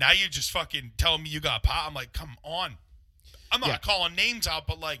 Now you're just fucking telling me you got par. I'm like, come on. I'm not calling names out,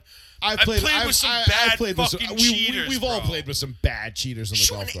 but like, I've played with some bad fucking cheaters. We've all played with some bad cheaters on the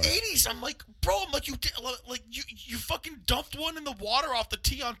Shooting golf course. 80s, I'm like, bro, you fucking dumped one in the water off the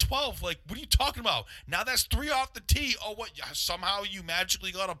tee on 12. Like, what are you talking about? Now that's 3 off the tee. Oh, what? Somehow you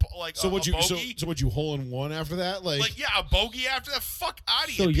magically got a bogey? So would you hole in one after that? Like Yeah, a bogey after that? Fuck out of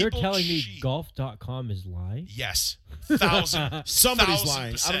here. So you're People telling me cheat. golf.com is lying? Yes. 1,000. somebody's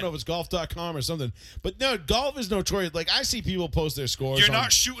lying. 1,000%. I don't know if it's golf.com or something. But no, golf is notorious. Like I see people post their scores. You're on,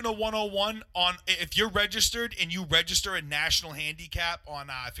 not shooting a 101 on if you're registered and you register a national handicap on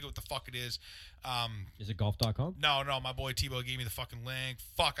I forget what the fuck it is. Is it golf.com? No, my boy Tebow gave me the fucking link.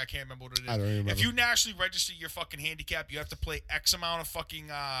 Fuck, I can't remember what it is. I don't remember. If you nationally register your fucking handicap, you have to play X amount of fucking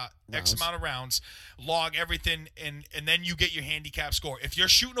X amount of rounds, log everything, and then you get your handicap score. If you're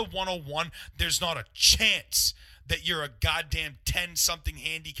shooting a 101, there's not a chance that you're a goddamn 10-something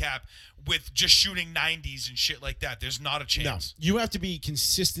handicap with just shooting 90s and shit like that. There's not a No, chance. you have to be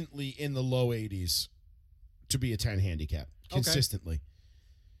consistently in the low 80s to be a 10 handicap. Consistently.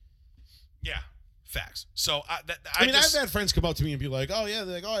 Yeah, facts. So I mean, I've had friends come up to me and be like, "Oh yeah,"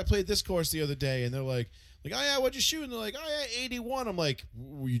 they're like, "Oh, I played this course the other day," and they're like, "Oh yeah, what'd you shoot?" And they're like, "Oh yeah, 81." I'm like,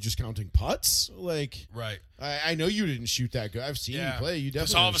 "Were you just counting putts?" Like, right. I know you didn't shoot that good. I've seen you play. You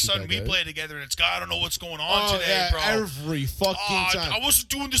definitely. Because all of a didn't shoot sudden that we good. play together and it's I don't know what's going on today, yeah, bro. every fucking time. I wasn't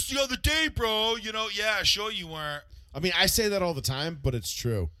doing this the other day, bro. You know, yeah, sure you weren't. I mean, I say that all the time, but it's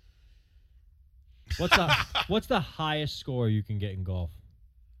true. What's the highest score you can get in golf?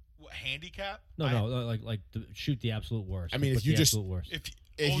 What, handicap? No, like shoot the absolute worst. I mean, What's if you the just- absolute worst.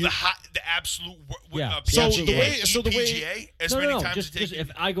 The absolute Yeah. So PGA, the way- so the way- PGA, as no, many no, times just as it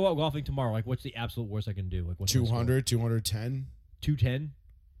if I go out golfing tomorrow, like what's the absolute worst I can do? Like what's 200, 210. 210?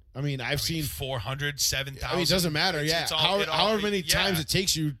 I mean, I've seen 400, 7,000. I mean, it doesn't matter. Yeah, however many times it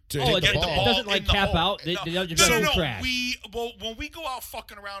takes you to hit get the the ball. ball. It doesn't like in the cap hole. out. They No, just no. trash. When we go out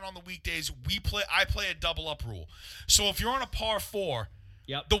fucking around on the weekdays, I play a double up rule. So if you're on a par 4,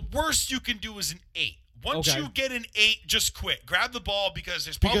 Yep. the worst you can do is an 8. Once Okay. you get an 8, just quit. Grab the ball because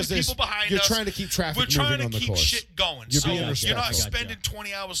there's probably people behind you're us. trying to keep traffic We're trying moving on to the keep course. shit going. You're so being you're not respectful. spending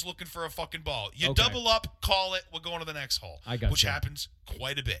 20 hours looking for a fucking ball. You Okay. double up, call it, we're going to the next hole. I got which you. happens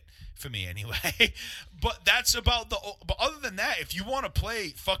quite a bit for me anyway. But that's about but other than that, if you want to play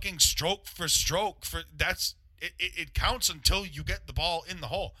fucking stroke for stroke it counts until you get the ball in the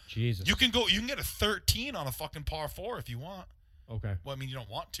hole. Jesus. You can get a 13 on a fucking par 4 if you want. Okay. Well, I mean, you don't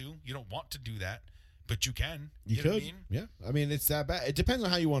want to. You don't want to do that, but you can. You know could, what I mean? yeah. I mean, it's that bad. It depends on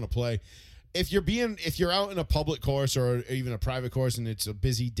how you want to play. If you're out in a public course or even a private course and it's a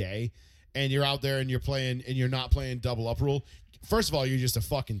busy day, and you're out there and you're not playing double up rule. First of all, you're just a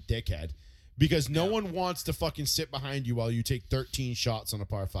fucking dickhead because no one wants to fucking sit behind you while you take 13 shots on a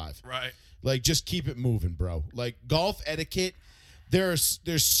par 5. Right. Like, just keep it moving, bro. Like, golf etiquette. There's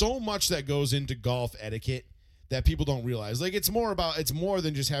so much that goes into golf etiquette that people don't realize. Like, it's more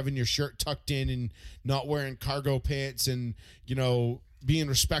than just having your shirt tucked in and not wearing cargo pants and, being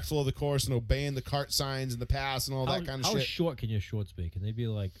respectful of the course and obeying the cart signs and the pass and all that kind of How shit. short can your shorts be? Can they be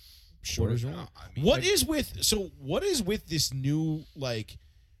like Short as quarter- What is with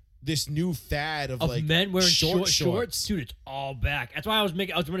this new fad of like men wearing short shorts? Dude, it's all back. That's why I was going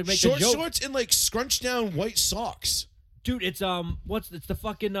to make short the joke. shorts and like scrunched down white socks. Dude, it's it's the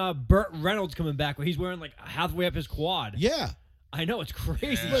fucking Burt Reynolds coming back where he's wearing like halfway up his quad. Yeah. I know, it's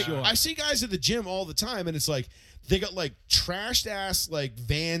crazy Yeah. short. I see guys at the gym all the time, and it's like they got like trashed ass like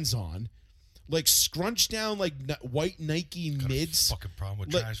Vans on, like scrunched down like white Nike mids, Fucking problem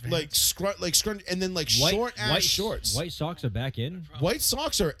with like trash vans. like scrunch, and then like short ass shorts. White socks are back in. White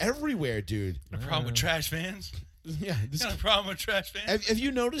socks are everywhere, dude. a problem with trash vans. Yeah, this, Got a problem with trash vans. have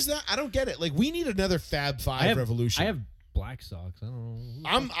you noticed that? I don't get it. Like, we need another Fab Five revolution. I have black socks. I don't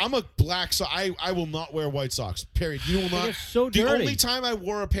know. I'm a black sock. I will not wear white socks. Period. You will not. They're so The dirty. only time I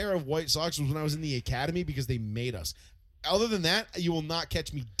wore a pair of white socks was when I was in the academy because they made us. Other than that, you will not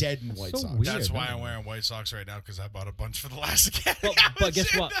catch me dead in white so socks. weird. That's why no. I'm wearing white socks right now because I bought a bunch for the last academy. But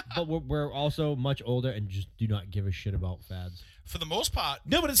guess what? But we're also much older and just do not give a shit about fads. For the most part,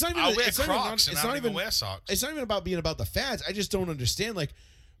 No, but it's not even. I'll wear it's not even- Crocs and it's I not don't even even wear socks. It's not even about being about the fads. I just don't understand. Like,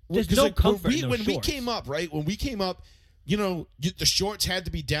 There's 'cause, no like, comfort when we, in those when we shorts. came up, right? When we came up, the shorts had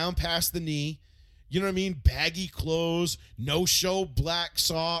to be down past the knee. You know what I mean? Baggy clothes, no show black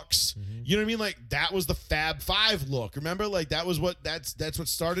socks. Mm-hmm. You know what I mean? Like, that was the Fab Five look. Remember? Like, that's what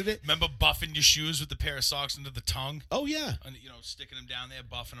started it. Remember buffing your shoes with the pair of socks into the tongue? Oh yeah, And, sticking them down there,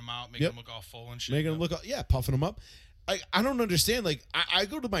 buffing them out, making Yep. them look all full and shit. making them look, puffing them up. I don't understand. Like, I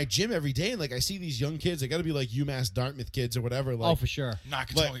go to my gym every day and like I see these young kids. They got to be like UMass Dartmouth kids or whatever. Like, Oh, for sure.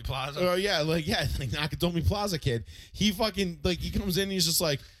 Nakatomi Plaza. Oh yeah, like Nakatomi Plaza kid. He fucking he comes in and he's just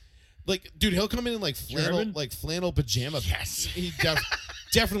like dude, he'll come in like German? flannel pajama. Yes. He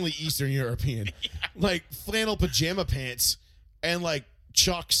definitely Eastern European. Like flannel pajama pants and like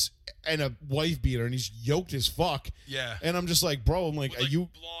chucks and a wife beater and he's yoked as fuck. Yeah. And I'm just like, bro, I'm like, With, are you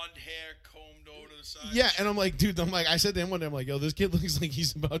blonde hair combed over to the size. Yeah, and I'm like, dude, I said to him one day, I'm like, yo, this kid looks like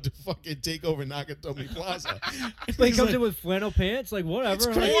he's about to fucking take over Nakatomi Plaza. But he comes in with flannel pants, like whatever. It's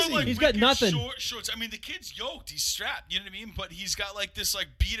Like, crazy. Or, like, he's got wicked nothing. Shorts. I mean, the kid's yoked. He's strapped. You know what I mean? But he's got like this like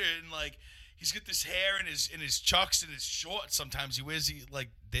beater and like he's got this hair in his chucks and his shorts. Sometimes he wears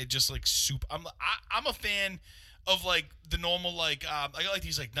they're just like soup. I'm a fan of like the normal like I like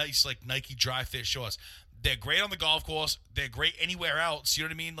these like nice like Nike dry fit shorts. They're great on the golf course. They're great anywhere else. You know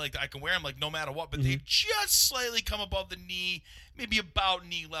what I mean? Like I can wear them like no matter what, but they just slightly come above the knee, maybe about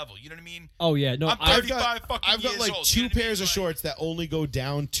knee level. You know what I mean? Oh yeah, no. I've got like two pairs of shorts that only go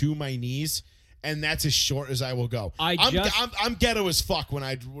down to my knees, and that's as short as I will go. I'm ghetto as fuck when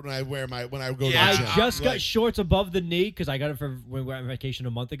I go to the I gym. just got shorts above the knee because I got it for when we were on vacation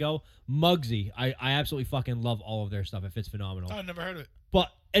a month ago. Muggsy, I absolutely fucking love all of their stuff. It fits phenomenal. I've never heard of it. But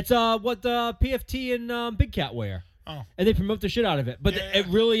it's what PFT and Big Cat wear. Oh. And they promote the shit out of it. But it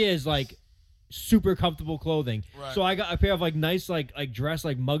really is like super comfortable clothing. Right. So I got a pair of like nice like dress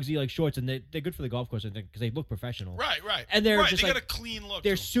like Muggsy like shorts, and they're good for the golf course, I think, because they look professional. Right. And they're just they like, got a clean look.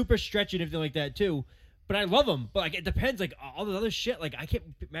 they're to 'em. super stretchy and everything like that too. But I love them. But like it depends. Like all the other shit. Like I can't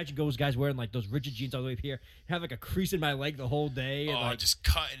imagine those guys wearing like those rigid jeans all the way up here, have like a crease in my leg the whole day. And, like, just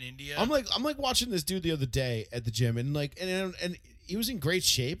cut in India. I'm like watching this dude the other day at the gym, and like and he was in great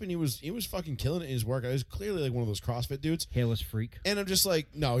shape, and he was fucking killing it in his workout. He was clearly like one of those CrossFit dudes. Hairless freak. And I'm just like,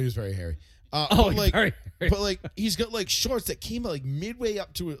 no, he was very hairy. Very hairy. But like he's got like shorts that came like midway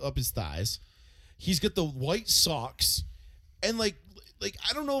up his thighs. He's got the white socks, and like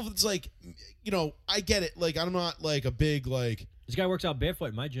I don't know if it's like, you know, I get it. Like I'm not like a big like. This guy works out barefoot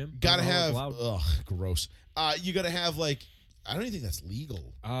in my gym. Gotta have. Ugh, gross. You gotta have like. I don't even think that's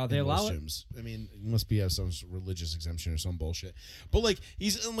legal. They in allow most it? gyms. I mean, it must be some religious exemption or some bullshit. But like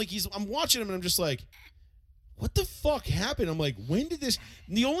I'm watching him and I'm just like, what the fuck happened? I'm like, when did this?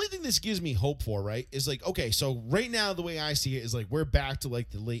 And the only thing this gives me hope for, right, is like, okay, so right now the way I see it is like we're back to like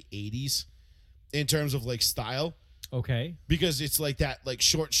the late '80s in terms of like style, Okay. because it's like that like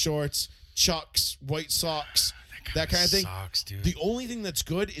short shorts, chucks, white socks. That kind of thing. Sucks, dude. The only thing that's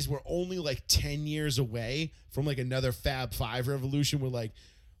good is we're only like 10 years away from like another Fab 5 revolution with like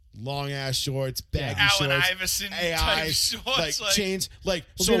long ass shorts, baggy Allen shorts, Iverson AI, type shorts, like chains, like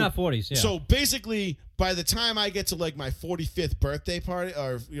We'll so. be in our 40s, yeah. So basically, by the time I get to like my 45th birthday party,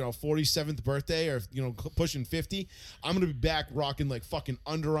 or 47th birthday, or pushing 50, I'm gonna be back rocking like fucking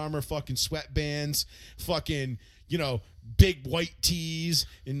Under Armour, fucking sweatbands, fucking big white tees,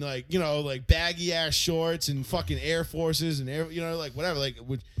 and like baggy ass shorts, and fucking Air Forces, and like whatever. Like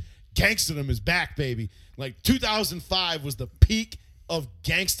gangsterdom is back, baby. Like 2005 was the peak of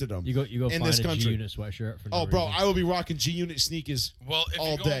gangsterdom. You go in find this a country. G-Unit sweatshirt for no Bro, reason. I will be rocking G-Unit sneakers. Well, if all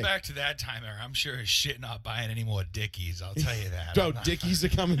you're going day. back to that time era, I'm sure as shit not buying any more Dickies. I'll tell you that. Bro, I'm not- Dickies are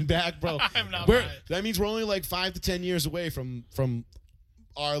coming back, bro. I'm not We're- buying it. that means we're only like 5 to 10 years away from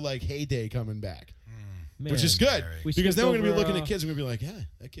our like heyday coming back, Man, which is good. we Because then we're gonna be skipped looking over, at kids and we're gonna be like, yeah,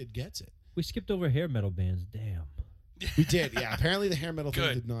 that kid gets it. We skipped over hair metal bands. Damn. We did, yeah. Apparently the hair metal thing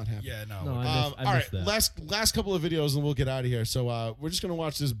Good. did not happen. Yeah, no. No, I All right, missed that. last couple of videos and we'll get out of here. So we're just gonna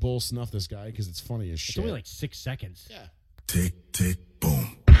watch this bull snuff this guy because it's funny as It's shit. only like 6 seconds. yeah. Tick, tick,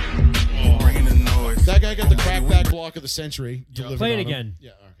 boom. Bringing the noise. That guy got the crackback block of the century. delivered Play it on him. again.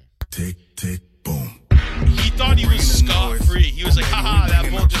 Yeah, okay. Tick, tick, boom. He thought he was scot-free. He was like, haha, that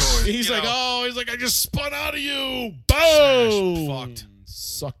bull just... He's you like, know, I just spun out of you. Smash. Boom. Fucked.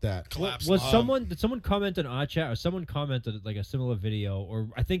 Suck that. collapsed. Did someone comment on our chat, or someone commented like a similar video, or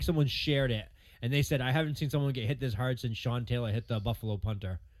I think someone shared it, and they said, I haven't seen someone get hit this hard since Sean Taylor hit the Buffalo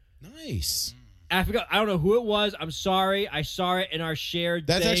punter. Nice. I forgot. I don't know who it was. I'm sorry. I saw it in our shared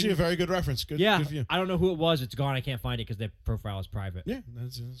That's thing. actually a very good reference. Good, yeah. good for you. I don't know who it was. It's gone. I can't find it because their profile is private. Yeah,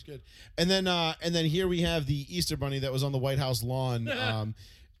 that's good. And then here we have the Easter Bunny that was on the White House lawn,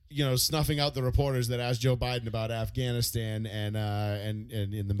 snuffing out the reporters that asked Joe Biden about Afghanistan and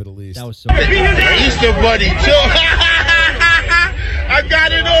in the Middle East. That was so. Easter Bunny, too. I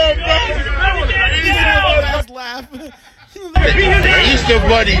got it on, bro. Last laugh. Easter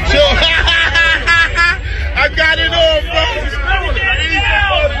Bunny, too. I got it on, bro.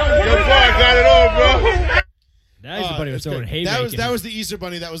 Yo, boy, I got it on, bro. That is the buddy was it's throwing good. haymakers. That was the Easter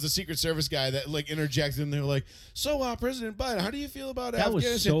Bunny. That was the Secret Service guy that like interjected, and they were like, "So, President Biden, how do you feel about That was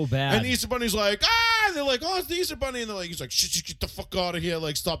Afghanistan?" so bad. And the Easter Bunny's like, "Ah!" And they're like, "Oh, it's the Easter Bunny," and they're like, "He's like, shit, get the fuck out of here!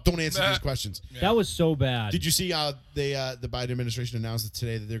 Like, stop! Don't answer these questions." That was so bad. Did you see the Biden administration announced it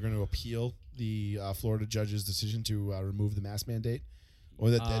today that they're going to appeal the Florida judge's decision to remove the mask mandate, or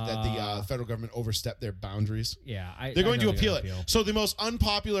that the federal government overstepped their boundaries? Yeah, They're going I know to appeal they're it. gonna So the most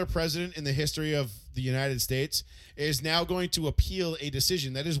unpopular president in the history of the United States is now going to appeal a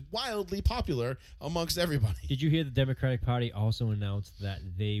decision that is wildly popular amongst everybody. Did you hear the Democratic Party also announced that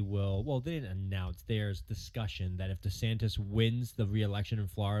they will? Well, they didn't announce. There's discussion that if DeSantis wins the re-election in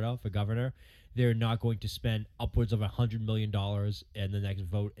Florida for governor, they're not going to spend upwards of $100 million in the next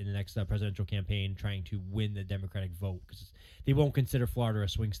vote in the next presidential campaign trying to win the Democratic vote, because they won't consider Florida a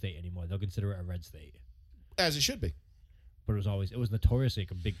swing state anymore. They'll consider it a red state. As it should be. But it was notoriously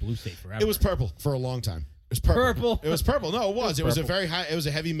a big blue state forever. It was purple for a long time. It was purple. It was purple. No, it was. It was a very high. It was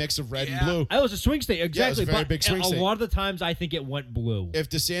a heavy mix of red and blue. It was a swing state, exactly. Yeah, it was a very big swing state. A lot of the times, I think it went blue. If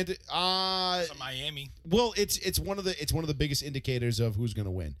DeSantis, Miami. Well, it's one of the biggest indicators of who's going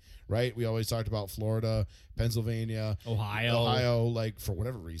to win, right? We always talked about Florida, Pennsylvania, Ohio. Like for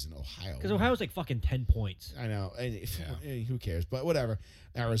whatever reason, Ohio. Because Ohio's like fucking 10 points. I know. And who cares? But whatever.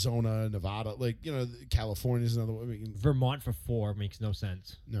 Arizona, Nevada, California's another one. I mean, Vermont for 4 makes no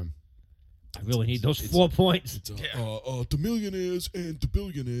sense. No. I really need those 4 points. It's the millionaires and the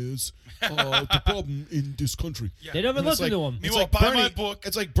billionaires the problem in this country. Yeah. They never listen to them. It's like Bernie, my book.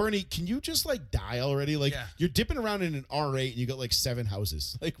 It's like, Bernie, can you just die already? You're dipping around in an R8 and you got 7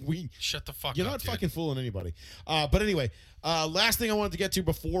 houses. Shut the fuck up. You're not fucking fooling anybody. But anyway, last thing I wanted to get to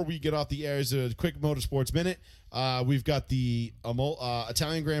before we get off the air is a quick motorsports minute. We've got the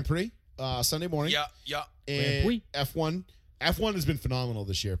Italian Grand Prix Sunday morning. Yeah. And F1. F1 has been phenomenal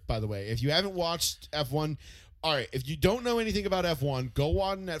this year, by the way. If you haven't watched F1, all right, if you don't know anything about F1, go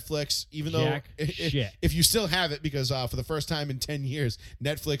on Netflix, even though if you still have it, because for the first time in 10 years,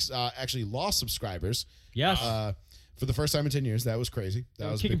 Netflix actually lost subscribers. Yes. For the first time in 10 years. That was crazy. That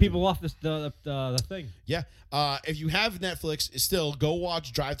was kicking people off the thing. Yeah. If you have Netflix, still go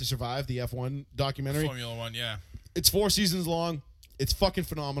watch Drive to Survive, the F1 documentary. Formula One, yeah. It's 4 seasons long. It's fucking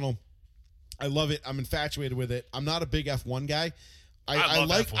phenomenal. I love it. I'm infatuated with it. I'm not a big F1 guy. I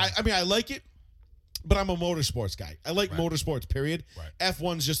like F1. I like it, but I'm a motorsports guy. I like motorsports, period. Right.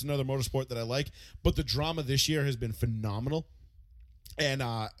 F1 is just another motorsport that I like. But the drama this year has been phenomenal. And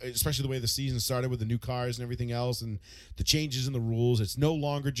especially the way the season started with the new cars and everything else and the changes in the rules. It's no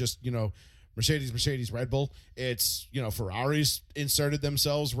longer just, Mercedes, Red Bull. It's, Ferraris inserted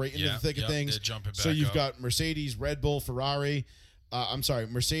themselves right into the thick of things. They're jumping back so you've got Mercedes, Red Bull, Ferrari.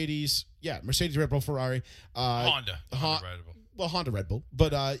 Mercedes, Red Bull, Ferrari. Honda, Red Bull. Well, Honda, Red Bull.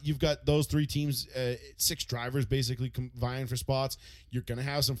 But you've got those 3 teams, 6 drivers basically vying for spots. You're going to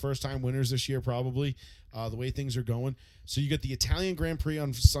have some first-time winners this year probably, the way things are going. So you get the Italian Grand Prix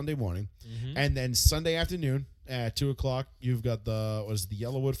on Sunday morning. Mm-hmm. And then Sunday afternoon at 2 o'clock, you've got the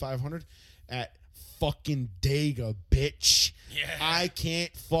Yellowwood 500 at fucking Dega, bitch. Yeah. I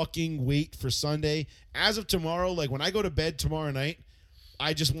can't fucking wait for Sunday. As of tomorrow, when I go to bed tomorrow night,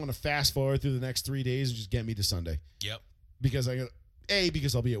 I just want to fast forward through the next 3 days and just get me to Sunday. Yep. Because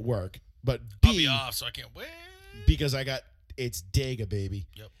because I'll be at work, but B, I'll be off, so I can't wait. Because it's Dega, baby.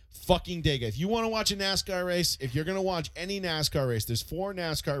 Yep. Fucking Dega. If you want to watch a NASCAR race, if you're going to watch any NASCAR race, there's 4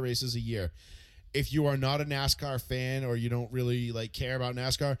 NASCAR races a year. If you are not a NASCAR fan or you don't really care about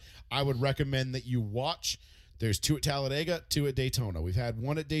NASCAR, I would recommend that you watch. There's 2 at Talladega, 2 at Daytona. We've had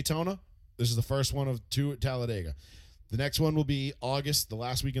 1 at Daytona. This is the first one of 2 at Talladega. The next one will be August, the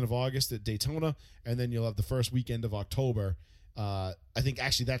last weekend of August at Daytona, and then you'll have the first weekend of October. I think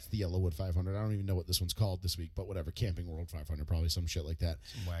actually that's the Yellowwood 500. I don't even know what this one's called this week, but whatever. Camping World 500, probably some shit like that.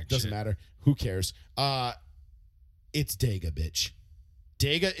 Doesn't matter. Who cares? It's Dega, bitch.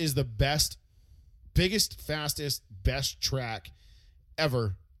 Dega is the biggest, fastest, best track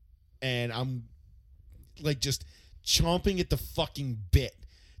ever, and I'm just chomping at the fucking bit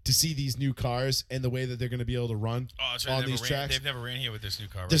to see these new cars and the way that they're going to be able to run on these tracks. They've never ran here with this new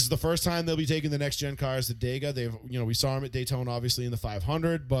car. Right? This is the first time they'll be taking the next gen cars to Dega. We saw them at Daytona, obviously in the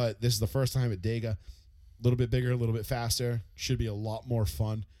 500, but this is the first time at Dega. A little bit bigger, a little bit faster. Should be a lot more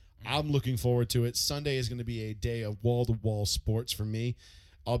fun. I'm looking forward to it. Sunday is going to be a day of wall-to-wall sports for me.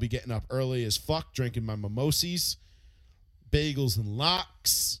 I'll be getting up early as fuck, drinking my mimosas, bagels and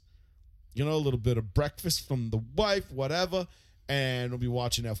lox, a little bit of breakfast from the wife, whatever. And we'll be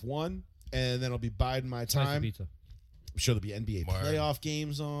watching F1, and then I'll be biding my time. Pizza. I'm sure there'll be NBA playoff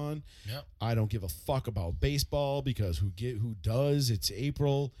games on. Yep. I don't give a fuck about baseball because who does? It's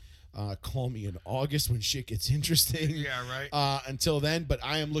April. Call me in August when shit gets interesting. Yeah, right. Until then, but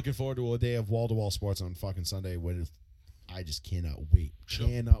I am looking forward to a day of wall-to-wall sports on fucking Sunday when I just cannot wait. Sure.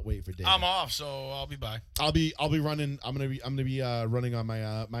 Cannot wait for day. I'm off, so I'll be by. I'll be running. I'm gonna be running on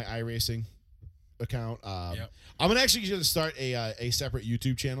my my iRacing account. I'm actually going to start a separate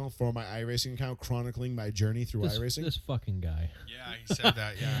YouTube channel for my iRacing account, chronicling my journey through iRacing. This fucking guy. Yeah, he said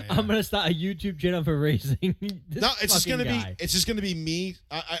that. Yeah. I'm going to start a YouTube channel for racing. It's just going to be me.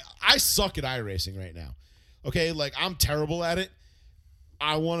 I I suck at iRacing right now. Okay, like I'm terrible at it.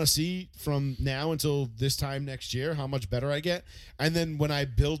 I want to see from now until this time next year how much better I get. And then when I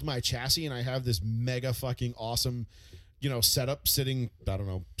build my chassis and I have this mega fucking awesome, setup sitting, I don't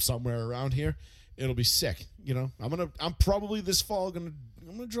know, somewhere around here, it'll be sick. I'm probably this fall I'm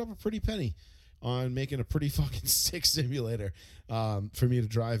gonna drop a pretty penny on making a pretty fucking sick simulator for me to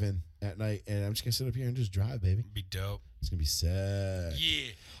drive in at night. And I'm just gonna sit up here and just drive, baby. Be dope. It's gonna be sick.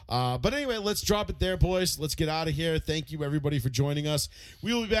 Yeah. But anyway, let's drop it there, boys. Let's get out of here. Thank you, everybody, for joining us.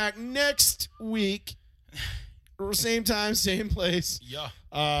 We will be back next week. Same time, same place. Yeah.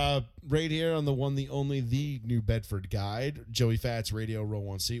 Right here on the one, the only, the New Bedford Guide. Joey Fats Radio, Row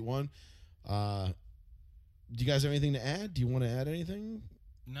 1, Seat 1. Do you guys have anything to add? Do you want to add anything?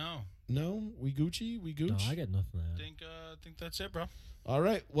 No? We Gucci? We Gooch? No, I got nothing to add. I think that's it, bro. All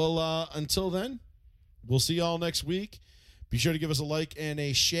right. Well, until then, we'll see y'all next week. Be sure to give us a like and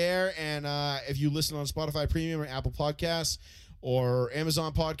a share. And if you listen on Spotify Premium or Apple Podcasts or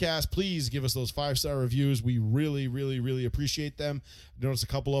Amazon Podcasts, please give us those 5-star reviews. We really, really, really appreciate them. I noticed a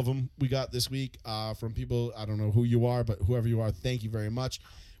couple of them we got this week from people. I don't know who you are, but whoever you are, thank you very much.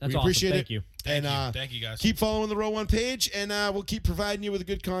 That's we appreciate awesome. Thank it. you. Thank you, guys. Keep following the Row 1 page, and we'll keep providing you with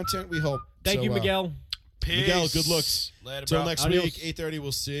good content, we hope. Thank you, Miguel. Peace. Miguel, good looks. Later, Till bro. next Adios. week, 8:30.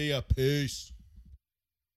 We'll see ya. Peace.